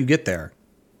ain't how you get there.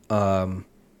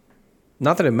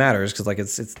 Not that it matters, because like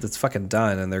it's fucking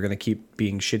done, and they're gonna keep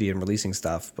being shitty and releasing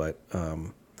stuff. But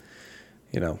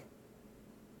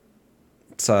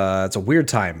it's a weird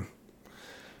time.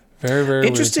 Very, very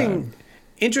interesting. Weird time.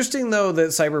 Interesting though that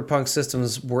Cyberpunk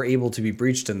systems were able to be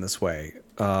breached in this way,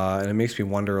 and it makes me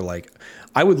wonder. Like,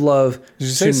 I would love. Did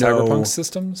you say Cyberpunk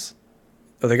systems?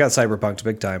 Oh, they got Cyberpunked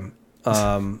big time.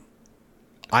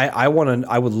 I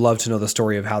would love to know the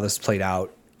story of how this played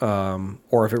out.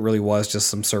 Or if it really was just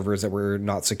some servers that were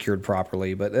not secured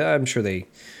properly, but I'm sure they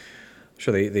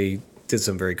did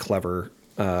some very clever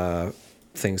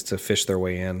things to fish their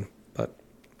way in. But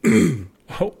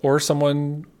or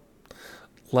someone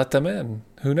let them in.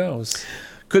 Who knows?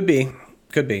 Could be.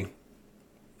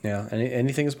 Yeah,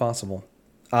 anything is possible.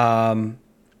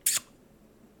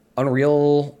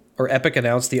 Unreal or Epic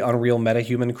announced the Unreal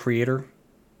MetaHuman creator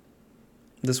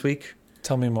this week.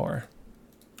 Tell me more.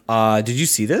 Did you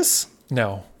see this?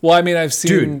 No. Well, I mean, I've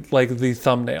seen like the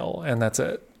thumbnail, and that's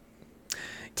it.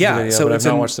 But I've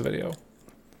not watched the video.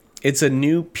 It's a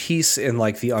new piece in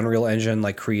like the Unreal Engine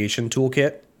like creation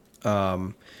toolkit,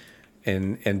 and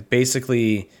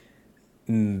basically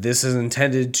this is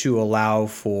intended to allow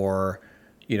for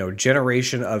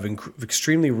generation of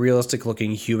extremely realistic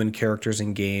looking human characters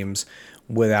in games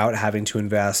without having to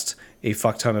invest a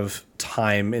fuck ton of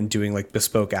time in doing like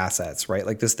bespoke assets, right?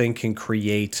 Like this thing can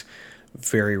create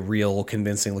very real,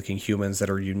 convincing looking humans that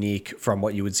are unique from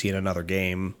what you would see in another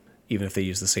game, even if they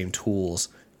use the same tools,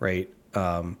 right?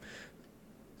 So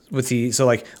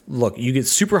like, look, you get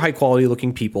super high quality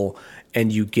looking people,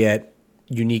 and you get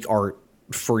unique art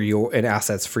and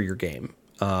assets for your game.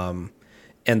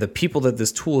 And the people that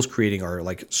this tool is creating are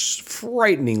like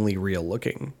frighteningly real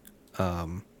looking. I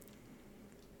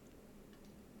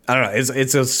don't know.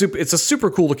 It's a super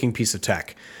cool looking piece of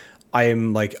tech. I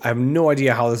have no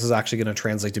idea how this is actually going to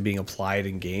translate to being applied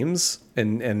in games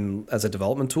and as a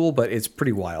development tool, but it's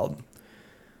pretty wild.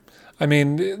 I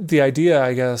mean, the idea,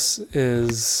 I guess,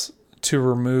 is to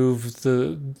remove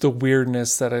the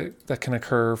weirdness that can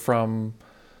occur from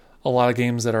a lot of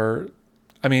games that are,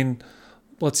 I mean,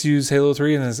 let's use Halo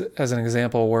 3 as an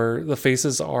example where the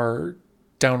faces are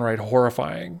downright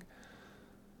horrifying.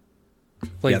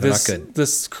 Like, not good.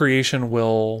 This creation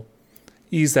will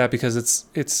ease that because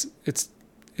it's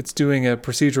doing it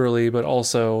procedurally, but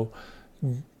also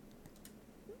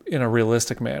in a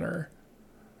realistic manner.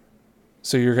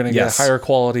 So you're going to get higher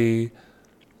quality,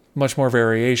 much more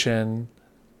variation,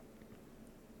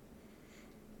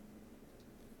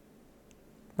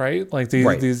 right? Like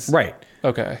these, right?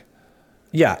 Okay.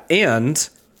 Yeah, and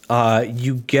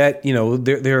you get,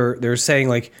 they're saying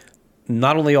like,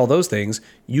 not only all those things,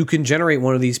 you can generate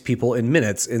one of these people in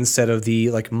minutes instead of the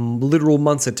like literal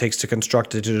months it takes to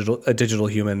construct a digital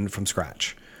human from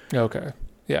scratch. Okay.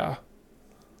 Yeah.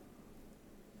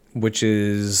 Which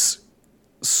is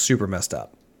super messed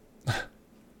up.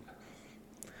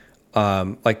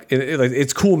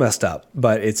 It's cool messed up,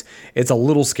 but it's a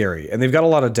little scary. And they've got a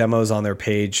lot of demos on their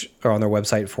page or on their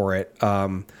website for it.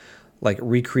 Like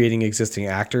recreating existing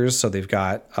actors. So they've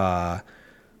got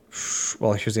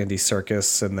here's Andy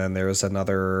Serkis, and then there was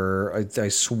another. I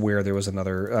swear there was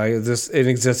another. An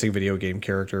existing video game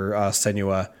character,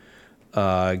 Senua,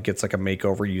 gets like a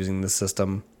makeover using the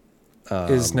system.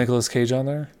 Is Nicolas Cage on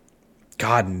there?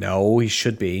 God, no, he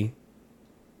should be.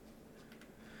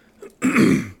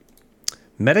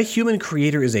 MetaHuman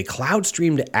Creator is a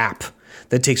cloud-streamed app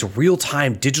that takes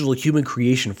real-time digital human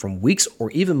creation from weeks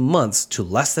or even months to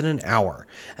less than an hour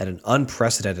at an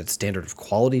unprecedented standard of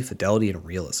quality, fidelity, and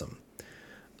realism.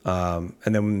 And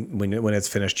then when it's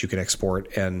finished, you can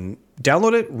export and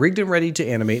download it, rigged and ready to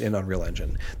animate in Unreal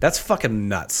Engine. That's fucking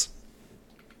nuts.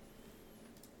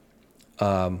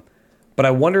 But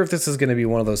I wonder if this is going to be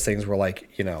one of those things where, like,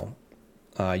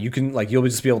 you can, like, you'll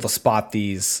just be able to spot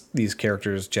these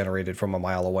characters generated from a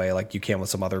mile away, like you can with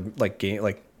some other like game,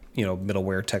 like,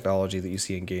 middleware technology that you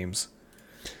see in games.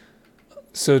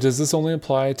 So does this only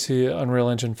apply to Unreal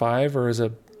Engine 5, or is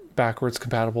it backwards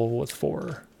compatible with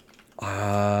 4?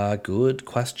 Good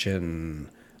question.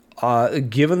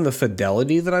 Given the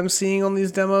fidelity that I'm seeing on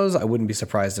these demos, I wouldn't be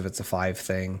surprised if it's a 5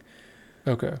 thing.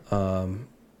 Okay.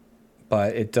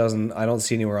 But it doesn't, I don't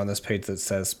see anywhere on this page that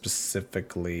says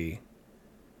specifically.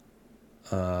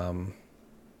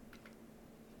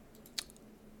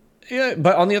 Yeah,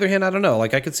 but on the other hand, I don't know.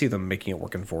 Like, I could see them making it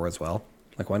work in 4 as well.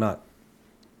 Like, why not?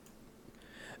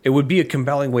 It would be a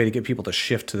compelling way to get people to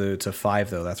shift to 5,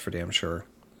 though. That's for damn sure.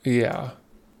 Yeah.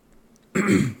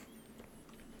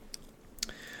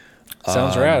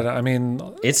 Sounds rad. I mean,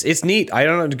 it's neat. I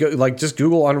don't know. Like, just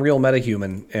Google Unreal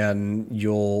MetaHuman, and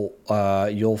you'll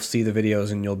see the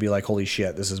videos, and you'll be like, "Holy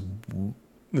shit, this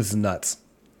is nuts."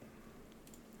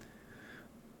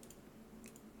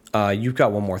 You've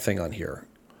got one more thing on here.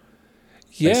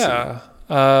 Yeah.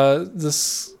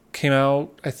 This came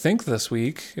out, I think, this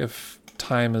week, if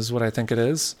time is what I think it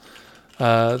is.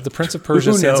 The Prince of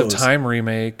Persia Sands of Time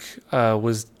remake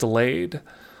was delayed.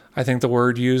 I think the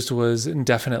word used was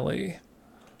indefinitely.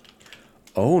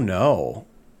 Oh, no.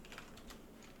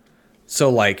 So,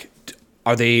 like,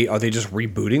 are they just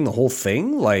rebooting the whole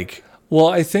thing? Like, well,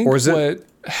 I think what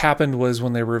happened was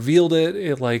when they revealed it,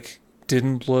 it, like,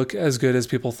 didn't look as good as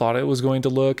people thought it was going to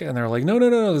look, and they're like, no,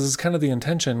 this is kind of the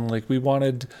intention. Like, we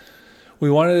wanted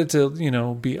it to,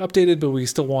 be updated, but we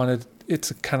still wanted it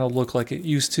to kind of look like it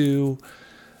used to.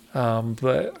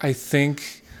 But I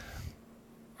think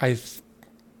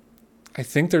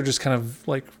they're just kind of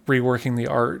like reworking the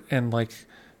art and like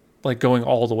going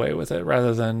all the way with it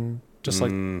rather than just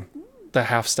like the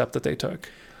half step that they took.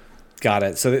 Got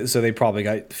it. So they probably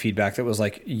got feedback that was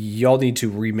like, y'all need to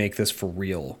remake this for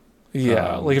real.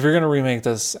 Yeah, like if you're gonna remake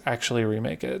this, actually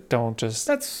remake it. Don't just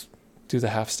do the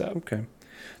half step. Okay,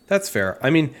 that's fair. I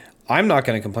mean, I'm not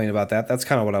going to complain about that. That's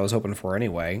kind of what I was hoping for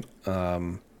anyway.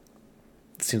 It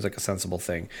seems like a sensible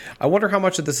thing. I wonder how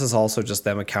much of this is also just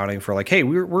them accounting for like, hey,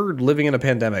 we're living in a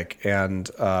pandemic, and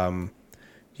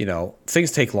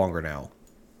things take longer now.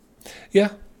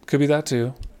 Yeah, could be that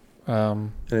too.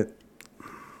 And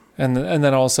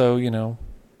then also,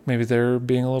 maybe they're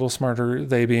being a little smarter,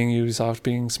 they being Ubisoft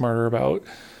being smarter about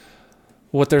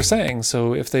what they're saying.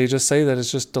 So if they just say that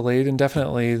it's just delayed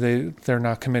indefinitely, they're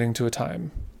not committing to a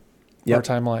time or a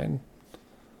timeline.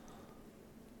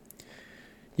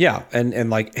 Yeah, and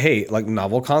like, hey, like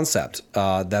novel concept,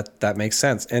 that makes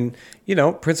sense. And you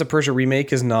know, Prince of Persia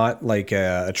Remake is not like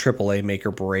a AAA make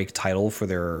or break title for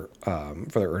their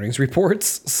earnings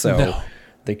reports, so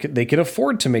they can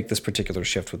afford to make this particular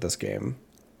shift with this game.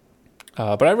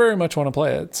 But I very much want to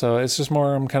play it, so it's just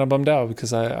more I'm kind of bummed out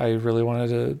because I really wanted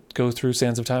to go through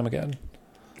Sands of Time again.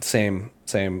 Same.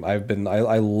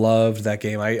 I loved that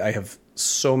game. I have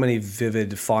so many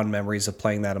vivid, fond memories of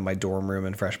playing that in my dorm room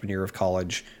in freshman year of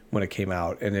college when it came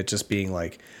out, and it just being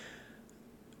like,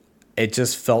 it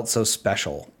just felt so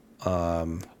special.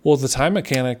 Well, the time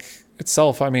mechanic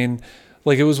itself, I mean,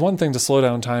 like it was one thing to slow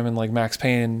down time in like Max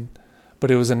Payne, but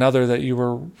it was another that you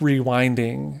were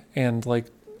rewinding and like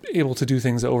able to do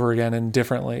things over again and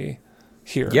differently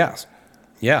here. Yes.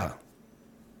 Yeah.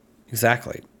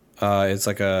 Exactly. It's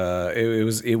like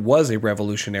it was a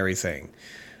revolutionary thing,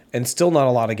 and still not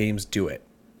a lot of games do it.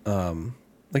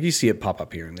 Like you see it pop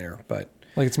up here and there, but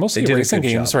like it's mostly racing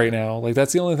games right now. Like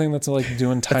that's the only thing that's like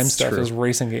doing time stuff is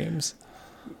racing games.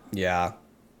 Yeah.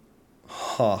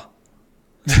 Huh.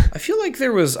 I feel like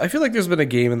there's been a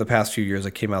game in the past few years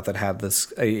that came out that had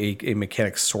this a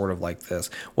mechanic sort of like this.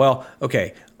 Well,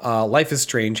 okay, Life is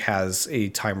Strange has a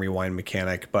time rewind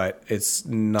mechanic, but it's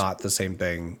not the same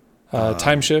thing.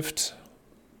 Time Shift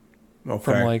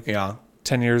from like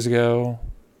 10 years ago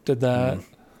did that.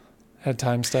 Had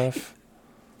time stuff.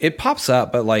 It pops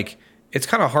up, but like it's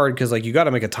kind of hard because like you got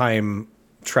to make a time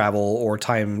travel or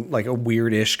time like a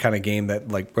weird-ish kind of game that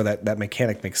like where that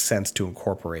mechanic makes sense to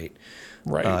incorporate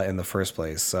in the first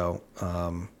place. So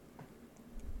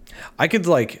I could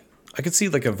see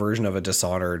like a version of a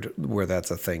Dishonored where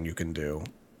that's a thing you can do,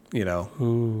 you know.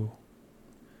 Ooh.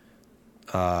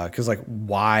 Because like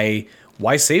why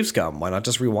save scum? Why not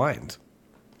just rewind?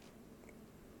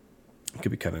 It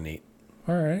could be kind of neat.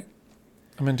 All right,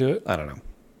 I'm into it. I don't know.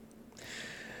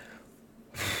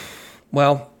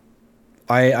 Well,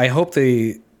 I hope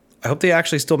they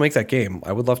actually still make that game.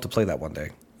 I would love to play that one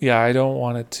day. Yeah, I don't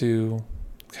want it to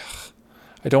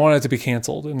be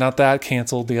canceled. Not that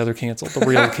canceled, the other canceled, the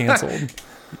real canceled.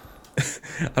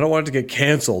 I don't want it to get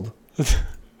canceled.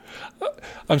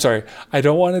 I'm sorry. I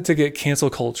don't want it to get cancel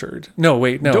cultured. No,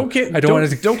 wait, no.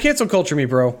 Don't cancel culture me,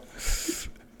 bro.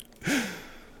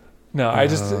 No,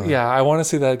 I want to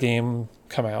see that game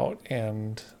come out,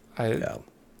 and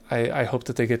I hope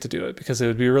that they get to do it because it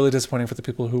would be really disappointing for the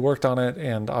people who worked on it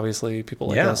and obviously people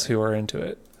like us who are into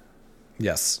it.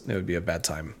 Yes, it would be a bad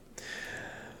time.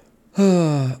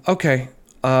 Okay.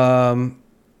 I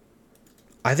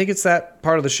think it's that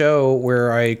part of the show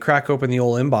where I crack open the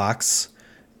old inbox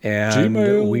and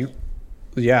Gmail. we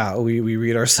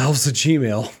read ourselves a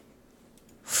Gmail.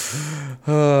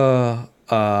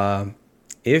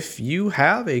 If you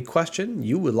have a question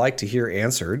you would like to hear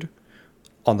answered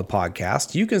on the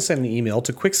podcast, you can send an email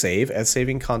to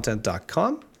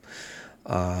quicksave@savingcontent.com.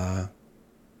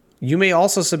 You may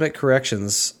also submit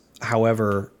corrections.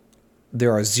 However,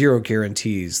 there are zero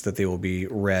guarantees that they will be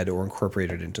read or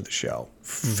incorporated into the show.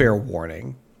 Fair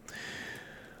warning.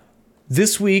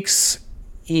 This week's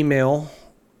email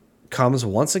comes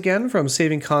once again from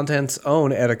Saving Content's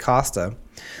own Ed Acosta.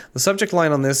 The subject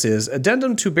line on this is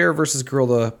Addendum to Bear vs.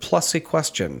 Gorilla plus a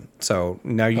question. So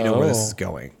now you know where this is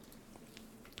going.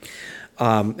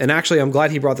 And actually, I'm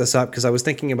glad he brought this up because I was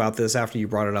thinking about this after you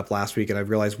brought it up last week, and I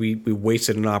realized we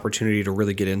wasted an opportunity to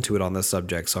really get into it on this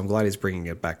subject. So I'm glad he's bringing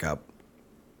it back up.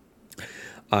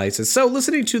 He says, so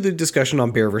listening to the discussion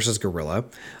on Bear versus Gorilla,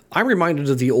 I'm reminded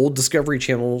of the old Discovery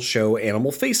Channel show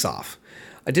Animal Face-Off.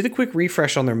 I did a quick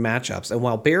refresh on their matchups, and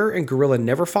while Bear and Gorilla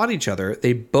never fought each other,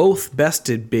 they both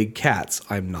bested big cats.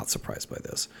 I'm not surprised by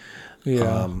this.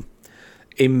 Yeah.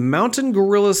 A mountain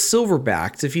gorilla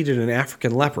silverback defeated an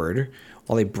African leopard,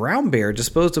 while a brown bear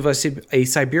disposed of a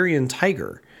Siberian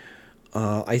tiger.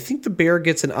 I think the bear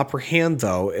gets an upper hand,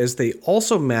 though, as they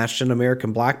also matched an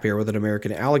American black bear with an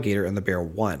American alligator, and the bear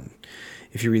won.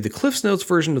 If you read the Cliff's Notes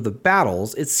version of the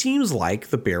battles, it seems like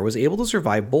the bear was able to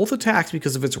survive both attacks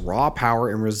because of its raw power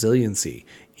and resiliency.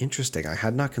 Interesting. I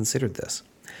had not considered this.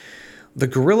 The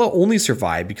gorilla only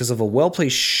survived because of a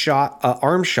well-placed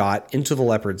arm shot into the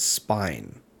leopard's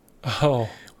spine. Oh.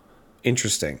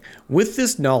 Interesting. With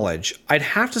this knowledge, I'd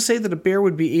have to say that a bear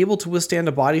would be able to withstand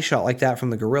a body shot like that from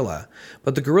the gorilla,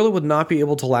 but the gorilla would not be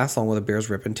able to last long with a bear's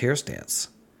rip and tear stance.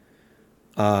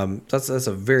 That's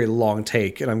a very long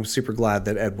take, and I'm super glad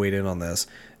that Ed weighed in on this.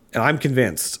 And I'm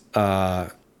convinced.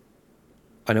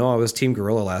 I know I was team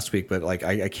gorilla last week, but like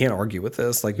I can't argue with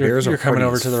this. Like You're, bears are you're coming hardy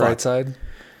over as to the fuck. right side.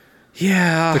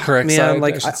 Yeah, The correct man, side,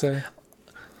 like I should say.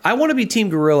 I want to be team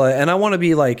gorilla, and I want to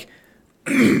be like,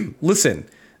 listen,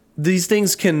 these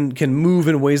things can move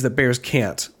in ways that bears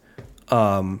can't.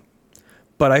 But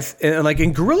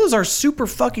and gorillas are super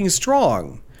fucking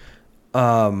strong.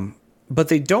 But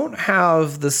they don't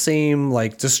have the same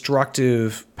like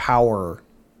destructive power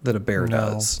that a bear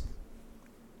does.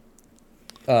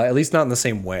 At least not in the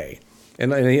same way.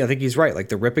 And I think he's right. Like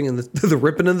the ripping and the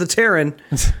ripping and the tearing,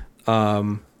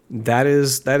 that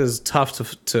is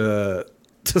tough to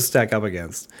stack up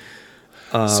against.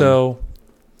 So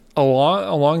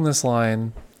along this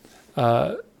line,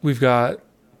 we've got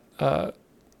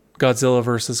Godzilla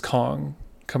versus Kong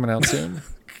coming out soon.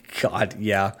 God,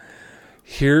 yeah.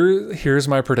 Here's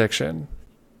my prediction.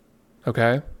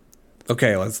 Okay,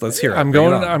 let's hear it. I'm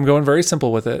going very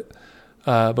simple with it.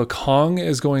 But Kong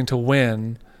is going to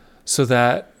win, so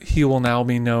that he will now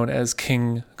be known as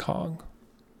King Kong.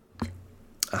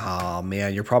 Oh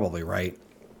man, you're probably right.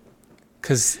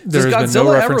 Because there's been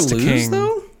no reference to King.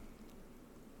 Though?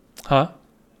 Huh?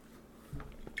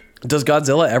 Does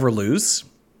Godzilla ever lose?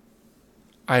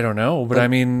 I don't know, but I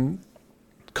mean,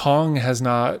 Kong has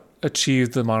not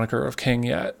achieved the moniker of King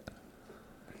yet,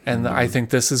 and I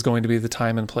think this is going to be the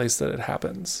time and place that it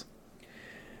happens.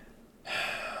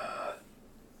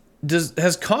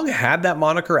 Has Kong had that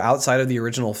moniker outside of the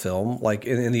original film, like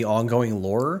in the ongoing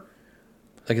lore?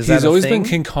 Like, he's always been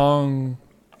King Kong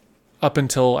up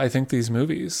until I think these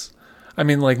movies. I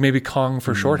mean, like maybe Kong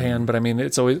for shorthand, but I mean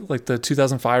it's always like the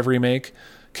 2005 remake,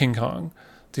 King Kong.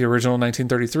 The original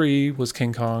 1933 was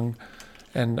King Kong,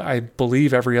 and I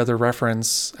believe every other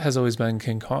reference has always been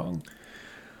King Kong.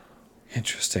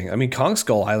 Interesting. I mean, Kong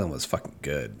Skull Island was fucking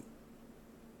good.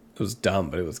 It was dumb,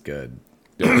 but it was good.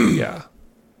 Yeah.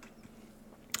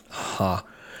 Huh.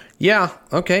 Yeah.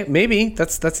 Okay. Maybe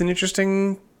that's an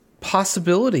interesting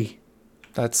possibility.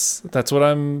 That's what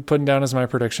I'm putting down as my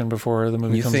prediction before the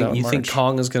movie comes out in March. You think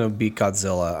Kong is going to beat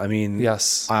Godzilla? I mean,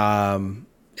 yes.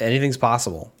 Anything's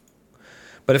possible.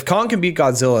 But if Kong can beat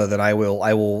Godzilla, then I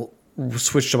will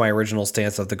switch to my original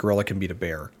stance of the gorilla can beat a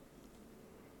bear.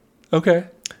 Okay.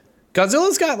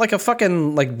 Godzilla's got like a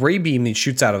fucking like ray beam that he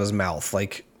shoots out of his mouth.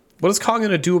 Like, what is Kong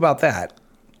going to do about that?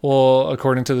 Well,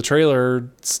 according to the trailer,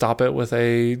 stop it with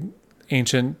a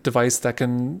ancient device that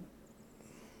can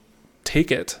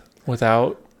take it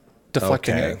without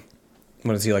deflecting it.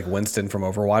 What is he, like Winston from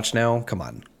Overwatch now? Come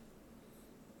on.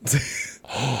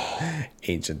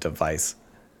 Ancient device.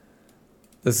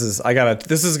 This is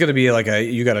going to be like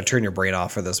you got to turn your brain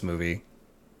off for this movie.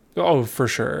 Oh, for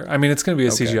sure. I mean, it's going to be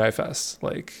a CGI fest.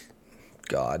 Like,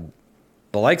 God,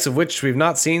 the likes of which we've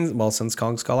not seen, well, since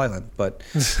Kong Skull Island, but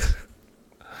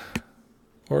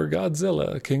or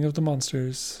Godzilla, King of the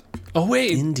Monsters. Oh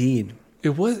wait, indeed, he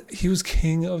was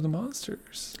King of the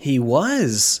Monsters. He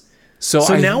was. So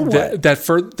now what? That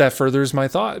furthers my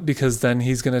thought, because then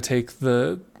he's going to take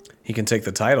he can take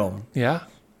the title. Yeah.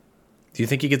 Do you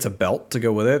think he gets a belt to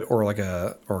go with it, or like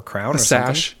a crown, or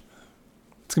sash? Something?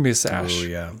 It's gonna be a sash. Oh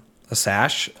yeah, a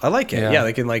sash. I like it. Yeah. Yeah,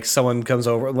 they can like someone comes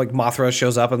over, like Mothra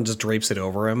shows up and just drapes it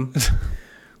over him.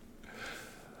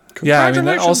 Yeah, I mean,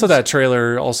 that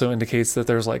trailer also indicates that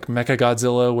there's like Mecha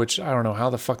Godzilla, which I don't know how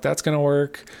the fuck that's gonna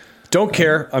work. Don't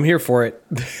care. I'm here for it.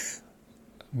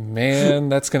 Man,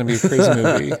 that's gonna be a crazy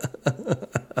movie.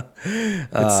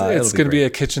 It's gonna be a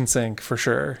kitchen sink for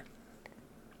sure.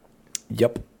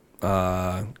 Yep.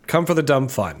 Come for the dumb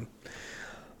fun.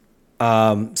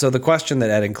 So the question that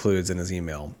Ed includes in his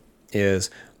email is,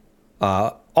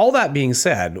 all that being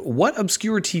said, what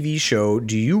obscure TV show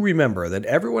do you remember that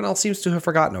everyone else seems to have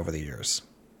forgotten over the years?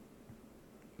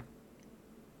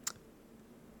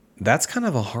 That's kind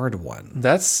of a hard one.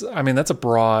 That's a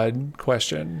broad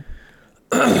question.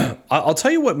 I'll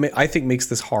tell you what I think makes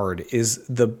this hard is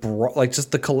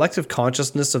just the collective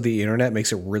consciousness of the internet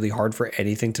makes it really hard for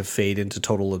anything to fade into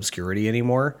total obscurity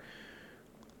anymore.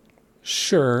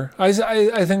 Sure.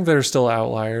 I think there's still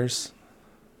outliers.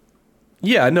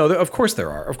 Yeah, no, of course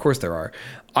there are. Of course there are.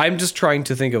 I'm just trying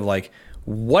to think of like,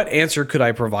 what answer could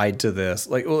I provide to this?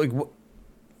 Like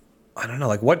I don't know,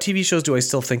 like what TV shows do I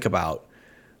still think about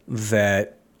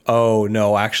that, oh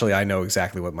no, actually I know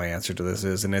exactly what my answer to this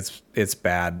is, and it's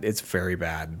bad. It's very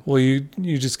bad. Well, you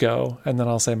just go and then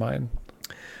I'll say mine.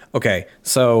 Okay.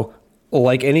 So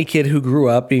like any kid who grew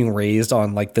up being raised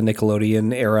on like the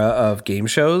Nickelodeon era of game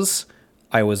shows,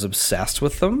 I was obsessed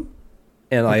with them.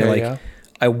 And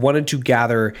I wanted to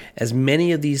gather as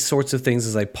many of these sorts of things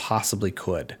as I possibly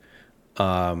could.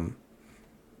 And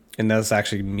that's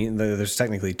actually, there's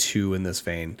technically two in this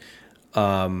vein.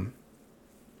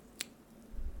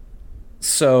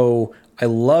 So I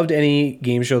loved any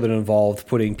game show that involved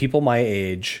putting people my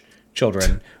age,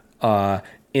 children,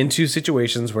 into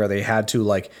situations where they had to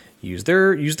like use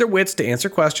their wits to answer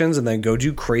questions and then go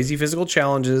do crazy physical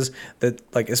challenges that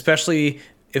like, especially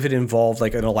if it involved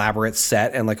like an elaborate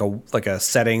set and like a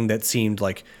setting that seemed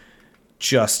like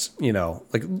just, you know,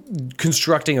 like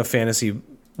constructing a fantasy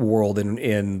world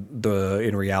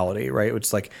in reality, right? Which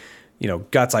is like, you know,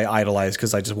 Guts I idolized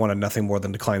because I just wanted nothing more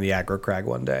than to climb the aggro crag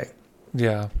one day.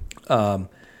 Yeah.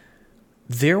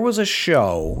 There was a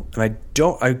show, and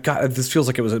this feels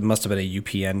like it must have been a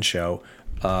UPN show.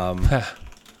 I'm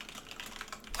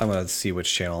gonna see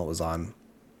which channel it was on.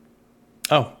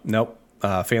 Oh, nope.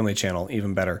 Family Channel,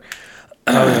 even better.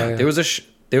 Oh, yeah. There was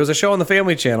a show on the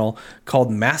Family Channel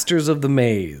called Masters of the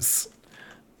Maze.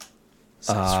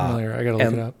 Sounds familiar. I gotta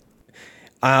look it up.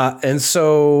 And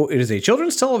so it is a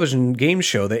children's television game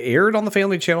show that aired on the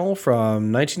Family Channel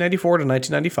from 1994 to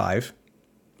 1995.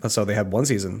 And so they had one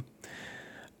season.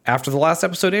 After the last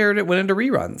episode aired, it went into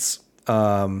reruns.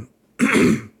 And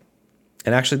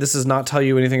actually, this does not tell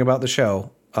you anything about the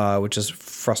show, which is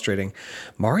frustrating.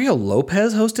 Mario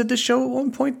Lopez hosted this show at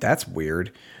one point? That's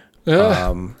weird.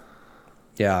 Yeah.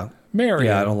 Mario.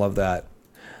 Yeah, I don't love that.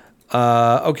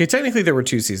 Okay, technically there were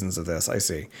 2 seasons of this. I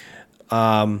see.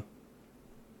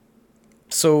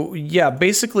 So yeah,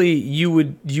 basically you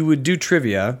would do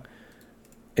trivia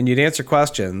and you'd answer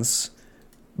questions,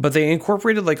 but they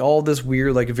incorporated like all this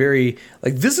weird, like very,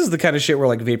 like this is the kind of shit where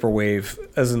like vaporwave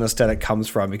as an aesthetic comes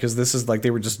from, because this is like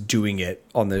they were just doing it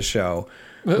on this show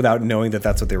without knowing that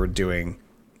that's what they were doing.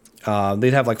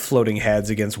 They'd have like floating heads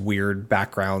against weird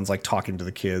backgrounds, like talking to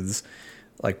the kids,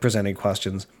 like presenting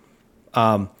questions.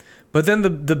 But then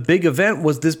the big event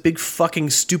was this big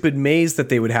fucking stupid maze that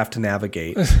they would have to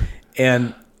navigate.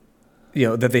 And, you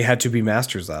know, that they had to be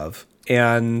masters of.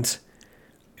 And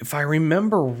if I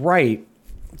remember right,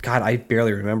 God, I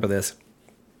barely remember this.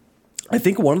 I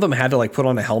think one of them had to like put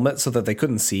on a helmet so that they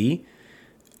couldn't see.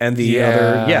 And the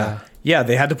other,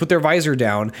 they had to put their visor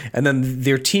down. And then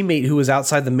their teammate who was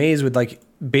outside the maze would like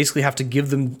basically have to give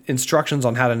them instructions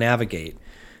on how to navigate.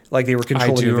 Like they were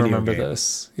controlling a video game. I do remember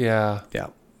this. Yeah.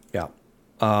 Yeah.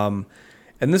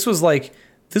 And this was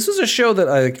a show that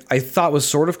I thought was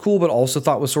sort of cool, but also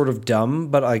thought was sort of dumb.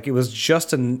 But like it was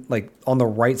just on the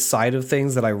right side of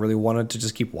things that I really wanted to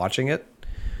just keep watching it.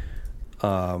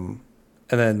 And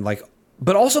then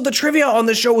but also the trivia on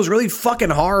this show was really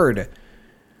fucking hard.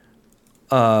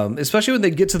 Especially when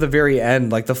they'd get to the very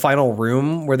end, like the final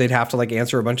room where they'd have to like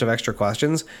answer a bunch of extra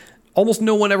questions. Almost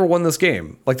no one ever won this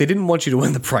game. Like they didn't want you to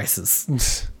win the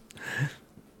prizes.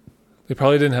 They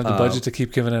probably didn't have the budget to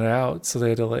keep giving it out, so they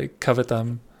had to like covet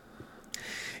them.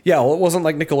 Yeah, well, it wasn't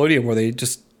like Nickelodeon where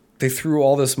they threw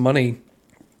all this money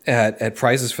at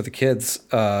prizes for the kids,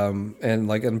 and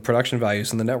like in production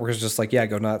values, and the network is just like, yeah,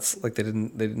 go nuts. Like they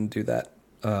didn't do that.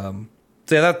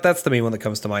 So yeah, that's the main one that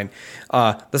comes to mind.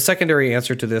 The secondary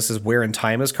answer to this is Where in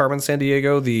Time is Carmen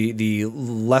Sandiego, the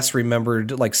less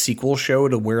remembered like sequel show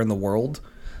to Where in the World.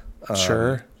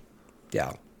 Sure.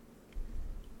 Yeah.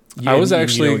 I was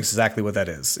actually you know exactly what that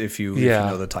is if you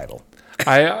know the title.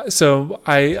 I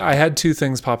had 2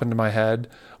 things pop into my head.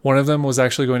 One of them was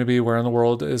actually going to be Where in the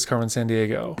World is Carmen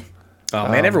Sandiego. Oh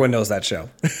man, everyone knows that show.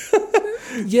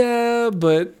 Yeah,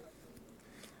 but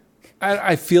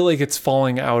I feel like it's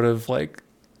falling out of like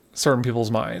certain people's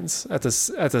minds at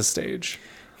this stage.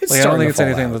 It's like I don't think it's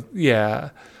starting to anything fall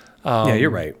that yeah,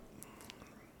 you're right.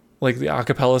 Like the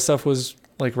acapella stuff was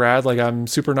like rad. Like I'm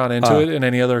super not into it in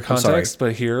any other context,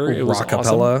 but here it was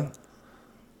Rockapella. Awesome.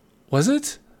 Was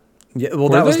it? Yeah, well,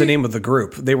 that was the name of the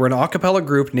group. They were an a cappella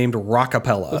group named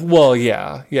Rockapella. Well,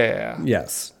 yeah.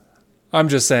 Yes. I'm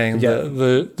just saying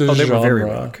the they genre. were very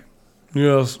rock.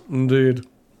 Yes, indeed.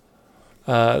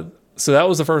 So that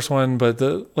was the first one, but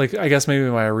I guess maybe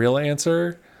my real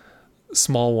answer,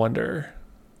 Small Wonder.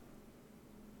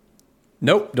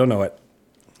 Nope, don't know it.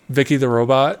 Vicky the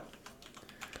Robot.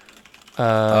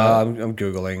 I'm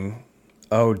Googling.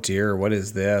 Oh dear, what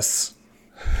is this?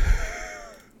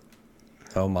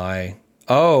 Oh my.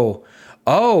 Oh,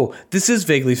 this is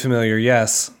vaguely familiar,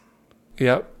 yes.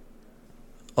 Yep.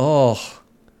 Oh.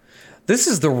 This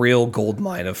is the real gold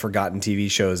mine of forgotten TV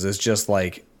shows, is just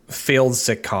like failed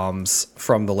sitcoms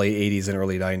from the late 80s and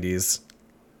early 90s.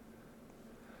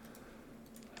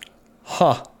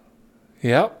 Huh.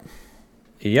 Yep.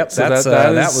 Yep, so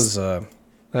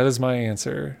that is my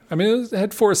answer. I mean, it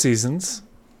had 4 seasons.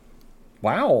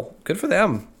 Wow, good for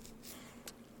them.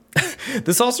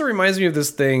 This also reminds me of this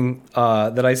thing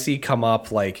that I see come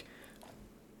up like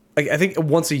I think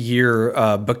once a year,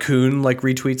 Bakun like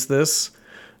retweets this.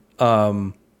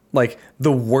 like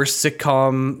the worst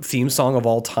sitcom theme song of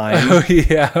all time. Oh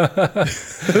yeah.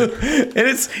 And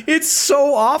it's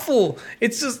so awful.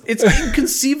 It's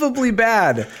inconceivably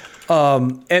bad.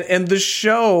 And the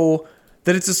show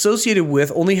that it's associated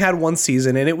with only had one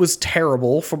season, and it was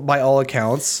terrible by all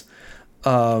accounts.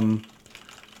 But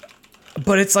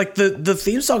it's like the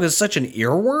theme song is such an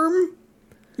earworm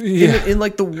in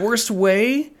like the worst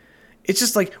way. It's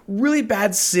just like really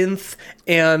bad synth,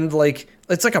 and like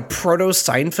it's like a proto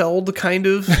Seinfeld kind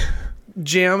of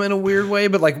jam in a weird way.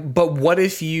 But what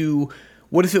if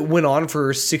it went on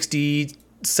for 60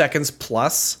 seconds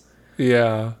plus?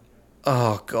 Yeah.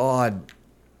 Oh God.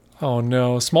 Oh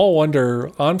no. Small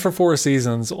wonder, on for 4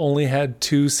 seasons, only had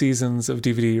 2 seasons of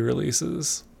DVD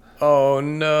releases. Oh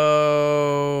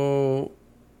no.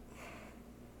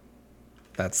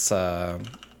 That's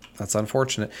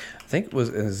unfortunate. I think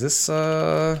is this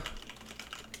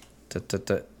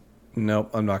nope,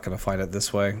 I'm not gonna find it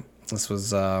this way. This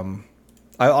was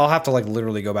I'll have to like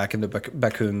literally go back into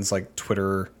Bakkun's like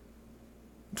Twitter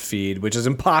feed, which is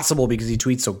impossible because he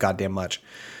tweets so goddamn much.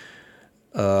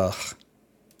 But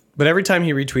every time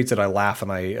he retweets it, I laugh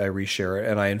and I reshare it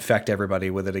and I infect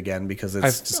everybody with it again because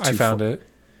it's just too I found it.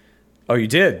 Oh, you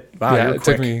did? Wow, yeah, you're it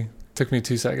quick. took me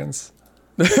 2 seconds.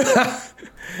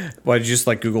 Why did you just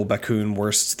like Google Bakkun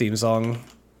worst theme song?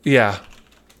 Yeah.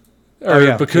 Or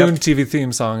Bakkun TV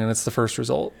theme song, and it's the first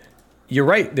result. You're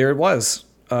right. There it was.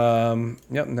 Yep.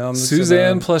 Now I'm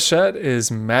Suzanne Pleshette is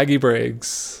Maggie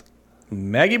Briggs.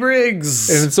 Maggie Briggs.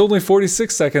 And it's only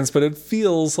 46 seconds, but it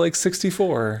feels like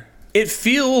 64. It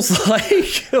feels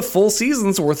like a full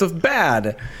season's worth of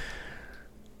bad.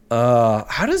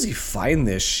 How does he find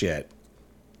this shit?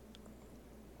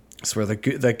 I swear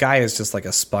the guy is just like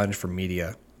a sponge for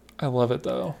media. I love it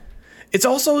though. It's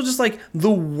also just like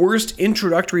the worst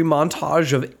introductory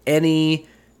montage of any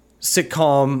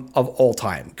sitcom of all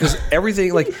time. Because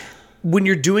everything, like, when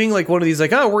you're doing like one of these,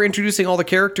 like, oh, we're introducing all the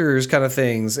characters kind of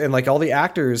things and like all the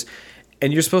actors,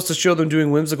 and you're supposed to show them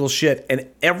doing whimsical shit, and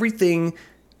everything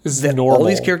is that normal. All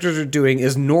these characters are doing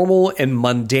is normal and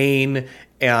mundane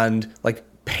and like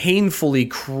painfully,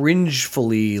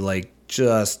 cringefully, like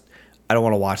just, I don't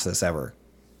want to watch this ever.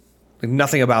 Like,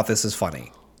 nothing about this is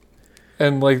funny.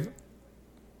 And like,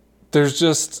 there's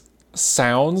just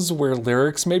sounds where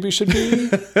lyrics maybe should be.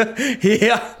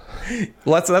 Yeah.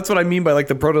 Well, that's what I mean by like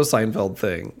the proto Seinfeld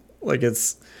thing. Like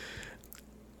it's,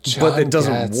 but it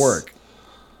doesn't work.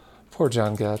 Poor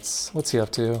John Getz. What's he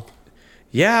up to?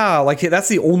 Yeah, like that's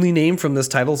the only name from this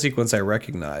title sequence I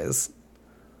recognize.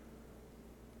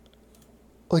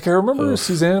 Like I remember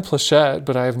Suzanne Pleshette,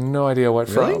 but I have no idea what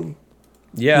Really? from.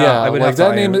 Yeah, I would like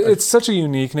that name. It's such a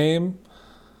unique name.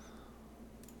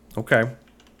 Okay.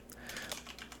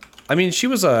 I mean, she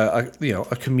was a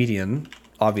comedian,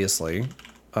 obviously,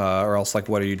 or else like,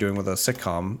 what are you doing with a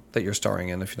sitcom that you're starring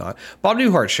in if you're not? Bob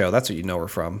Newhart show. That's what you know her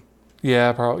from.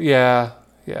 Yeah, probably. Yeah.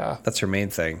 That's her main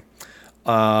thing.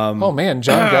 Oh man,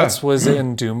 John Getz was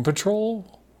in Doom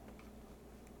Patrol.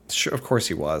 Sure, of course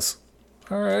he was.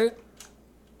 All right.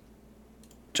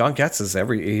 John Getz is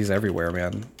he's everywhere,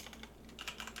 man.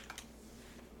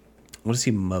 What is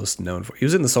he most known for? He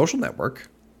was in The Social Network.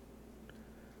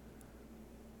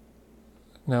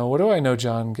 No, what do I know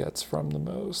John Getz from the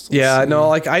most?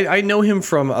 Like I know him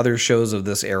from other shows of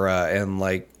this era, and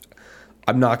like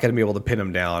I'm not going to be able to pin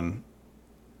him down.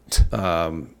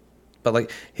 But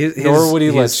like his nor would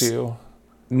he let you.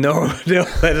 No,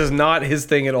 that is not his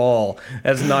thing at all.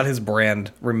 That's not his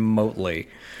brand remotely.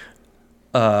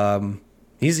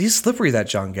 He's slippery, that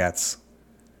John Getz.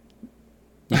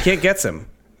 You can't get him.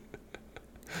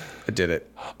 I did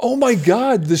it. Oh my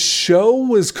God, the show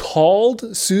was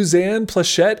called Suzanne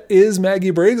Pleshette is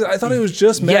Maggie Briggs? I thought it was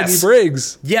just Maggie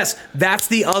Briggs. Yes, that's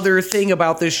the other thing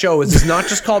about this show. Is it's not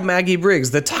just called Maggie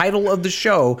Briggs. The title of the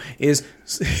show is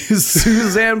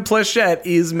Suzanne Pleshette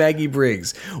is Maggie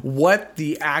Briggs. What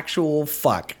the actual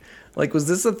fuck? Like, was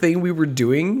this a thing we were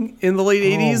doing in the late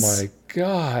 80s? Oh my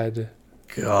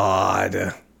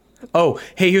God. Oh,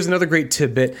 hey, here's another great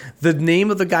tidbit. The name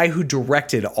of the guy who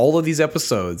directed all of these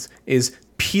episodes is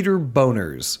Peter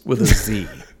Boners with a Z.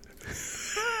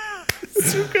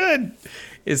 It's too good.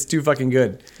 It's too fucking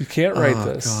good. You can't write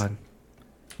this. God.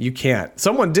 You can't.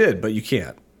 Someone did, but you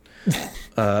can't.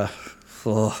 Ugh.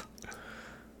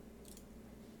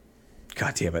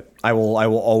 God damn it. I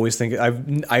will always think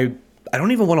I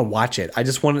don't even want to watch it. I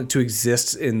just want it to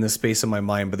exist in the space of my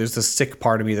mind. But there's this sick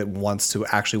part of me that wants to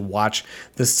actually watch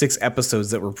the 6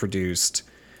 episodes that were produced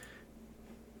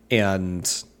and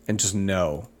just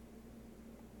know.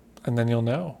 And then you'll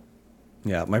know.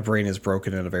 Yeah, my brain is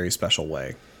broken in a very special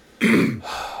way. Whew.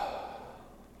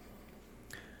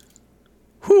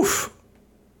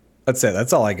 That's it.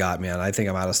 That's all I got, man. I think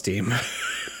I'm out of steam.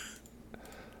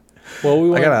 Well,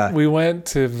 we went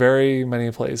to very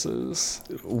many places.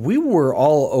 We were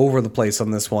all over the place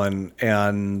on this one,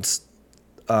 and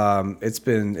it's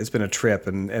been a trip,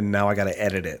 and now I got to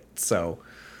edit it. So,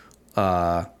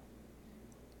 yeah,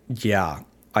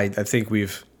 I think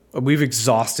we've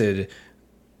exhausted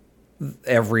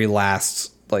every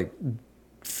last like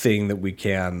thing that we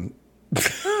can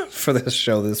for this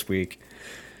show this week.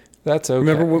 That's okay.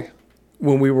 Remember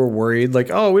when we were worried, like,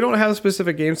 oh, we don't have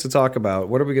specific games to talk about.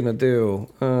 What are we gonna do?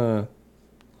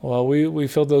 Well, we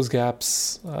filled those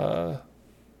gaps. Well,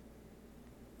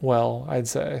 I'd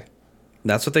say.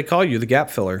 That's what they call you, the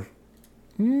gap filler.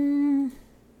 Do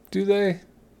they?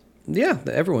 Yeah,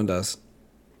 everyone does.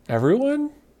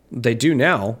 Everyone? They do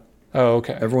now. Oh,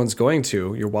 okay. Everyone's going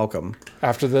to. You're welcome.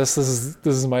 After this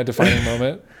is my defining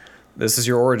moment. This is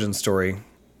your origin story.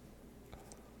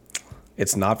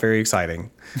 It's not very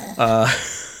exciting. God.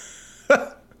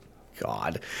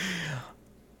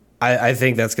 I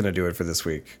think that's going to do it for this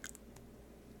week.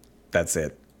 That's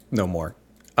it. No more.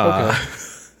 Okay. I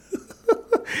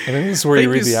think this is where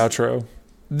you read the outro.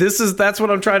 That's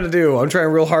what I'm trying to do. I'm trying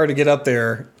real hard to get up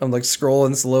there. I'm like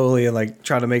scrolling slowly and like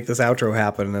trying to make this outro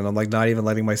happen. And I'm like not even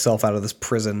letting myself out of this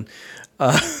prison.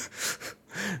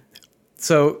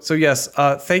 So yes,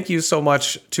 thank you so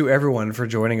much to everyone for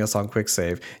joining us on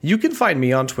Quicksave. You can find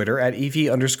me on Twitter at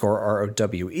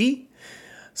EV_ROWE.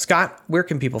 Scott, where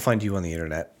can people find you on the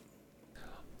internet?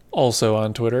 Also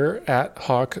on Twitter at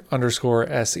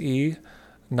Hawk_SE,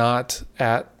 not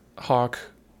at Hawk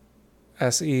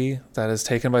SE. That is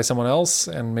taken by someone else,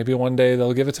 and maybe one day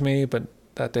they'll give it to me, but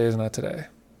that day is not today.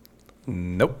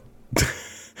 Nope. Do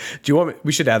you want me?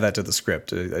 We should add that to the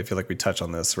script. I feel like we touch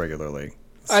on this regularly.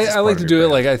 I like to do it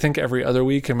like I think every other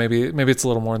week, and maybe it's a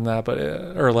little more than that, but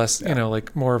or less,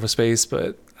 like more of a space.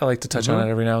 But I like to touch on it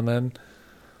every now and then.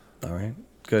 All right,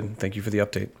 good. Thank you for the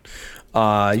update.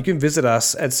 You can visit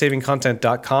us at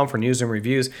savingcontent.com for news and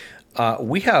reviews.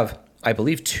 We have, I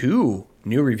believe, 2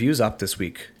 new reviews up this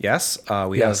week. Yes,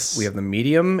 we have The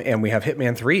Medium and we have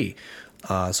Hitman 3.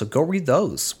 So go read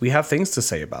those. We have things to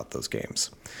say about those games.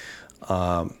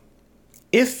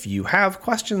 If you have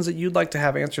questions that you'd like to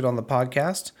have answered on the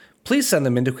podcast, please send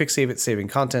them into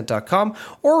quicksave@savingcontent.com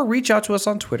or reach out to us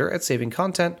on Twitter at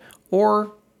savingcontent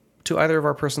or to either of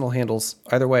our personal handles.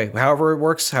 Either way, however it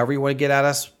works, however you want to get at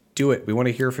us, do it. We want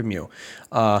to hear from you.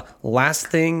 Last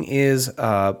thing is,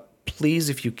 please,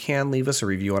 if you can, leave us a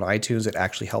review on iTunes. It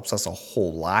actually helps us a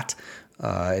whole lot.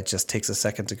 It just takes a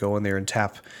second to go in there and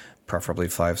tap, preferably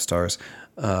 5 stars.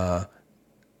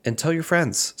 And tell your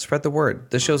friends. Spread the word.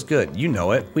 This show's good. You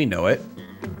know it. We know it.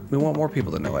 We want more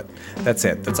people to know it. That's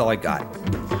it. That's all I got.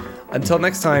 Until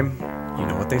next time, you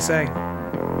know what they say.